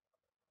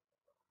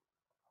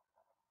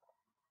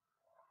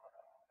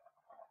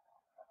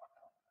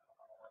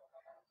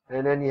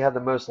 And then you have the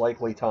most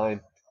likely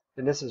time,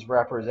 and this is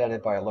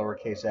represented by a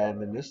lowercase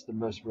m, and this is the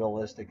most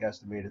realistic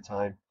estimated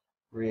time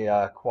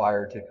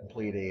required to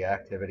complete a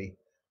activity.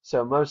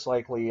 So most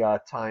likely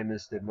time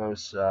is the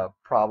most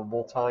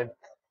probable time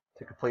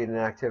to complete an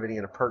activity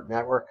in a PERT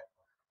network.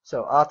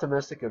 So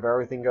optimistic if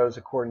everything goes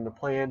according to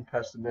plan,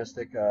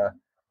 pessimistic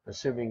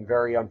assuming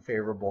very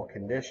unfavorable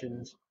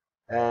conditions,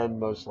 and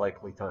most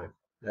likely time.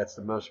 That's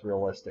the most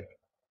realistic.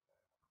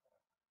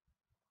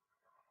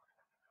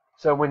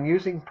 So when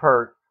using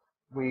PERT,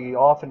 we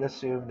often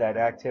assume that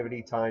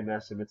activity time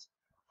estimates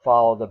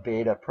follow the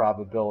beta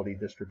probability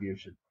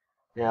distribution.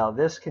 Now,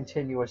 this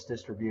continuous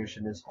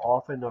distribution is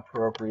often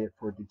appropriate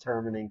for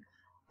determining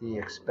the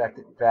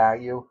expected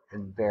value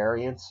and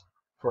variance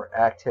for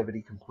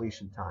activity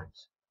completion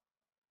times.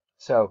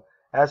 So,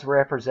 as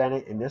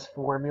represented in this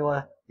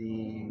formula,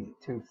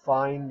 to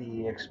find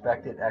the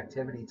expected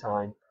activity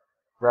time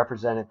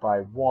represented by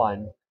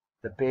 1,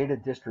 the beta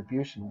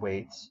distribution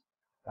weights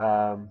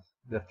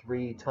the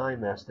 3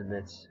 time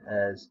estimates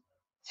as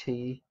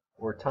t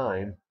or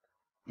time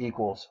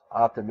equals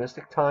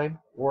optimistic time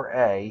or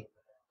a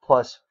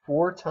plus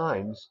 4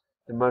 times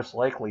the most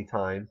likely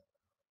time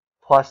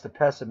plus the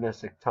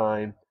pessimistic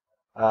time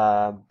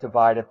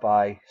divided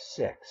by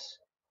 6.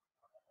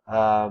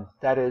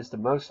 That is, the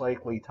most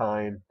likely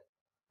time,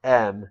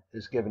 M,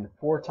 is given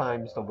 4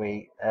 times the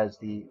weight as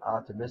the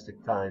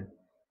optimistic time,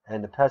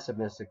 and the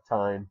pessimistic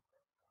time,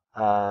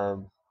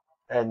 um,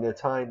 and the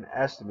time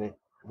estimate,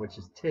 which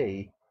is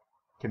T,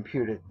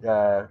 computed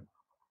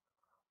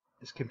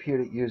is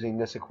computed using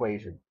this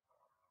equation,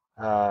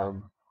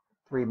 um,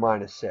 3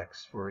 minus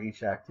 6 for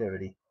each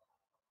activity.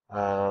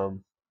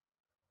 Um,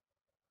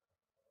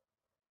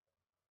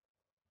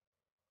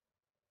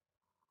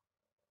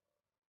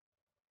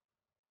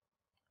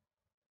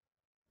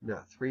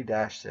 no,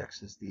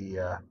 3-6 is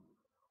the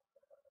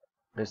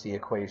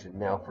equation.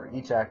 Now, for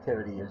each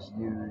activity is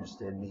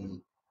used in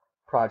the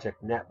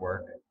project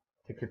network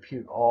to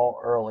compute all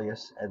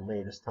earliest and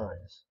latest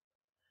times.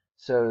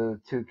 So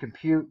to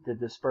compute the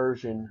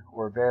dispersion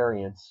or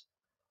variance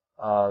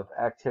of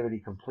activity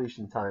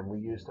completion time, we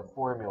use the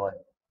formula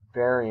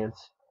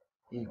variance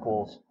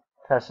equals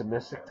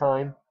pessimistic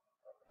time,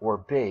 or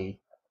B,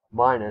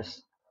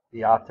 minus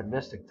the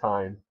optimistic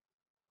time,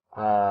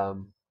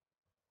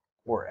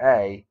 or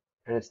A,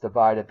 and it's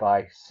divided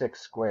by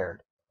 6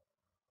 squared.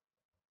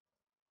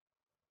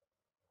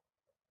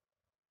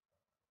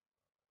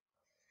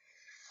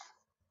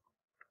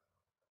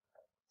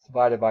 It's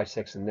divided by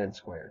 6 and then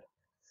squared.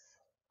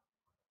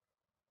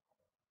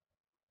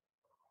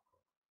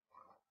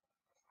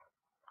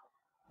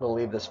 We'll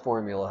leave this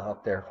formula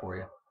up there for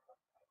you.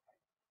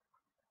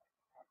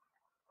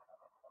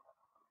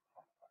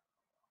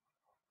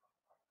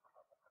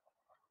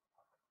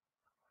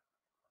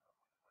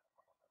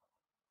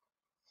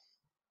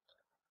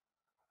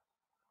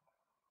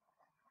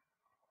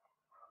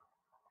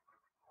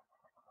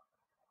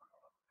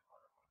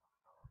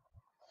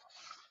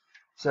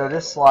 So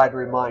this slide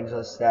reminds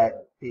us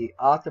that the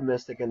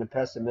optimistic and the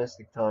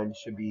pessimistic times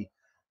should be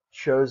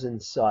chosen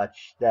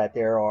such that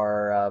there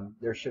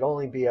should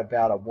only be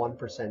about a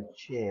 1%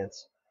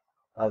 chance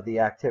of the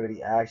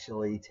activity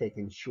actually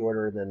taking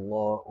shorter than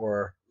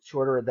or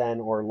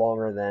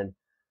longer than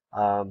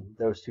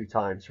those 2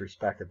 times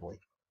respectively.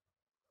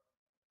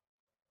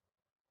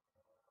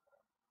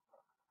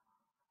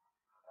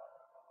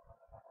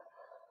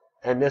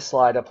 And this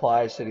slide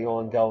applies to the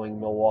ongoing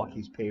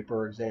Milwaukee's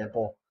paper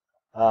example,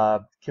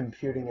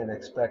 computing an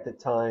expected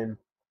time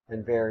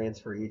and variance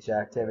for each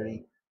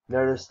activity.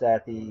 Notice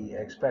that the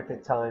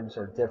expected times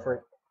are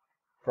different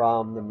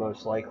from the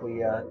most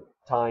likely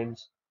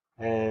times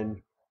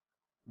and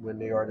when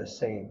they are the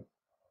same.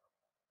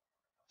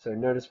 So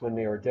notice when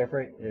they are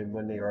different and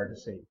when they are the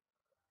same.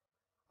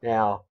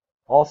 Now,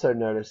 also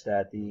notice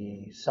that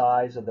the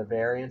size of the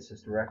variance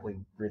is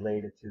directly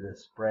related to the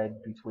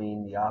spread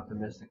between the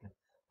optimistic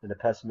and the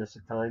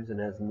pessimistic times and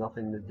has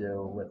nothing to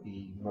do with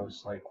the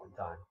most likely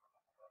time.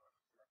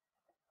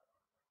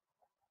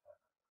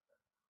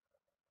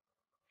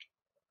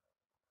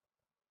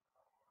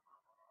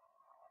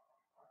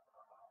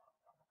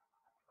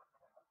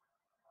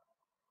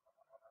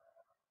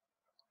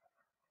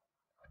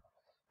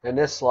 And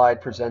this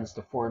slide presents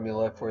the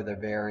formula for the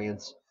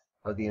variance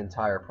of the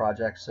entire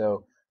project.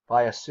 So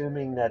by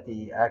assuming that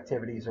the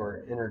activities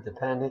are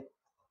interdependent,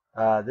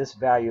 this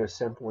value is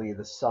simply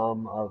the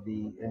sum of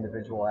the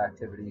individual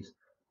activities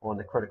on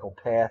the critical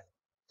path.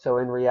 So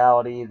in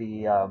reality,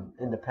 the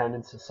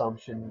independence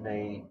assumption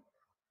may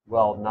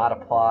well not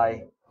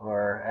apply,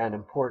 and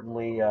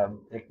importantly,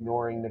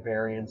 ignoring the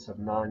variance of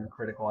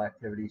non-critical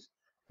activities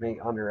may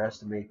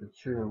underestimate the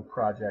true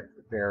project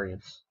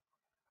variance.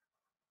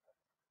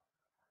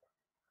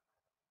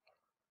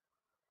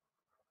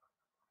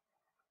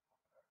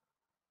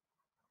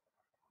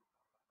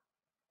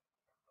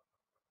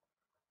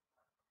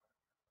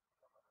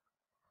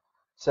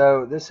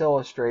 So this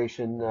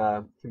illustration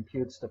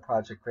computes the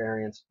project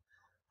variance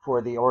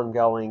for the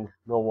ongoing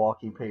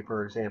Milwaukee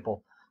paper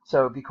example.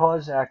 So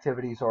because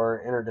activities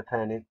are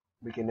interdependent,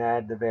 we can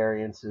add the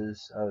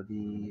variances of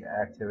the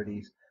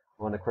activities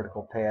on the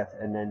critical path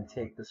and then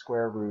take the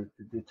square root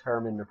to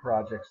determine the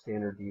project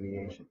standard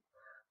deviation.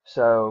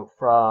 So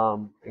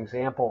from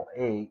example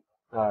 8,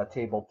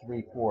 table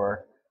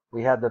 3.4,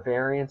 we have the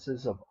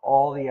variances of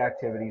all the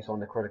activities on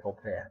the critical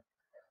path.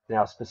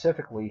 Now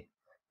specifically,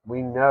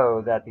 we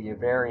know that the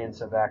variance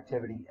of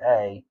activity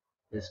A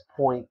is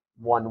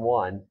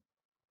 0.11.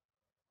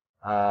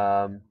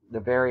 The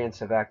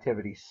variance of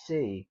activity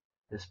C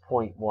is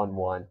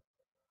 0.11,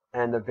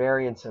 and the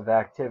variance of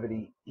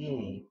activity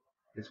E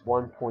is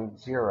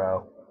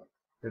 1.0.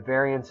 The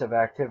variance of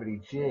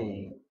activity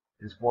G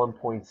is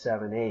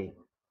 1.78,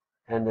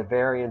 and the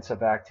variance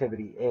of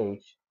activity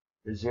H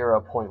is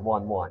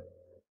 0.11.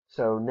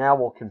 So now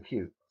we'll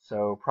compute.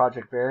 So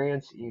project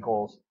variance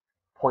equals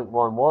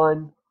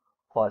 0.11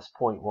 plus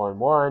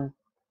 0.11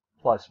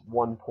 plus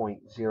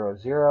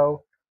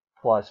 1.00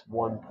 plus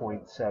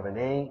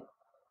 1.78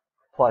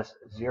 plus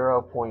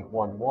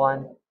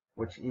 0.11,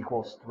 which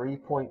equals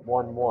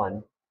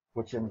 3.11,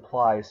 which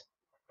implies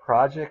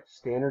project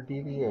standard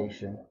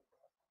deviation,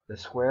 the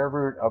square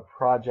root of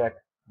project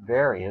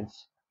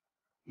variance,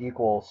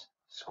 equals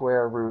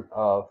square root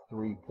of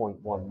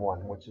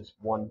 3.11, which is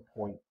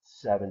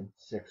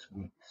 1.76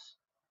 weeks.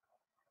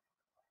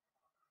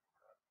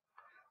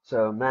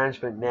 So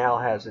management now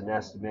has an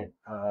estimate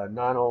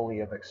not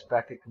only of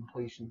expected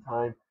completion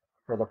time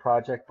for the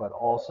project, but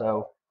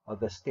also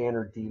of the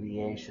standard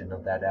deviation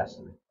of that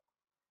estimate.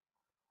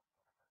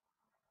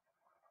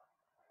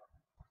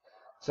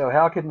 So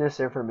how can this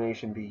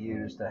information be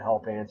used to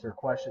help answer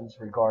questions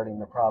regarding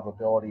the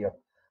probability of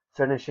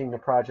finishing the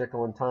project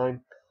on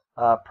time?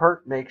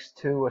 PERT makes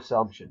two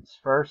assumptions.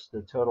 First,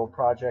 the total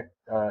project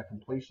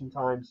completion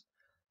times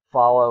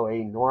follow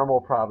a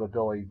normal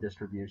probability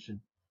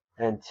distribution.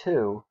 And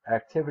two,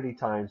 activity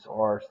times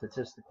are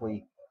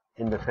statistically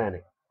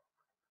independent.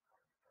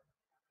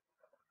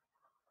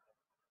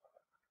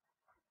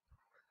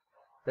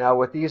 Now,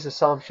 with these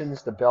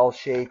assumptions, the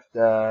bell-shaped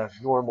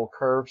normal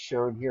curve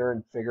shown here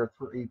in figure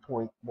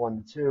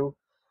 3.12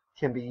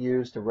 can be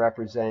used to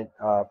represent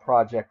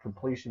project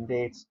completion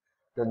dates.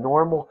 The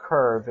normal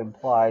curve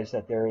implies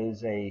that there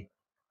is a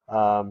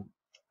 50%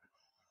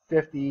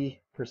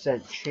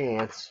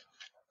 chance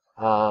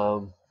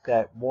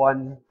that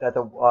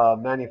the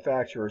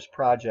manufacturer's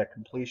project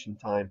completion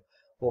time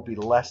will be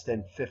less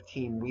than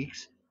 15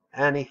 weeks,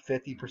 and a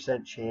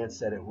 50% chance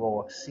that it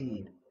will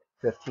exceed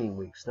 15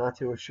 weeks. Not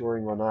too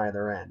assuring on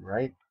either end,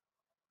 right?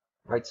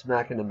 Right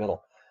smack in the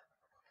middle.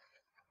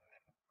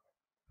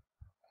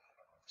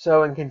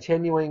 So in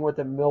continuing with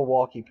the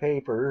Milwaukee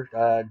paper,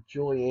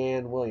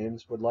 Julianne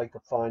Williams would like to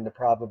find the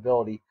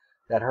probability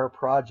that her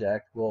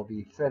project will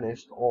be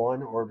finished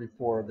on or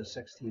before the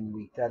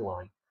 16-week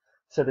deadline.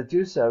 So to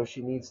do so,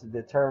 she needs to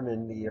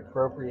determine the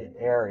appropriate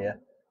area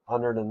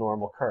under the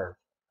normal curve.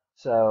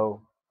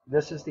 So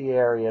this is the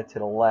area to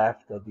the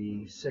left of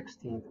the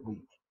 16th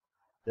week.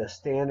 The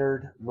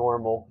standard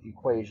normal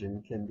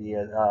equation can be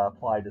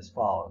applied as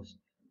follows.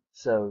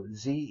 So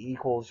Z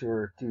equals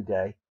your due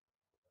day.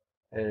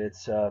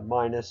 It's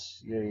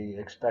minus the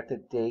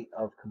expected date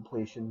of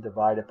completion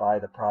divided by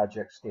the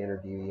project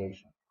standard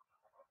deviation,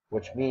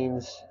 which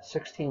means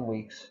 16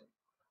 weeks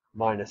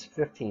minus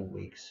 15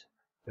 weeks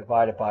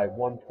divided by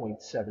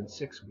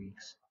 1.76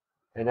 weeks,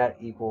 and that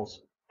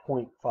equals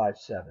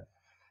 0.57.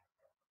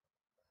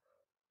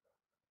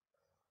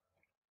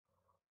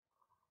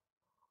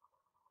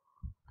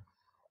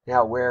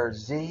 Now, where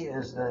Z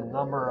is the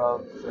number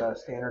of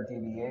standard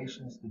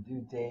deviations, the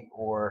due date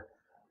or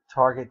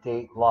target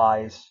date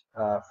lies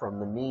from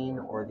the mean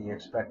or the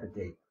expected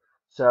date.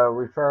 So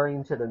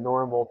referring to the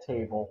normal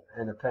table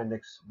in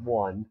Appendix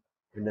 1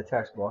 in the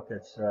textbook,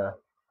 it's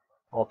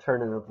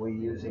alternatively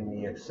using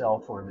the Excel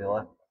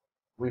formula,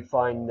 we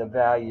find the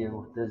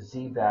value, the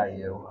Z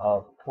value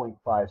of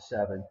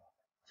 0.57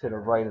 to the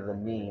right of the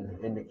mean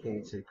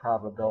indicates a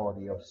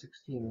probability of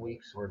 16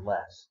 weeks or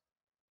less.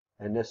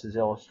 And this is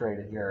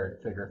illustrated here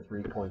in figure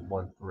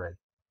 3.13.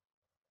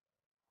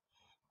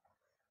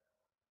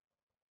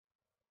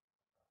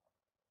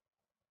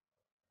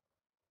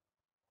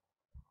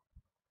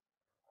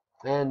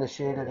 And the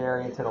shaded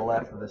area to the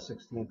left of the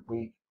 16th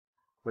week,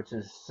 which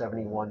is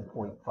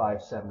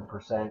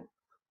 71.57%,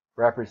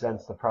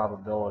 represents the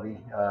probability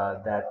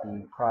that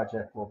the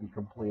project will be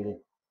completed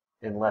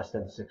in less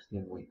than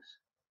 16 weeks.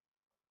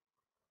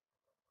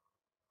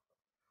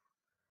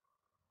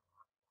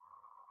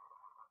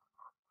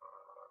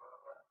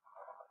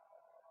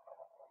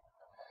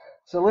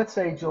 So let's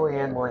say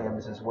Julianne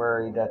Williams is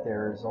worried that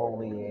there is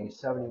only a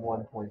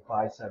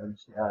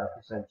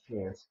 71.57%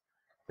 chance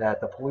that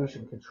the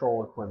pollution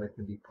control equipment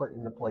can be put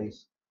into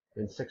place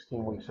in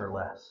 16 weeks or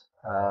less.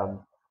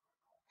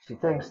 She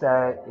thinks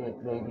that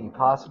it may be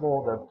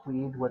possible to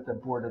plead with the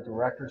board of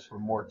directors for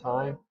more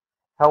time.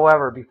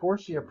 However, before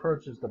she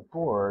approaches the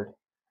board,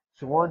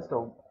 she wants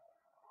to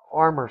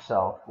arm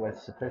herself with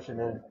sufficient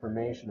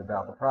information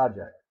about the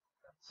project.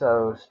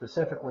 So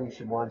specifically,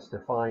 she wants to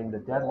find the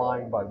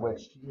deadline by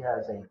which she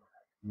has a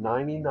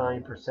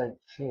 99%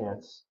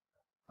 chance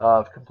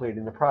of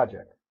completing the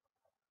project.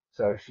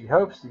 So she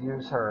hopes to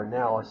use her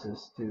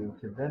analysis to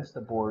convince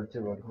the board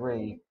to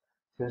agree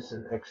to this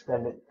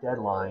extended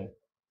deadline,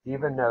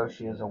 even though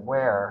she is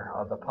aware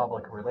of the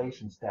public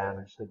relations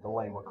damage the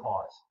delay would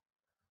cause.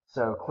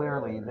 So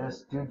clearly,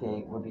 this due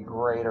date would be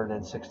greater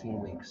than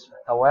 16 weeks.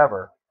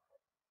 However,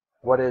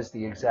 what is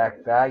the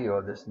exact value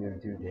of this new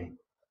due date?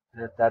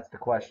 That's the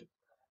question.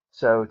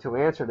 So to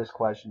answer this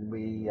question,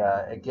 we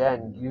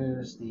again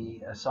use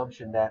the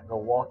assumption that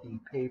Milwaukee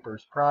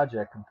Paper's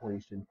project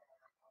completion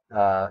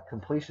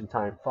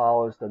time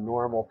follows the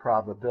normal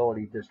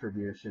probability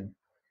distribution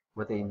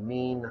with a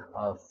mean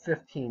of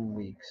 15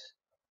 weeks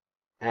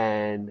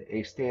and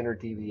a standard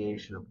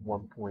deviation of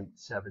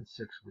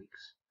 1.76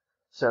 weeks.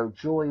 So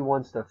Julie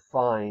wants to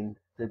find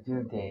the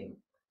due date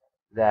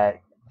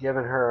that,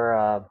 given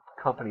her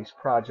company's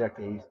project,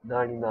 a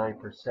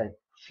 99%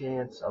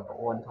 chance of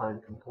on-time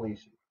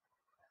completion.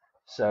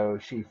 So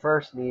she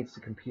first needs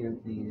to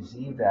compute the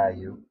Z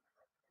value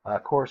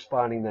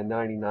corresponding to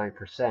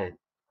 99%,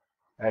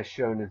 as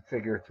shown in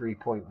figure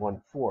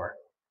 3.14.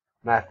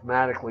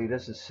 Mathematically,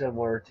 this is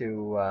similar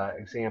to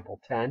example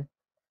 10,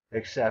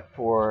 except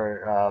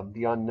for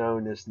the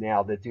unknown is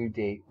now the due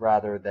date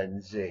rather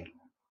than Z.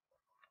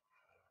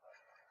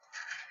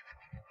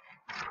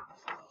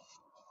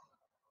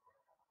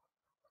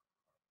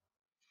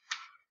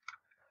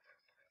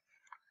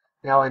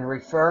 Now, in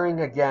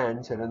referring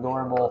again to the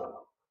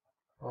normal,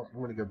 oh, I'm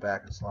going to go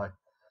back a slide.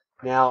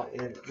 Now,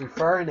 in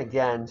referring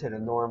again to the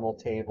normal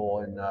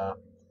table in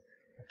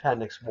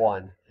Appendix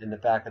 1 in the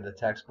back of the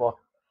textbook,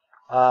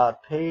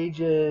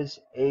 pages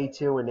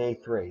A2 and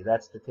A3,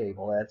 that's the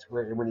table. That's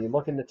where, when you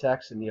look in the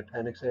text in the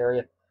appendix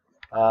area,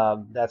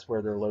 that's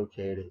where they're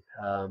located,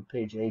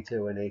 page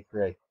A2 and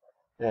A3.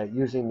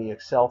 Using the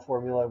Excel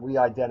formula, we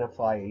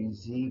identify a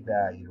z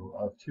value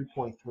of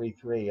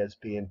 2.33 as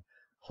being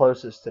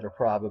closest to the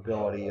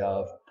probability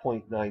of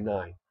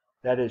 0.99.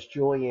 That is,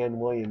 Julianne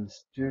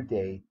Williams' due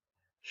date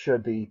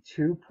should be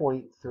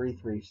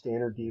 2.33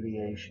 standard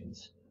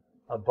deviations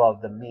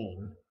above the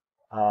mean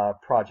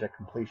project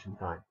completion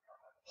time.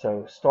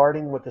 So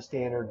starting with the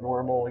standard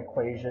normal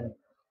equation,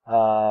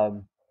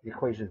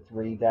 equation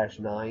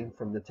 3-9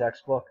 from the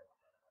textbook,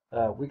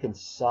 we can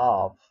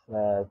solve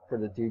for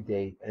the due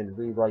date and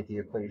rewrite the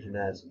equation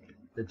as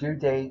the due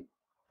date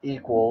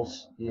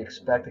equals the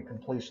expected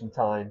completion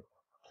time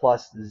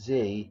plus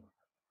z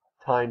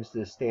times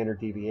the standard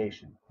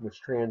deviation, which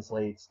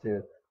translates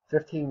to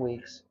 15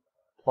 weeks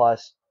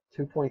plus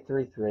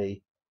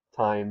 2.33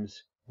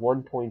 times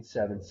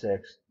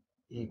 1.76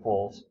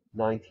 equals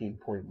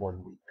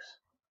 19.1 weeks.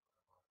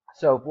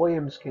 So if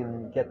Williams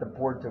can get the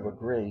board to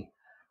agree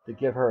to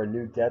give her a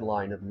new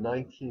deadline of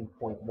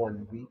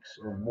 19.1 weeks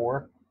or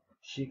more,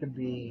 she could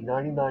be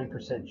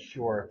 99%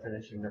 sure of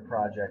finishing the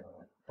project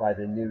by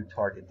the new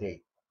target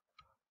date.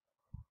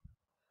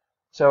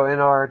 So in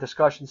our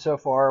discussion so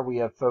far, we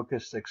have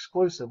focused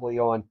exclusively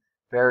on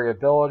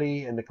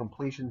variability and the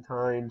completion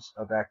times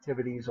of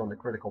activities on the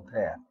critical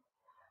path.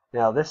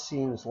 Now, this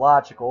seems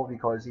logical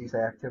because these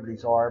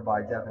activities are,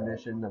 by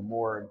definition, the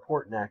more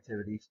important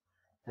activities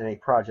in a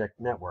project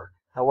network.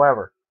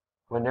 However,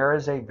 when there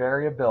is a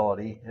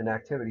variability in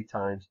activity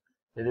times,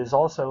 it is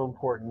also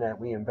important that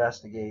we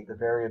investigate the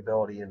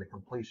variability in the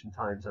completion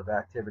times of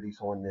activities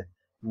on the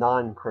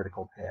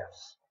non-critical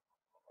paths.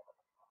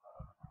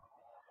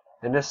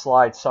 And this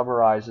slide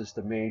summarizes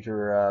the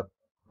major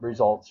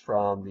results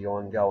from the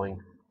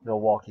ongoing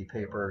Milwaukee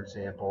paper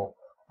example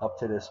up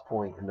to this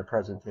point in the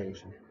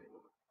presentation.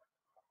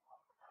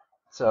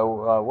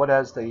 So what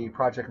has the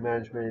project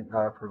management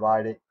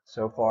provided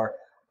so far?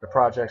 The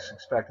project's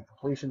expected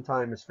completion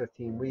time is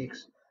 15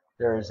 weeks.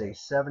 There is a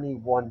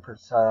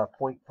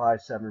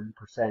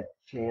 71.57%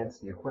 chance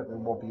the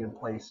equipment will be in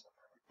place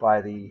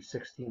by the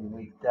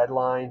 16-week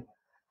deadline.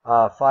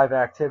 5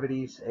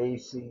 activities, A,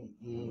 C,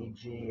 E,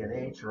 G, and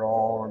H, are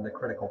all on the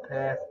critical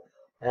path,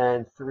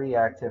 and 3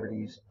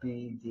 activities,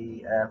 B,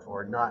 D, F,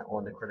 are not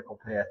on the critical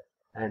path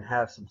and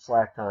have some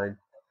slack time,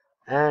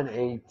 and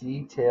a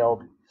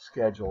detailed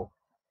schedule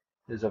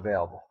is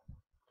available.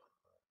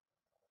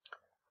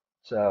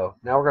 So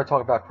now we're going to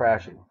talk about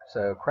crashing.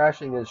 So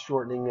crashing is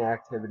shortening the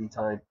activity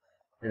time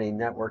in a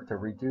network to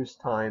reduce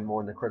time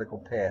on the critical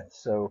path.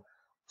 So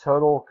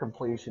total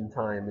completion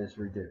time is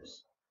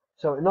reduced.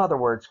 So in other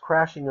words,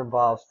 crashing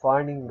involves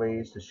finding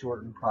ways to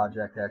shorten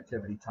project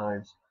activity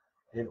times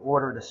in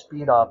order to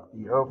speed up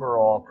the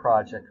overall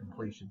project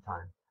completion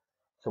time.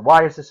 So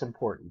why is this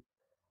important?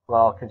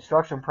 Well,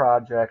 construction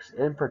projects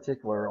in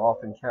particular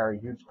often carry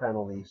huge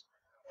penalties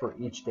for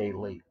each day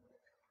late.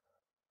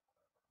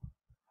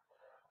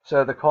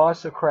 So the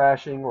cost of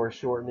crashing or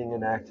shortening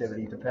an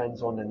activity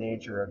depends on the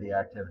nature of the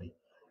activity.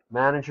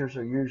 Managers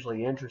are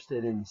usually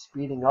interested in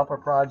speeding up a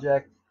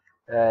project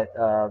at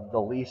the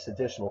least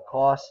additional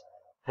cost.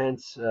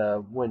 Hence,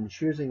 when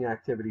choosing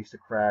activities to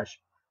crash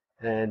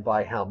and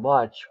by how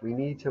much, we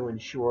need to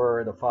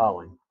ensure the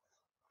following.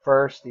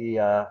 First, the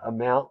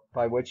amount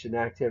by which an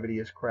activity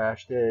is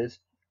crashed is,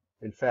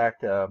 in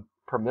fact,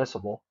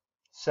 permissible.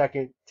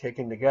 Second,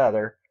 taken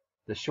together,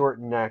 the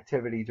shortened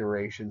activity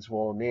durations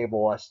will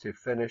enable us to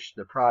finish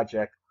the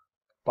project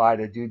by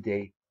the due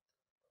date.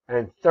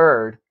 And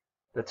third,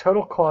 the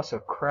total cost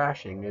of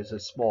crashing is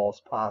as small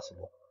as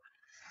possible.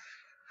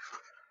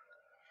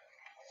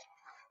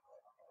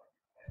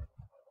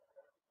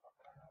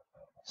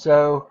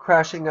 So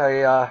crashing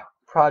a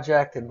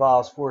project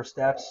involves 4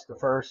 steps. The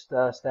first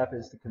step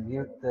is to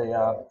compute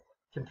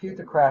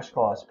the crash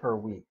cost per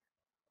week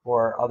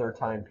or other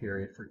time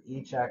period for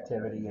each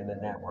activity in the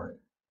network.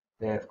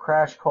 If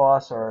crash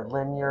costs are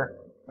linear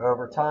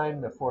over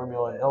time, the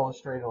formula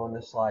illustrated on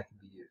this slide can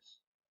be used.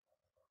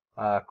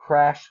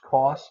 Crash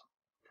cost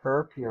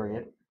per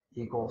period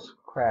equals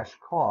crash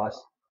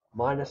cost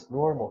minus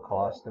normal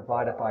cost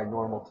divided by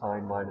normal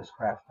time minus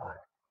crash time.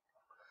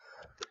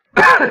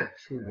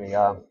 Excuse me.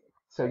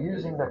 So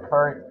using the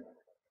current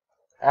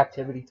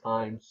activity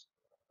times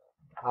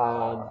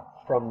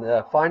from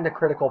the find the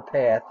critical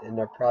path in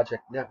the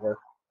project network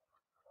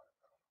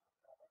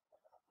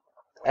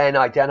and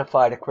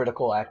identify the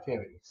critical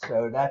activities.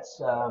 So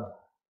that's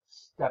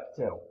step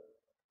 2.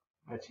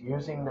 It's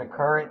using the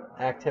current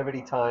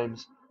activity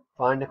times,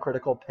 find the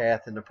critical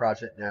path in the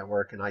project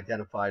network, and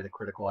identify the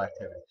critical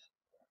activities.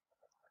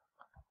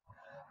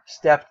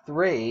 Step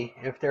 3,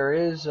 if there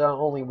is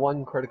only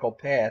one critical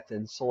path,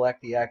 then select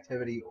the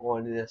activity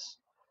on this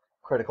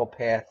critical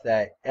path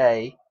that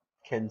A,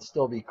 can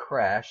still be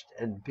crashed,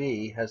 and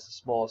B has the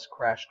smallest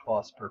crash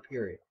cost per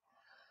period.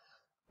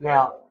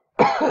 Now,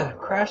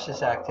 crash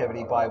this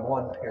activity by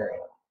one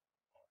period.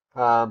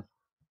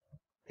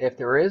 If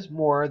there is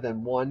more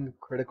than one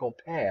critical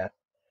path,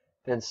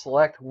 then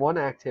select one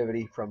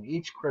activity from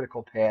each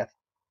critical path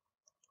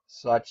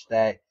such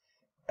that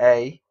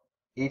A,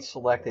 each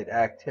selected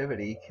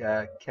activity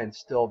can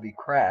still be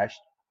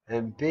crashed,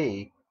 and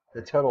B,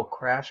 the total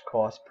crash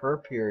cost per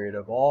period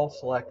of all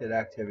selected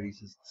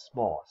activities is the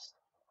smallest.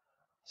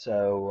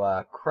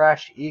 So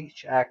crash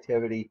each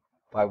activity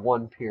by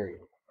one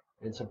period.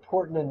 It's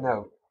important to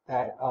note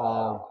that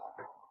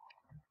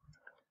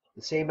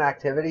the same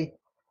activity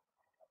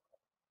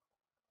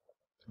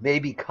may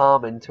be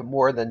common to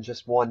more than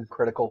just one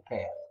critical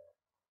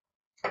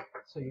path.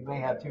 So you may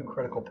have two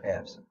critical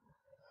paths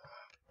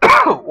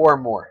or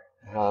more.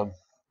 Now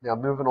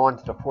moving on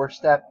to the fourth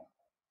step,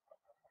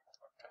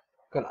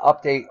 I'm going to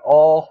update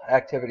all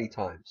activity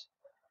times.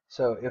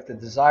 So if the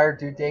desired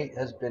due date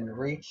has been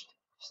reached,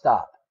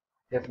 stop.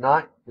 If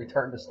not,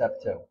 return to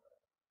step 2.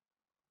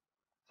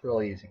 It's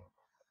really easy.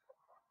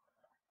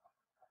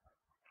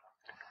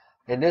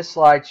 And this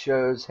slide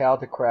shows how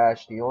to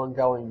crash the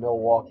ongoing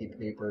Milwaukee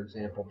Paper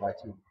example by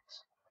 2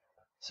 weeks.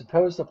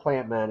 Suppose the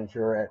plant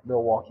manager at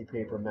Milwaukee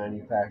Paper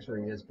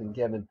Manufacturing has been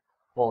given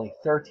only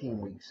 13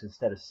 weeks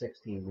instead of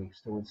 16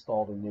 weeks to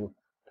install the new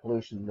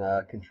pollution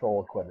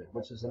control equipment,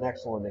 which is an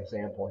excellent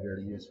example here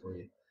to use for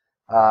you.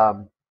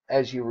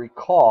 As you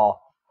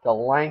recall, the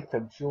length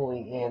of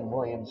Julie Ann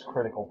Williams'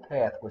 critical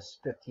path was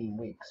 15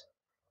 weeks,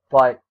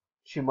 but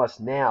she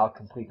must now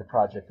complete the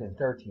project in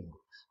 13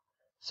 weeks.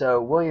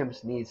 So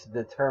Williams needs to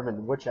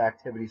determine which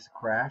activities to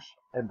crash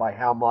and by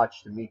how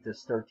much to meet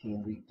this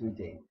 13-week due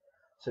date.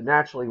 So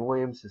naturally,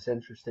 Williams is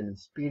interested in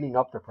speeding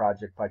up the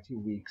project by 2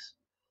 weeks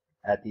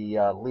at the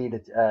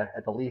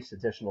least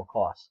additional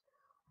cost.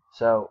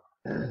 So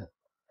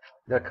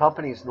the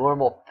company's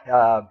normal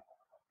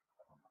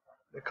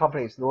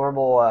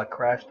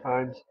crash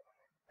times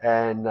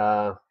and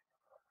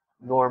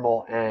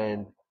normal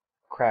and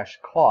crash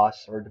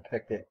costs are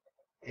depicted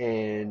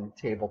in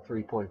table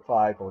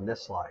 3.5 on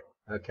this slide.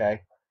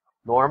 Okay,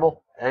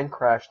 normal and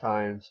crash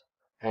times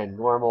and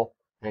normal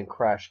and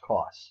crash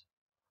costs.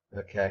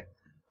 Okay,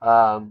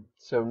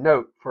 so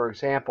note, for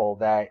example,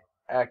 that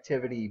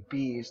activity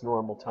B's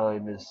normal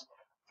time is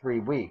 3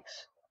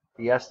 weeks.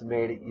 The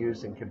estimated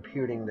used in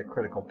computing the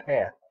critical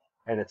path,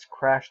 and its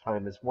crash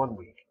time is 1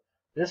 week.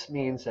 This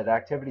means that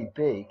activity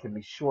B can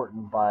be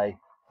shortened by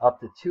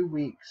up to 2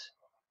 weeks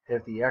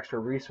if the extra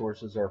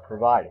resources are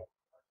provided.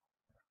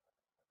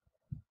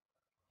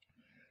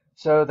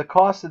 So the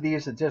cost of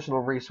these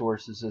additional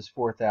resources is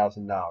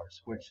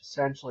 $4,000, which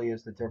essentially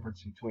is the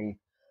difference between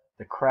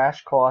the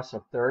crash cost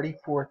of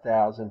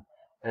 $34,000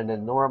 and the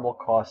normal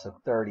cost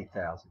of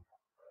 $30,000.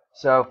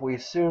 So if we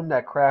assume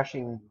that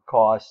crashing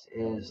cost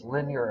is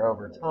linear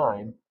over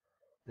time,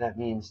 that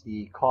means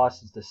the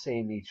cost is the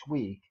same each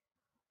week.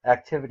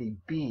 Activity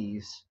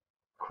B's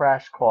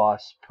crash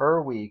cost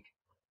per week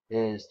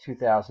is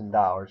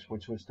 $2,000,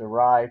 which was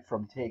derived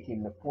from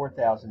taking the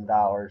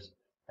 $4,000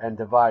 and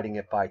dividing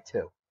it by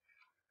 2.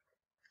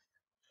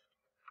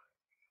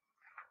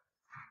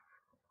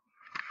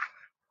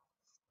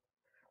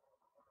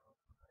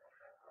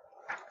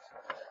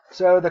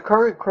 So the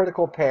current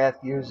critical path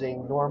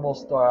using normal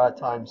start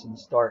times in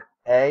start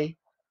A,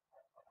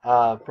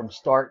 from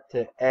start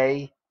to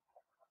A,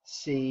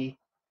 C,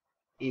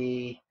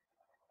 E,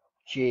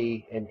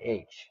 G, and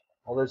H.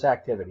 All those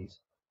activities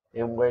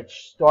in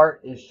which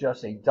start is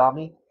just a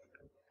dummy.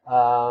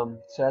 So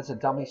that's a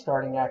dummy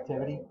starting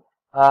activity.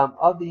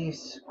 Of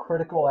these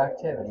critical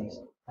activities,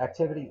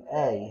 activity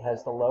A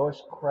has the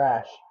lowest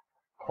crash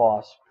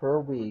cost per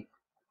week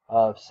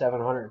of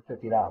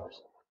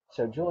 $750.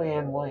 So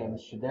Julianne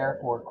Williams should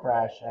therefore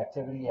crash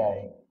activity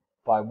A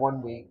by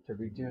 1 week to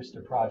reduce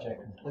the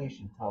project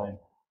completion time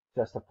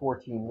just to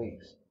 14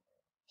 weeks.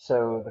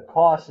 So the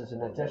cost is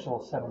an additional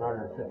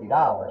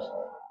 $750,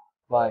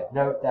 but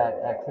note that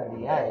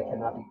activity A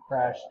cannot be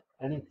crashed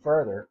any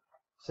further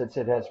since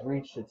it has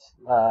reached its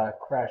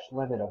crash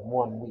limit of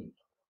 1 week.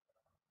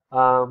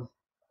 Now,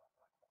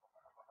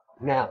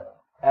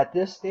 at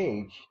this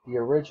stage, the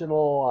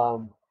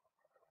original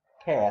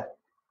path,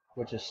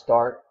 which is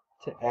start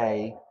to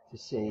A, to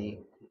C,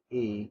 to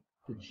E,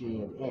 to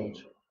G, and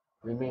H,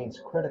 remains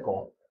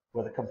critical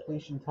with a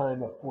completion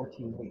time of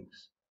 14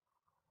 weeks.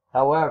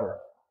 However,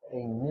 a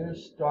new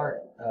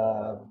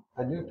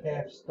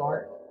path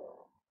start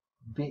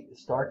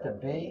to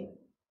B.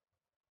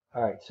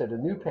 All right, so the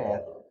new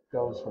path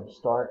goes from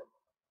start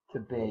to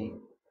B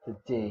to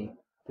D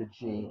to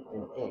G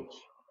and H.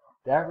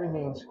 That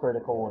remains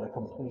critical with a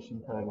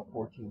completion time of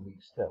 14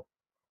 weeks too.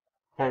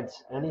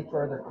 Hence, any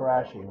further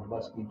crashing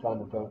must be done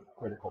to both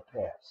critical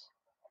paths.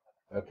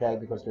 Okay,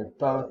 because they're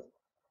both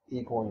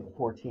equaling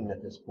 14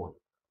 at this point.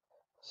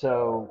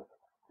 So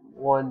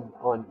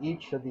on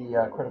each of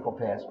the critical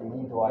paths, we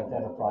need to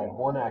identify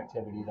one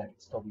activity that can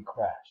still be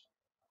crashed.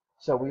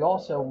 So we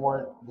also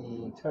want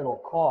the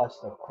total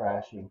cost of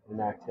crashing an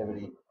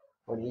activity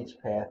on each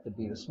path to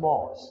be the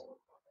smallest.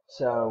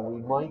 So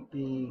we might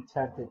be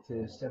tempted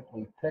to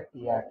simply pick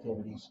the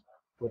activities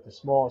with the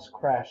smallest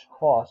crash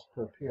cost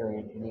per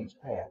period in each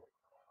path.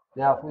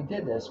 Now, if we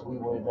did this, we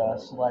would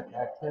select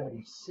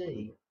activity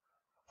C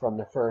from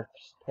the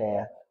first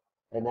path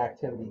and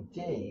activity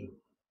D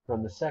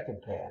from the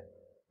second path.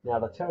 Now,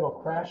 the total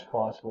crash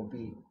cost would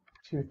be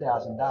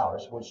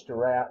 $2,000, which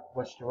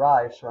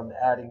derives from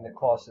adding the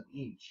cost of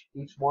each.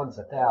 Each one's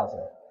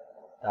 $1,000.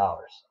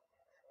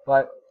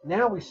 But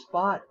now we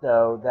spot,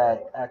 though,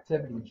 that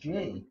activity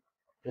G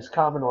is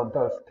common on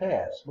both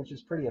paths, which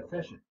is pretty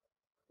efficient.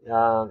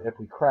 If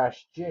we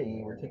crash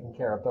G, we're taking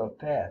care of both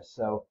paths.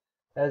 So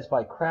as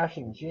by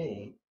crashing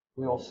G,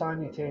 we will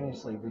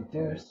simultaneously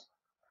reduce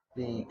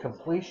the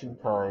completion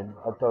time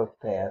of both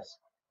paths,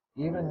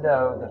 even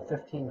though the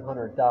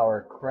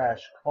 $1,500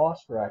 crash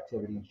cost for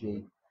activity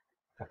G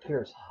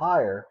appears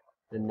higher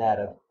than that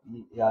of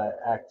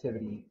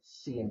activity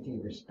C and D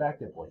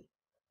respectively.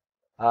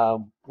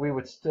 We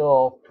would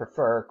still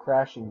prefer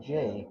crashing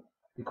G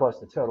because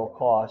the total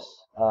cost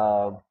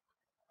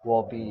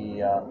will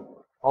be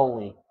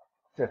only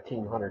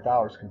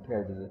 $1,500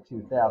 compared to the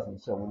 $2,000.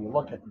 So when you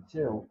look at the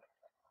two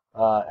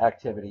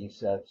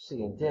activities,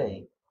 C and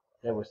D,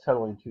 it was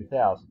totaling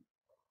 $2,000.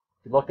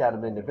 If you look at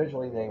them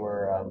individually, they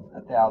were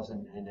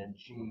 $1,000, and then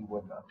G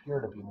would appear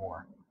to be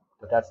more.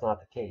 But that's not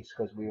the case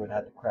because we would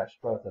have to crash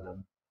both of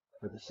them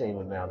for the same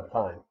amount of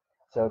time.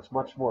 So it's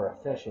much more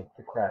efficient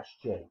to crash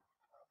G.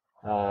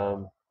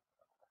 Now,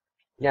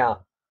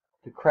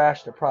 to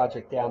crash the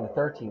project down to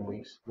 13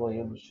 weeks,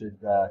 Williams should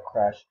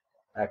crash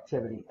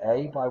activity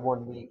A by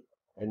 1 week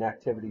and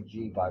activity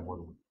G by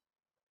 1 week.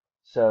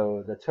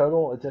 So the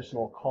total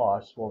additional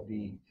cost will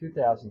be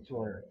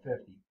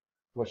 $2,250,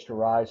 which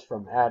derives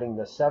from adding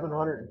the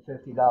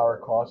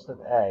 $750 cost of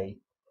A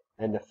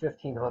and the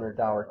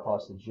 $1,500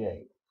 cost of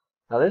G.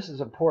 Now this is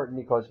important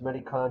because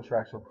many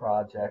contracts or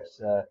projects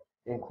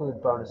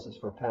include bonuses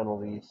for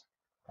penalties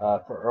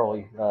for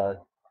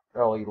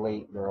early,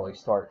 late, and early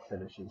start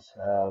finishes.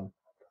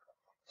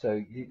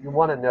 So you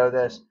want to know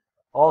this.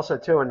 Also,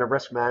 too, in the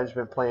risk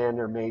management plan,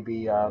 there may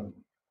be,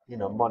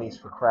 monies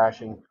for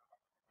crashing,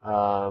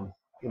 a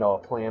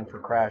plan for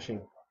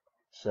crashing.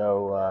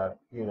 So,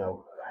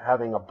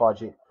 having a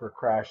budget for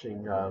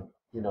crashing,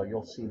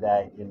 you'll see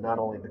that in not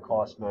only the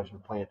cost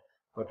management plan,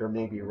 but there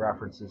may be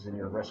references in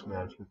your risk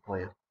management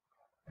plan.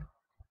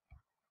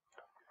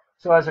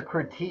 So as a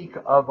critique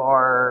of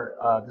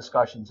our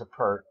discussions of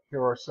PERT,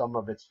 here are some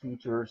of its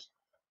features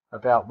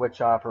about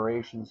which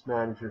operations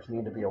managers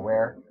need to be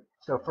aware.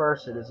 So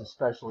first, it is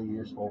especially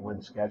useful when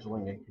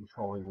scheduling and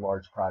controlling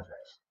large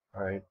projects.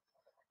 All right.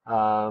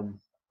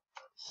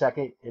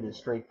 Second, it is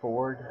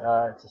straightforward.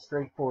 It's a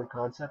straightforward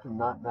concept and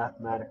not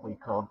mathematically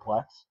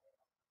complex.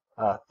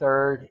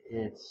 Third,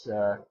 its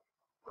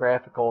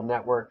graphical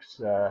networks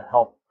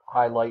help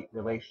highlight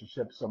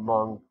relationships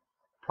among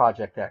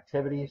project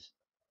activities.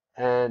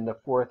 And the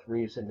fourth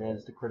reason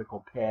is the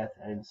critical path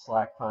and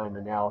slack time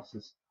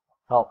analysis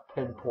help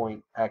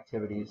pinpoint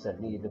activities that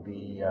need to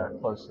be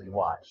closely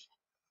watched.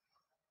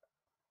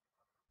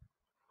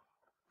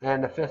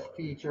 And the fifth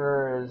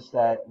feature is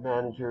that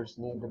managers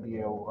need to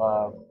be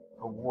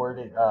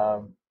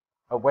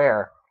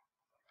aware.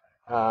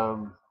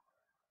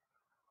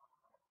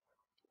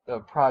 The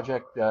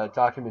project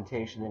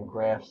documentation and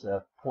graphs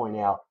point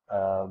out,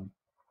 the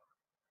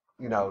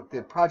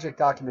project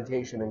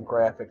documentation and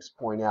graphics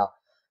point out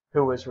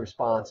who is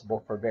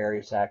responsible for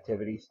various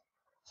activities.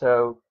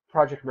 So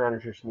project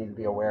managers need to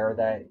be aware of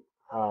that.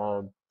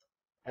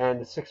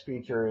 And the sixth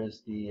feature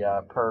is the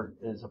PERT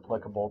is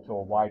applicable to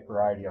a wide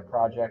variety of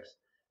projects.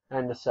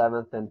 And the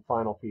seventh and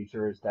final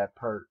feature is that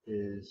PERT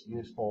is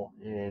useful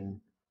in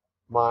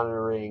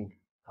monitoring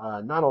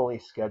not only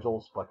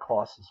schedules but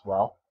costs as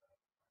well.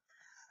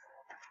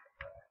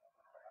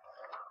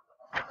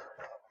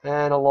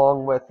 And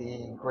along with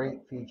the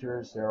great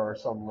features, there are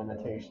some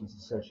limitations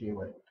associated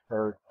with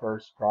PERT.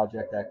 First,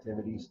 project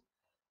activities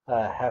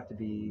have to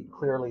be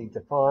clearly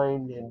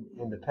defined and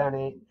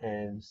independent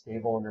and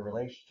stable in their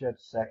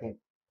relationships. Second,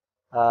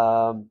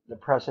 the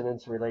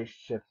precedence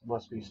relationships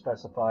must be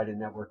specified and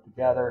networked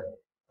together.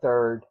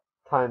 Third,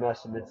 time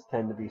estimates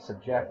tend to be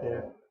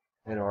subjective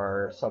and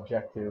are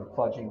subject to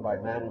fudging by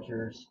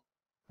managers.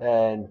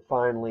 And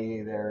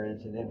finally, there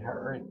is an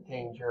inherent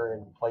danger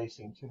in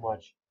placing too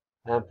much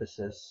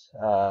emphasis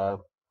on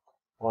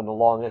the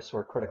longest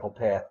or critical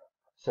path.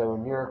 So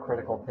near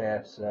critical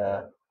paths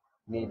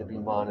need to be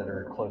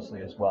monitored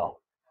closely as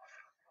well.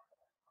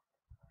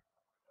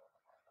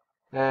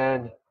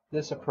 And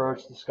this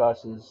approach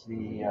discusses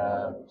the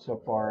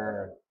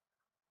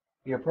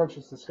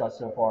approaches discussed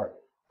so far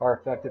are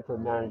effective for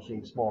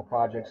managing small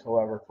projects.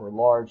 However, for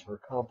large or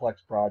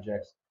complex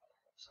projects,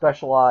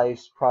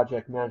 specialized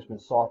project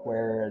management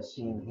software as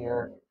seen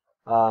here.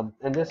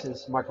 And this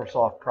is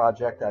Microsoft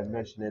Project. I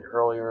mentioned it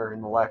earlier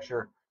in the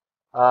lecture.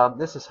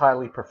 This is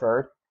highly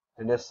preferred.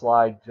 And this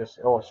slide just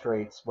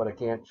illustrates what a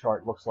Gantt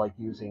chart looks like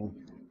using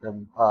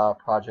the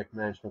project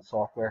management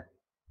software.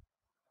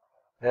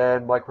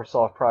 And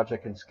Microsoft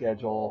Project can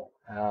schedule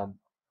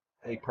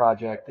a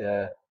project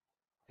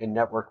in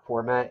network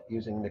format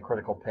using the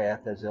critical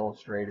path as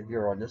illustrated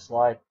here on this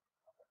slide.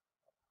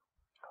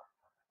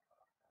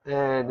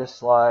 And this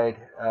slide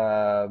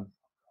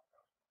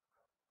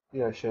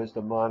shows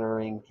the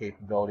monitoring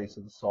capabilities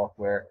of the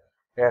software.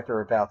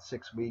 After about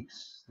 6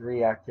 weeks,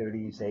 3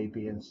 activities, A,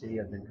 B, and C,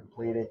 have been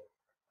completed,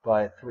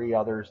 but 3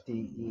 others,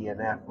 D, E,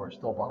 and F, are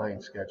still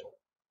behind schedule,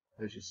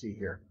 as you see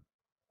here.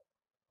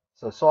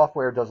 So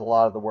software does a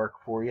lot of the work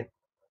for you,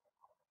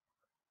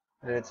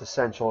 and it's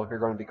essential if you're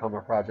going to become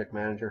a project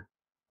manager.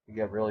 You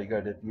get really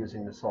good at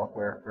using the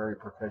software, very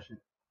proficient.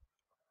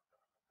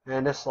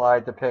 And this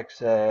slide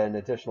depicts an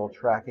additional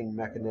tracking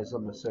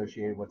mechanism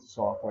associated with the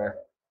software.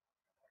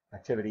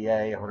 Activity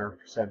A,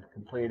 100%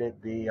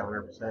 completed, B,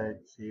 100%,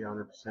 C,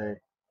 100%,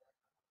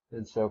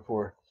 and so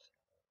forth.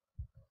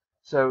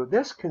 So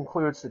this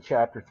concludes the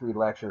Chapter 3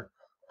 lecture.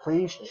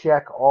 Please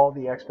check all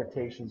the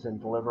expectations and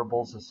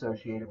deliverables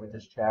associated with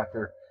this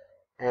chapter,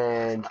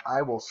 and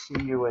I will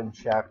see you in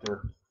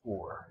Chapter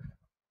 4.